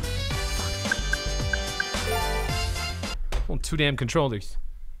 Oh, 2 damn controllers.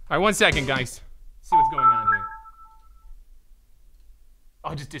 All right, 1 second, guys. See what's going on here.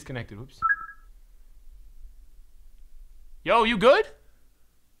 Oh, I just disconnected. Oops. Yo, you good?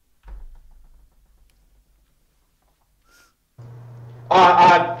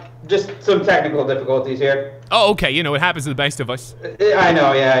 Just some technical difficulties here. Oh, okay. You know, it happens to the best of us. I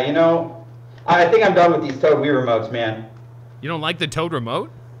know, yeah. You know, I think I'm done with these Toad Wii remotes, man. You don't like the Toad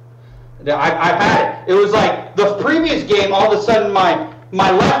remote? I've had it. It was like the previous game. All of a sudden,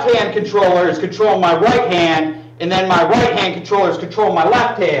 my left hand controller is controlling my right hand, and then my right hand controller is controlling my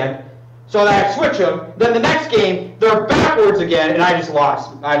left hand. So then I switch them. Then the next game, they're backwards again, and I just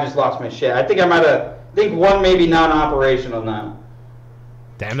lost my shit. I think I might have. I think one maybe non-operational now.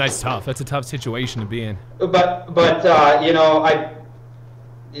 Damn, that's tough. That's a tough situation to be in. But you know, I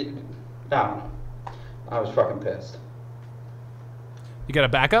don't know. I was fucking pissed. You got a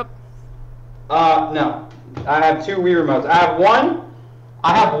backup? No. I have 2 Wii remotes. I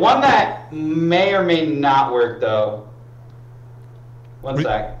have one that may or may not work though. One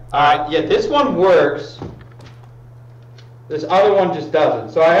sec. Yeah, this one works. This other one just doesn't.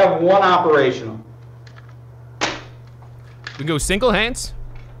 So I have one operational. We can go single hands?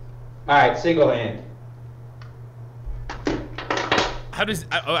 Alright, single hand. How does...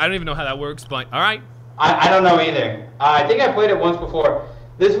 I don't even know how that works, but... Alright. I don't know either. I think I played it once before.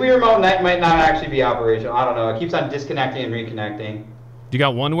 This Wii remote might not actually be operational. I don't know. It keeps on disconnecting and reconnecting. You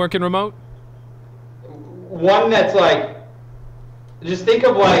got one working remote? One that's like... Just think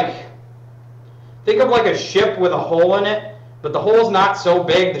of like a ship with a hole in it, but the hole's not so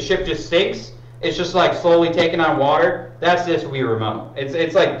big, the ship just sinks. It's just like slowly taking on water. That's this Wii remote.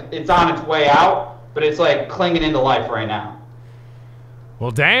 It's like it's on its way out, but it's like clinging into life right now. Well,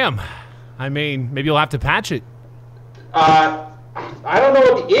 damn. I mean, maybe you'll have to patch it. I don't know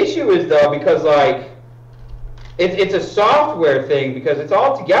what the issue is though, because like it's a software thing because it's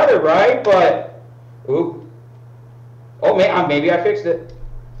all together, right? But oh, maybe I fixed it.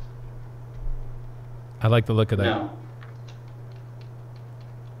 I like the look of that. No.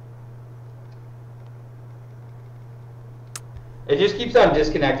 It just keeps on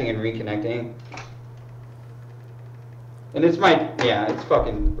disconnecting and reconnecting. And it's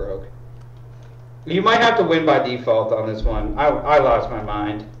fucking broke. You might have to win by default on this one. I lost my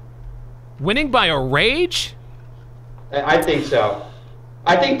mind. Winning by a rage? I think so.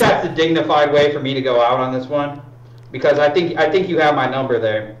 I think that's the dignified way for me to go out on this one. Because I think you have my number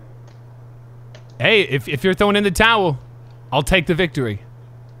there. Hey, if you're throwing in the towel, I'll take the victory.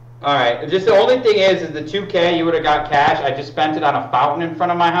 All right. Just the only thing is the 2K, you would have got cash. I just spent it on a fountain in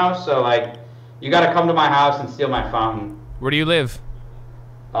front of my house. So, like, you got to come to my house and steal my fountain. Where do you live?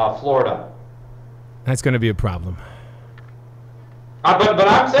 Florida. That's going to be a problem. But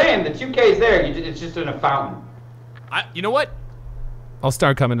I'm saying the 2K is there. It's just in a fountain. You know what? I'll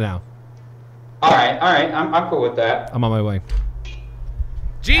start coming now. All right. I'm cool with that. I'm on my way.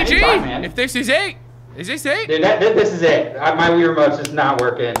 GG! Anytime, man. If this is it. Is this it? Dude, this is it. My Wii remote's just not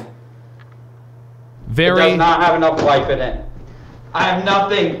working. It does not have enough life in it. I have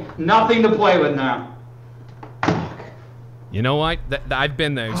nothing to play with now. You know what? I've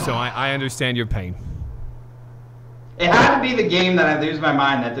been there, so I understand your pain. It had to be the game that I lose my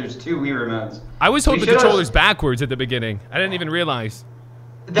mind that there's 2 Wii remotes. I was holding the controllers backwards at the beginning. I didn't even realize.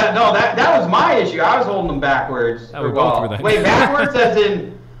 That was my issue. I was holding them backwards. We both were then. Wait, backwards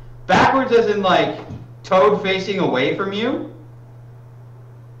as in like toad facing away from you?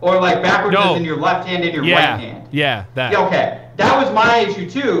 Or like backwards No. as in your left hand and your right hand? Yeah, that. Yeah, okay. That was my issue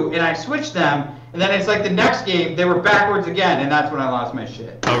too, and I switched them, and then it's like the next game, they were backwards again, and that's when I lost my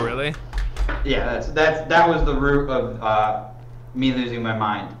shit. Oh, really? Yeah, that was the root of me losing my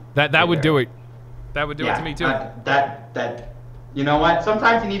mind. That would do it. That would do it to me too. That you know what?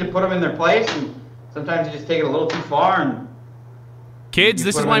 Sometimes you need to put them in their place, and sometimes you just take it a little too far. And Kids,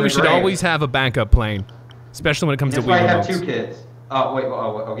 this is why we should always have a backup plane, especially when it comes that's to why Wii I have remotes. 2 kids. Oh wait,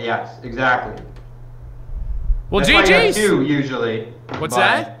 oh yes, exactly. Well, That's why you have GG's. 2 usually. What's but-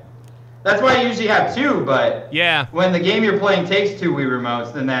 that? That's why I usually have 2, but Yeah. when the game you're playing takes 2 Wii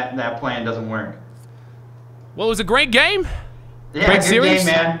remotes, then that plan doesn't work. Well, it was a great game. Yeah, Great good series.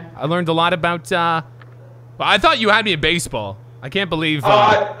 game, man. I learned a lot about. Well, I thought you had me in baseball. I can't believe.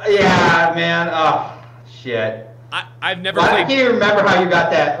 Yeah, man. Oh, shit. I've never I played. can't even remember how you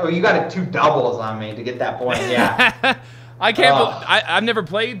got that. Oh, you got 2 doubles on me to get that point. Yeah. I can't. Oh. I've never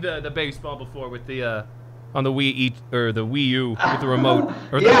played the baseball before with the on the Wii or the Wii U with the remote.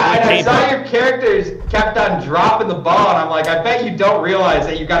 Or the Yeah, and I Wii saw paper. your characters kept on dropping the ball, and I'm like, I bet you don't realize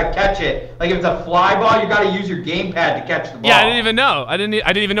that you got to catch it. Like if it's a fly ball, you got to use your gamepad to catch the ball. Yeah, I didn't even know. I didn't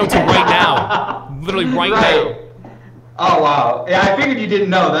even know till right now. Literally right now. Oh wow. Yeah, I figured you didn't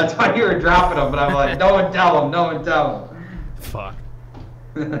know. That's why you were dropping them. But I'm like, no one tell them. No one tell Fuck.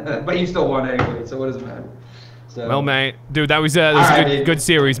 them. But you still won anyway, so what does it matter? So, Well, man, dude, that was a Alright, good, dude. good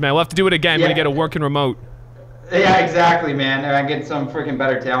series, man. We'll have to do it again when Yeah. you get a working remote. Yeah, exactly, man. And I get some freaking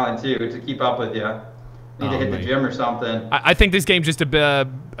better talent too to keep up with you. Need to Oh, hit man. the gym or something. I think this game's just a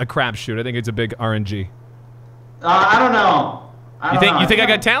crapshoot. I think it's a big RNG. I don't know. I don't know. You think I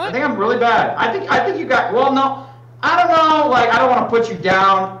got I talent? think I'm really bad. I think you got. Well, no. I don't know. Like I don't want to put you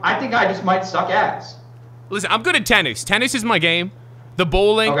down. I think I just might suck ass. Listen, I'm good at tennis. Tennis is my game. The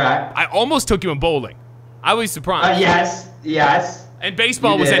bowling. Okay. I almost took you in bowling. I was surprised. Yes. And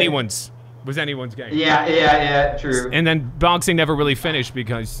baseball You was did. anyone's game. Yeah. True. And then boxing never really finished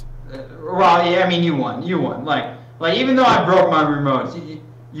because Well, yeah. I mean, you won. Like even though I broke my remotes,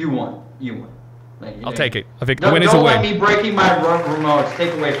 you won. Like, I'll take it. I think a Don't, win is a don't win. let me breaking my remotes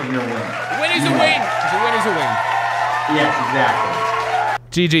take away from your win. A win is a win. A win is a win. Yes,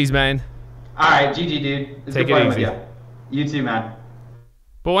 exactly. GG's, man. All right, GG, dude. It's Take good it playing with easy. you. You too, man.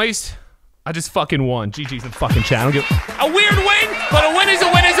 Boys, I just fucking won. GG's in fucking chat. I don't give a weird win, but a win is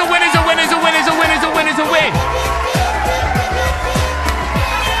a win is a win is a win is a win is a win is a win is a win.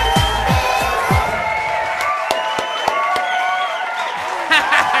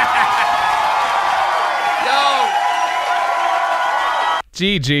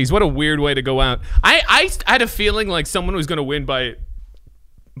 GG's, what a weird way to go out. I had a feeling like someone was gonna win by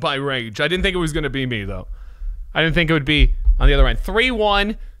rage. I didn't think it was gonna be me though. I didn't think it would be on the other end.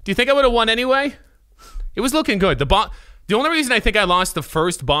 3-1. Do you think I would have won anyway? It was looking good. The only reason I think I lost the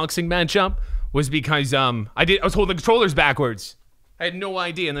first boxing matchup was because I was holding the controllers backwards. I had no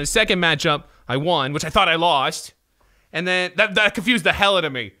idea. And the second matchup I won, which I thought I lost, and then that confused the hell out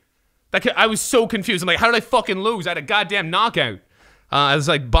of me. I was so confused. I'm like, how did I fucking lose? I had a goddamn knockout. I was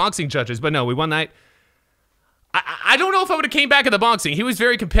like boxing judges, but no, we won that. I don't know if I would have came back in the boxing. He was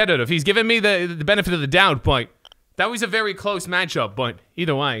very competitive. He's given me the benefit of the doubt, but that was a very close matchup. But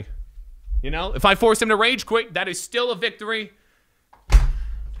either way, you know, if I force him to rage quit, that is still a victory.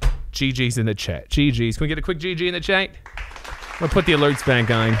 GG's in the chat. GG's. Can we get a quick GG in the chat? We'll put the alerts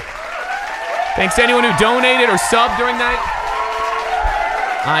back on. Thanks to anyone who donated or subbed during that.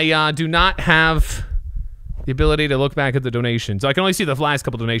 I do not have the ability to look back at the donations. I can only see the last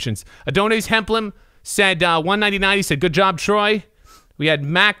couple donations. Adonis Hemplem said $1.99. He said, "Good job, Troy." We had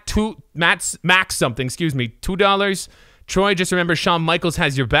Mac something, excuse me, $2. Troy, just remember Shawn Michaels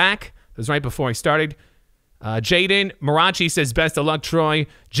has your back. That was right before I started. Jaden Marachi says, "Best of luck, Troy."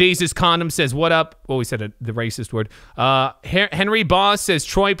 Jesus Condom says, "What up?" Well, we said the racist word. Henry Boss says,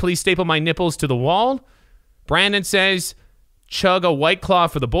 "Troy, please staple my nipples to the wall." Brandon says, "Chug a White Claw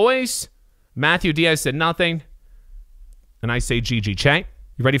for the boys." Matthew Diaz said nothing. And I say GG. Chat,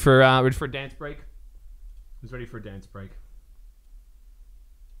 you ready for a dance break? Who's ready for a dance break?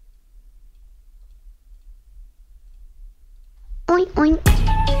 Oink oink.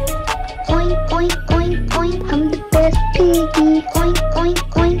 Oink oink oink oink. I'm the best piggy. Oink oink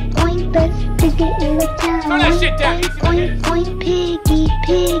oink oink. Best piggy in the town. Turn that shit down. Oink oink oink. Piggy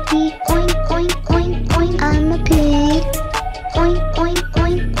piggy. Oink oink oink oink. I'm a pig. Oink oink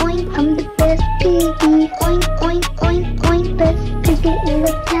oink oink. I'm the best piggy. Oink oink oink oink. Best piggy in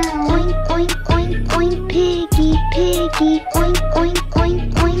the town. Oink oink oink oink. Piggy piggy. Oink oink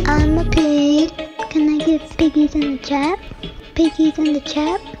oink oink. I'm a pig. Can I get piggies in the chat? Piggies in the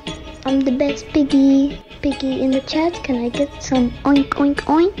chat? I'm the best piggy. Piggy in the chat, can I get some oink oink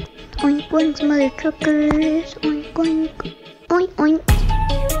oink? Oink oink, mother truckers. Oink oink. Oink oink.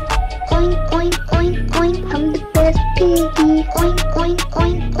 Oink oink oink oink. I'm the best piggy. Oink oink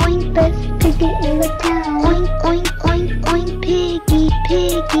oink oink. Best piggy in the town. Oink oink oink oink. Piggy,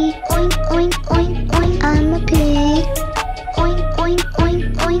 piggy. Oink oink oink oink. I'm a pig. Oink oink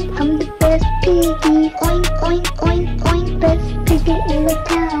oink oink. I'm the best piggy. Oink oink oink oink. Best piggy in the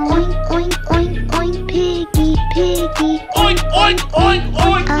town. Oink oink oink oink. Piggy, piggy. Oink, oink, oink,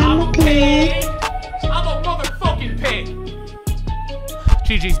 oink. I'm a pig. I'm a motherfucking pig.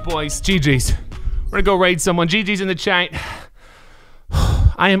 GG's, boys. GG's. We're gonna go raid someone. GG's in the chat.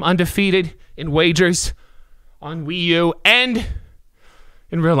 I am undefeated in wagers on Wii U and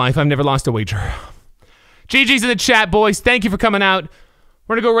in real life. I've never lost a wager. GG's in the chat, boys. Thank you for coming out.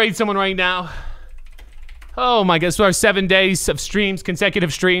 We're gonna go raid someone right now. Oh my goodness, our 7 days of streams,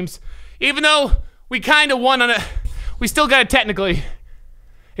 consecutive streams. Even though we kind of won on it, we still got it technically.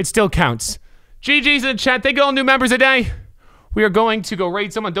 It still counts. GG's in the chat. Thank you all new members today. We are going to go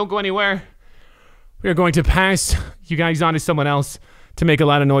raid someone. Don't go anywhere. We are going to pass you guys on to someone else to make a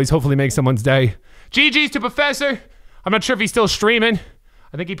lot of noise, hopefully make someone's day. GG's to Poofesure. I'm not sure if he's still streaming.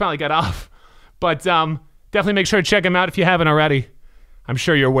 I think he probably got off. But definitely make sure to check him out if you haven't already. I'm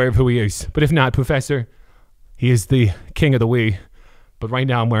sure you're aware of who he is. But if not, Poofesure, he is the king of the Wii. But right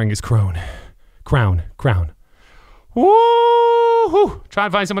now I'm wearing his crown. Crown. Woo-hoo! Try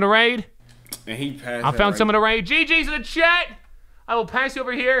and find someone to raid. And he passed. I found someone to raid. GG's in the chat. I will pass you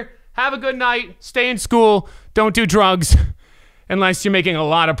over here. Have a good night. Stay in school. Don't do drugs. Unless you're making a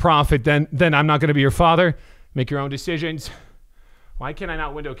lot of profit, then I'm not going to be your father. Make your own decisions. Why can't I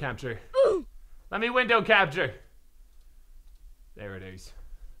not window capture? Let me window capture. There it is.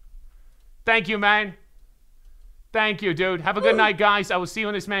 Thank you, man. Thank you, dude. Have a good night, guys. I will see you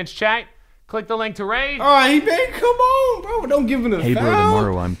in this man's chat. Click the link to raid. All right, man, come on, bro. Don't give him a Hey, foul. bro,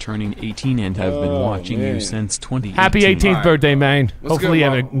 tomorrow I'm turning 18 and have been watching you since 2018. Happy 18th birthday, man. What's Hopefully good, you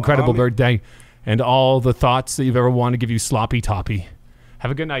have an Mom? incredible Mommy? birthday and all the thoughts that you've ever wanted to give you sloppy toppy. Have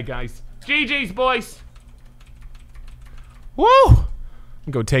a good night, guys. GG's, boys. Woo! I'm gonna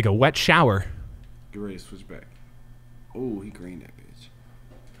go take a wet shower. Get ready to switch back. Oh, he greened that bitch.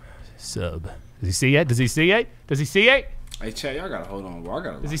 Sub. Does he see it? Does he see it? Does he see it? Hey, chat, y'all gotta hold on, bro. I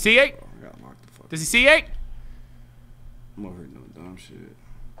gotta. Does he see it? I gotta lock the fuck. Does he see it? I'm over here doing dumb shit.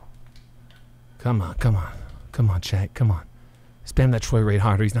 Come on, come on. Come on, chat. Come on. Spam that Troy raid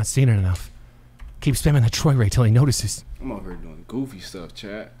harder. He's not seeing it enough. Keep spamming that Troy raid till he notices. I'm over here doing goofy stuff,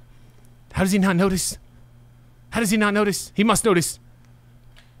 chat. How does he not notice? How does he not notice? He must notice.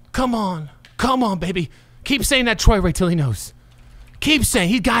 Come on. Come on, baby. Keep saying that Troy raid till he knows. Keep saying.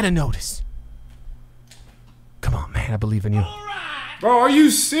 He gotta notice. Come on, man. I believe in you. Bro, are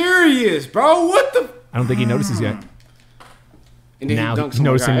you serious, bro? What the? I don't think he notices yet. And then Now he dunks he's on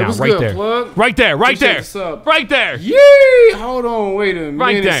my noticing guy. It now. was Right good, there. plug. Right there. Right Appreciate there. the sub. Right there. Yee! Hold on, wait a minute.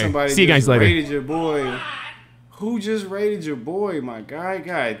 Right there. Somebody See you guys just later. raided your boy. Who just raided your boy, my guy?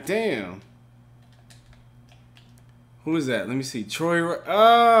 God damn. Who is that? Let me see.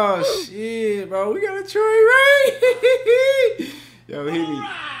 Oh, shit, bro. We got a Troy raid. Yo, hit me.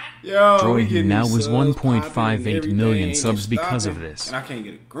 Yo, we Troydan getting now these was subs 1.58 popping and million everything. subs Just because of stopping. this. And I can't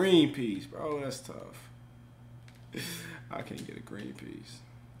get a green piece, bro. That's tough. I can't get a green piece.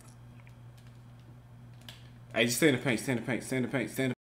 Hey, just stay in the paint, stay in the paint, stay in the paint, stay in the